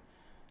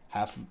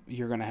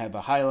 You're going to have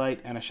a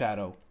highlight and a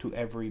shadow to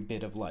every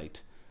bit of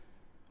light.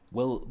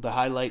 Will the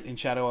highlight and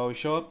shadow always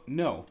show up?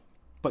 No.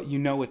 But you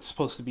know it's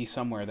supposed to be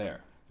somewhere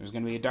there. There's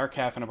going to be a dark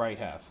half and a bright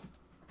half.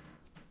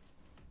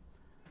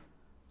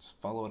 Just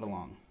follow it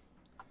along.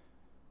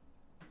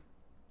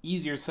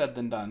 Easier said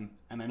than done,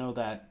 and I know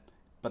that,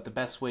 but the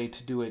best way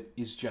to do it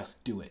is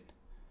just do it.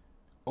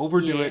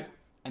 Overdo it,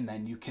 and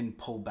then you can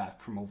pull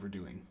back from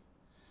overdoing.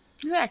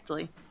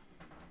 Exactly.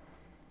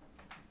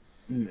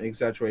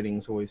 Exaggerating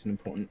is always an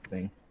important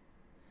thing.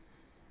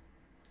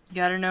 You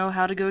gotta know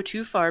how to go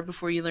too far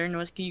before you learn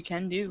what you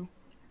can do.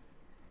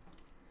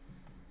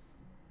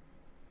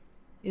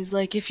 It's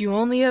like if you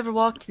only ever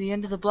walk to the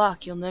end of the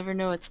block, you'll never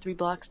know it's 3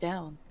 blocks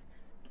down.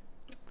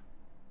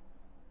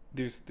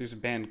 There's a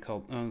band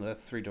called... Oh,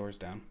 that's 3 doors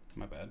down.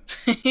 My bad.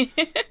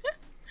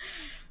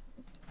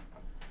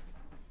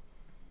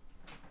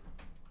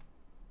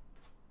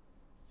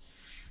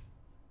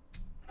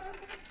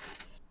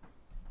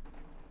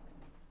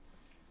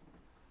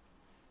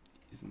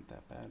 Isn't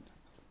that bad?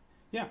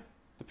 Yeah.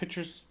 The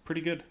picture's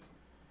pretty good.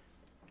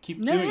 Keep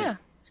No, doing yeah. it.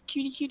 It's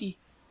cutie.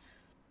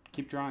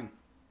 Keep drawing.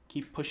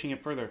 Keep pushing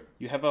it further.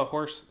 You have a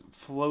horse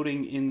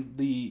floating in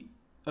the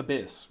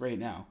abyss right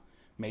now.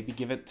 Maybe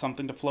give it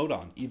something to float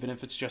on, even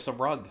if it's just a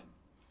rug.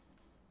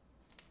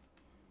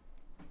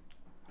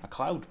 A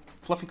cloud.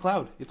 Fluffy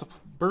cloud. It's a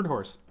bird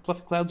horse.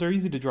 Fluffy clouds are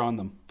easy to draw on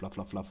them. Fluff,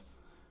 fluff, fluff.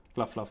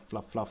 Fluff, fluff,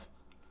 fluff, fluff.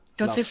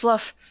 Don't say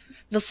fluff.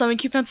 They'll summon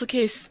cute pencil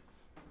case.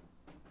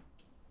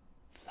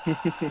 I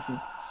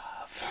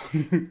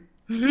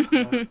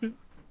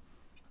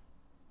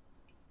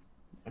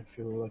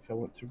feel like I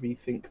want to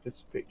rethink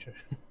this picture.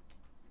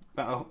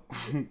 Uh-oh.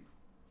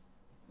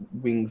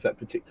 Wings at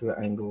particular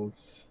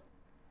angles.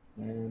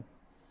 Man.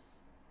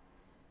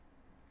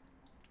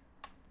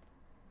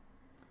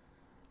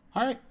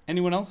 All right.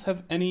 Anyone else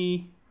have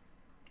any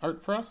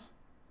art for us?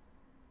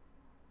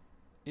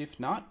 If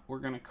not, we're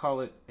going to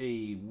call it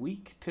a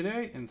week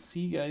today and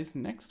see you guys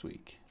next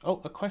week.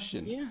 Oh, a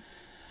question. Yeah.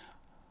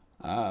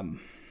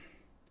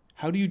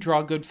 How do you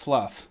draw good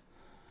fluff?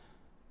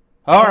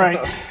 All right.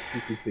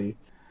 You can see.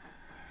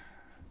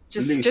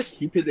 Just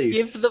keep it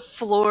loose. give the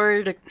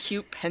floor to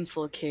cute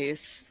pencil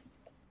case.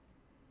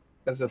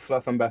 As a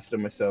fluff ambassador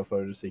myself, I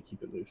would just say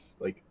keep it loose.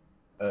 Like,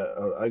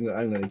 I'm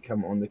going to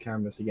come on the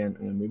canvas again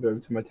and then move over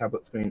to my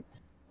tablet screen.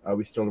 Are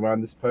we still around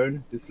this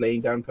pone? This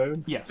laying down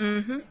pone? Yes.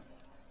 Mm-hmm.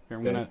 Here,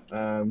 I'm Okay.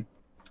 gonna.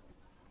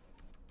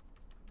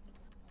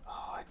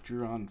 Oh, I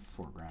drew on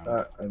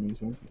foreground. I'm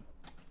using.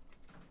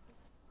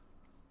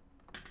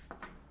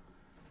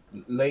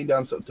 Laying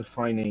down sort of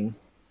defining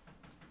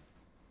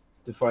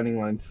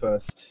lines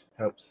first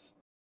helps.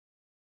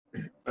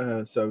 So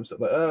I'm sort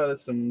of like,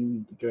 there's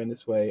some going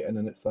this way, and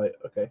then it's like,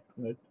 okay,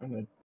 I'm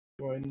gonna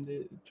go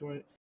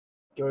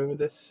over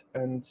this,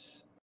 and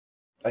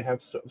I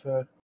have sort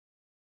of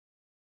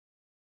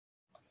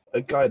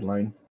a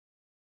guideline.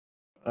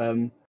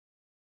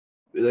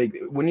 Like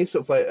when you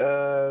sort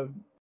of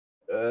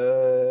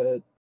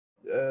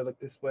like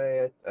this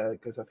way,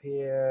 it goes up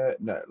here.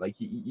 No, like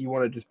you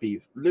want to just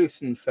be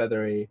loose and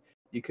feathery.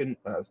 You can.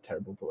 That's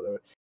terrible, but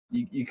whatever.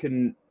 You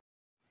can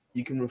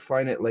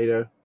refine it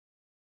later.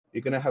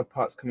 You're gonna have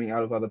parts coming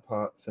out of other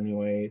parts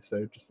anyway,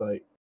 so just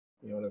like,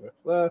 whatever,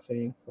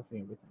 fluffing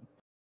everything,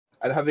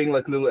 and having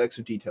like little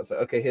extra details.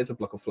 Like, okay, here's a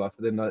block of fluff,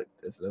 and then like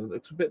there's a little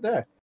extra bit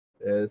there.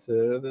 There's a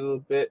little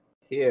bit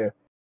here,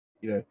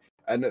 and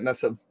then that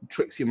sort of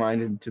tricks your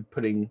mind into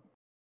putting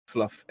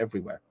fluff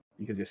everywhere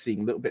because you're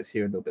seeing little bits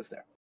here and little bits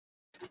there.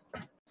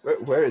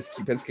 Where is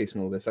Cute Pencil Case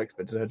in all this? I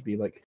expected her to be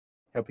like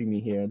helping me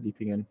here and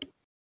leaping in.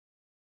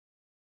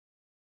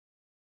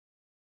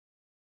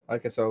 I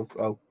guess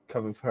I'll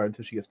cover for her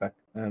until she gets back.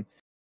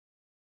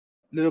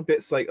 Little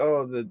bits like,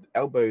 the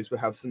elbows will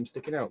have some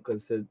sticking out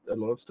because there's a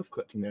lot of stuff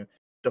collecting there.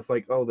 Stuff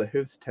like, the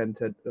hooves tend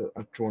to.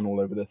 I've drawn all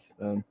over this.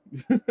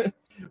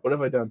 What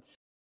have I done?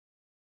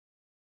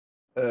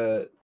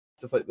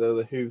 Stuff like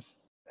the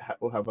hooves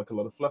will have like a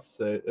lot of fluff.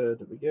 So there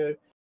we go.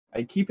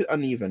 And keep it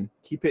uneven.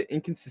 Keep it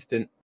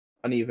inconsistent,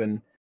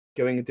 uneven,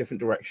 going in different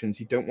directions.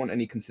 You don't want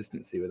any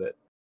consistency with it.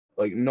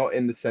 Like, not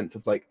in the sense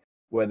of like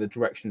where the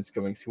direction is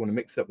going. So you want to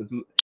mix it up with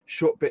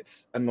short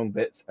bits and long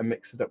bits and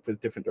mix it up with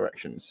different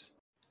directions.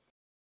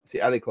 See,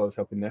 Ali Claw's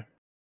helping there.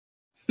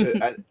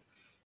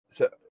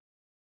 So,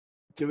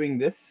 doing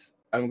this,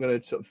 I'm going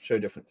to sort of show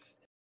difference.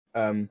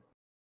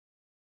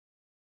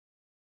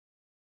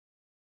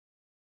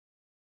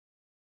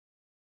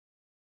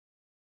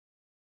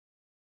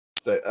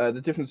 So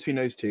the difference between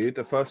those two,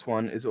 the first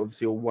one is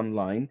obviously all one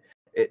line.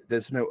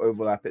 There's no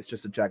overlap, it's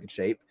just a jagged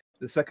shape.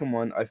 The second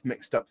one, I've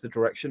mixed up the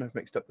direction, I've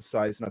mixed up the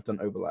size, and I've done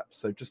overlap.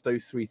 So just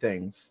those three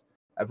things,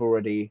 I've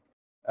already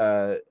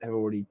sort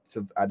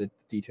of added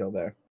detail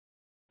there.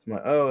 So I'm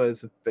like,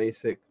 there's a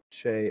basic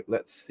shape.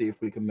 Let's see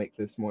if we can make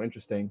this more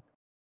interesting.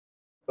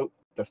 Oh,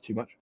 that's too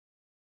much.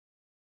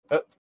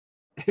 Oh,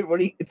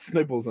 it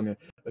snowballs on you.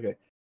 Okay.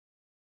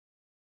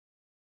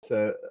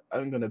 So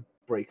I'm going to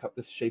break up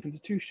this shape into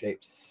two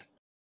shapes.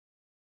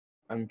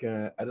 I'm going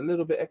to add a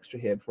little bit extra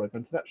here before I go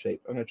into that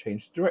shape. I'm going to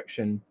change the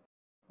direction.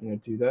 I'm going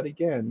to do that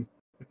again.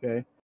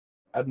 Okay.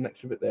 Add an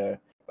extra bit there.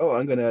 Oh,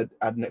 I'm going to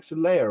add an extra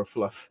layer of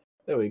fluff.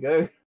 There we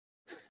go.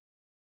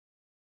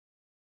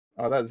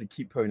 Oh, that is a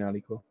cute pony,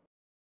 Ali Claw.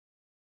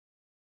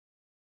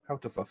 How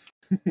to fluff.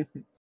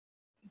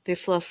 They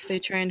fluff. They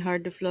trying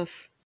hard to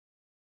fluff.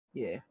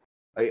 Yeah.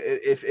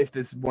 If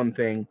there's one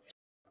thing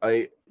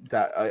I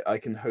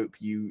can hope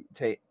you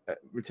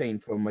retain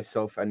from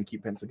myself and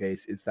Cute Pencil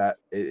Case is that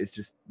it's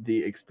just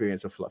the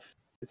experience of fluff.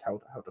 It's how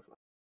to fluff.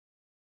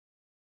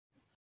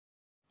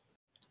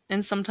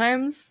 And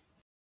sometimes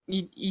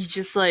you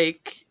just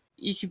like,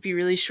 you could be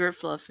really short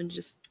fluff and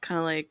just kind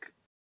of like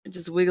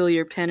just wiggle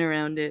your pen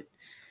around it.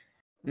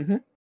 Mm-hmm.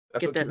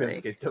 That's Get what that, Cute Pencil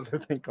like... Case does, I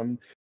think, on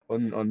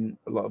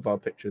a lot of our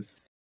pictures.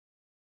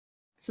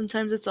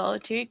 Sometimes it's all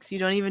it takes. You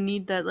don't even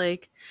need that,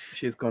 like...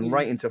 She has gone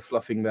right into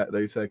fluffing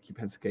those Cute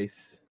Pencil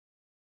Case,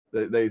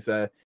 those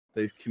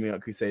Community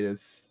Art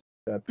Crusaders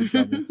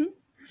pajamas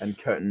and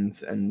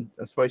curtains, and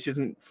that's why she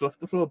doesn't fluff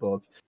the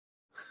floorboards.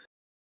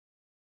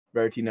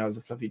 Rarity now has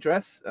a fluffy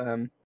dress.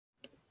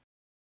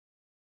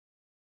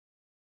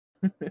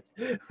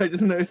 I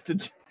just noticed a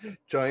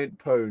giant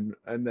pone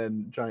and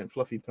then giant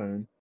fluffy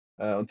pone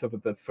on top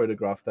of the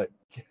photograph that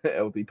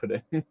LD put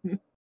in.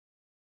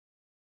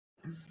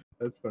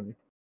 That's funny.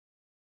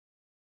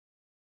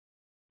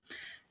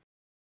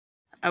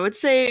 I would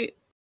say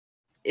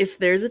if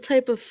there's a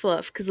type of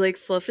fluff, because like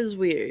fluff is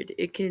weird,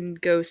 it can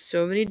go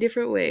so many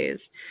different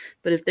ways.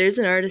 But if there's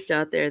an artist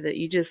out there that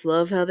you just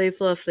love how they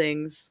fluff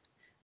things,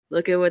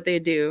 look at what they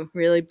do.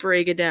 Really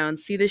break it down.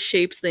 See the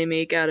shapes they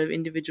make out of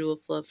individual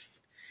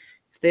fluffs.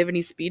 If they have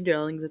any speed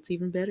drawings, that's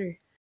even better.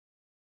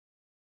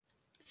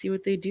 See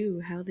what they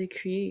do, how they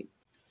create.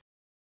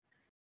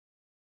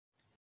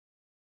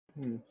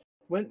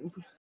 When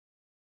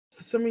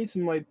for some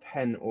reason my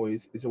pen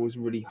is always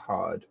really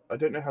hard. I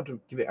don't know how to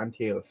give it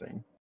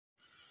anti-aliasing.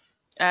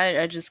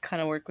 I just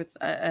kind of work with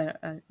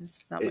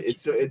it's not much.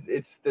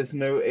 It's there's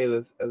no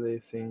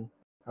aliasing,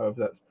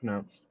 however that's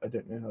pronounced. I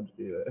don't know how to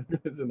do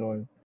that. It's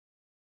annoying.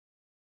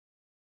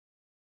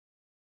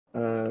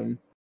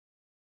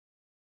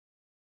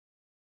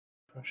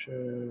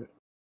 Pressure.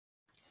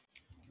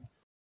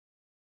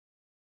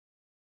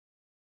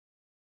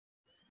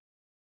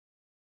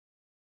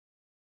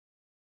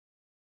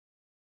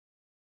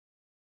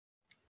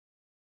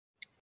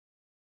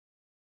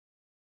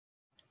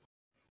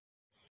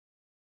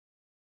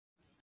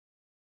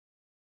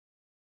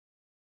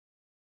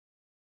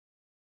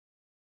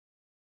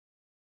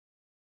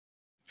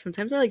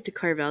 Sometimes I like to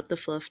carve out the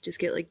fluff, just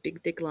get like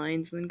big thick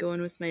lines and then go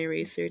in with my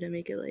eraser to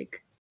make it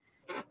like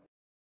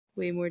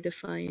way more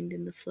defined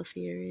in the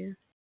fluffy area.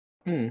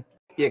 Yeah,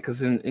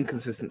 because an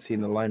inconsistency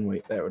in the line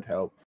weight there would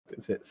help,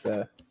 because it's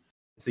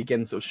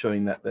again sort of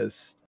showing that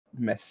there's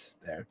mess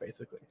there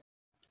basically.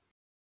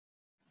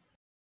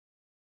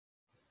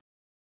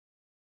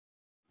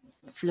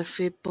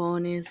 Fluffy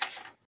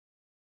ponies.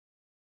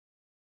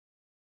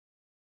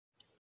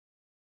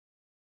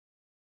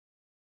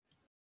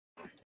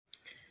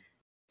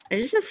 I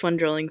just have fun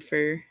drawing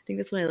fur. I think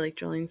that's why I like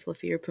drawing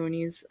fluffier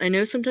ponies. I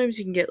know sometimes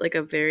you can get like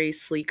a very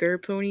sleeker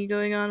pony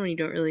going on when you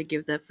don't really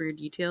give that fur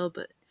detail,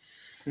 but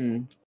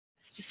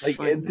it's just like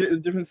fun. The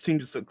difference between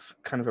just looks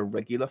kind of a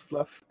regular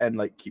fluff and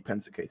like cute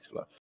pencil case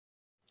fluff.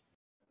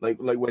 Like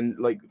when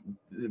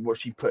what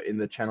she put in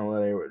the channel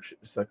area, where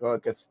it's like, oh, I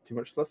guess too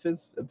much fluff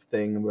is a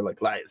thing, and we're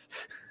like, lies.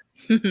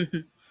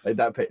 Like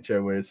that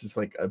picture where it's just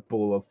like a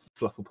ball of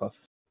Flufflepuff.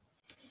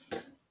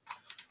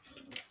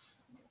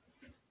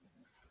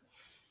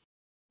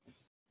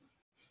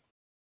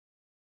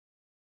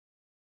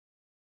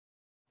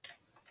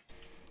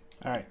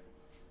 All right.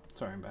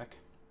 Sorry, I'm back.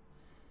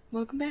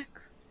 Welcome back.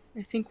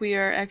 I think we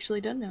are actually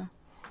done now.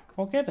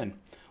 Okay, then.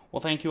 Well,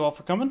 thank you all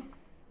for coming.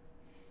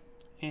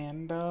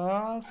 And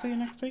I'll see you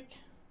next week.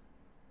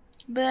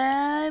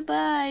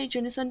 Bye-bye.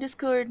 Join us on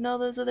Discord and all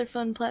those other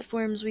fun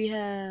platforms we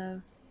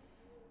have.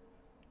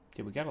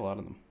 Yeah, we got a lot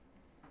of them.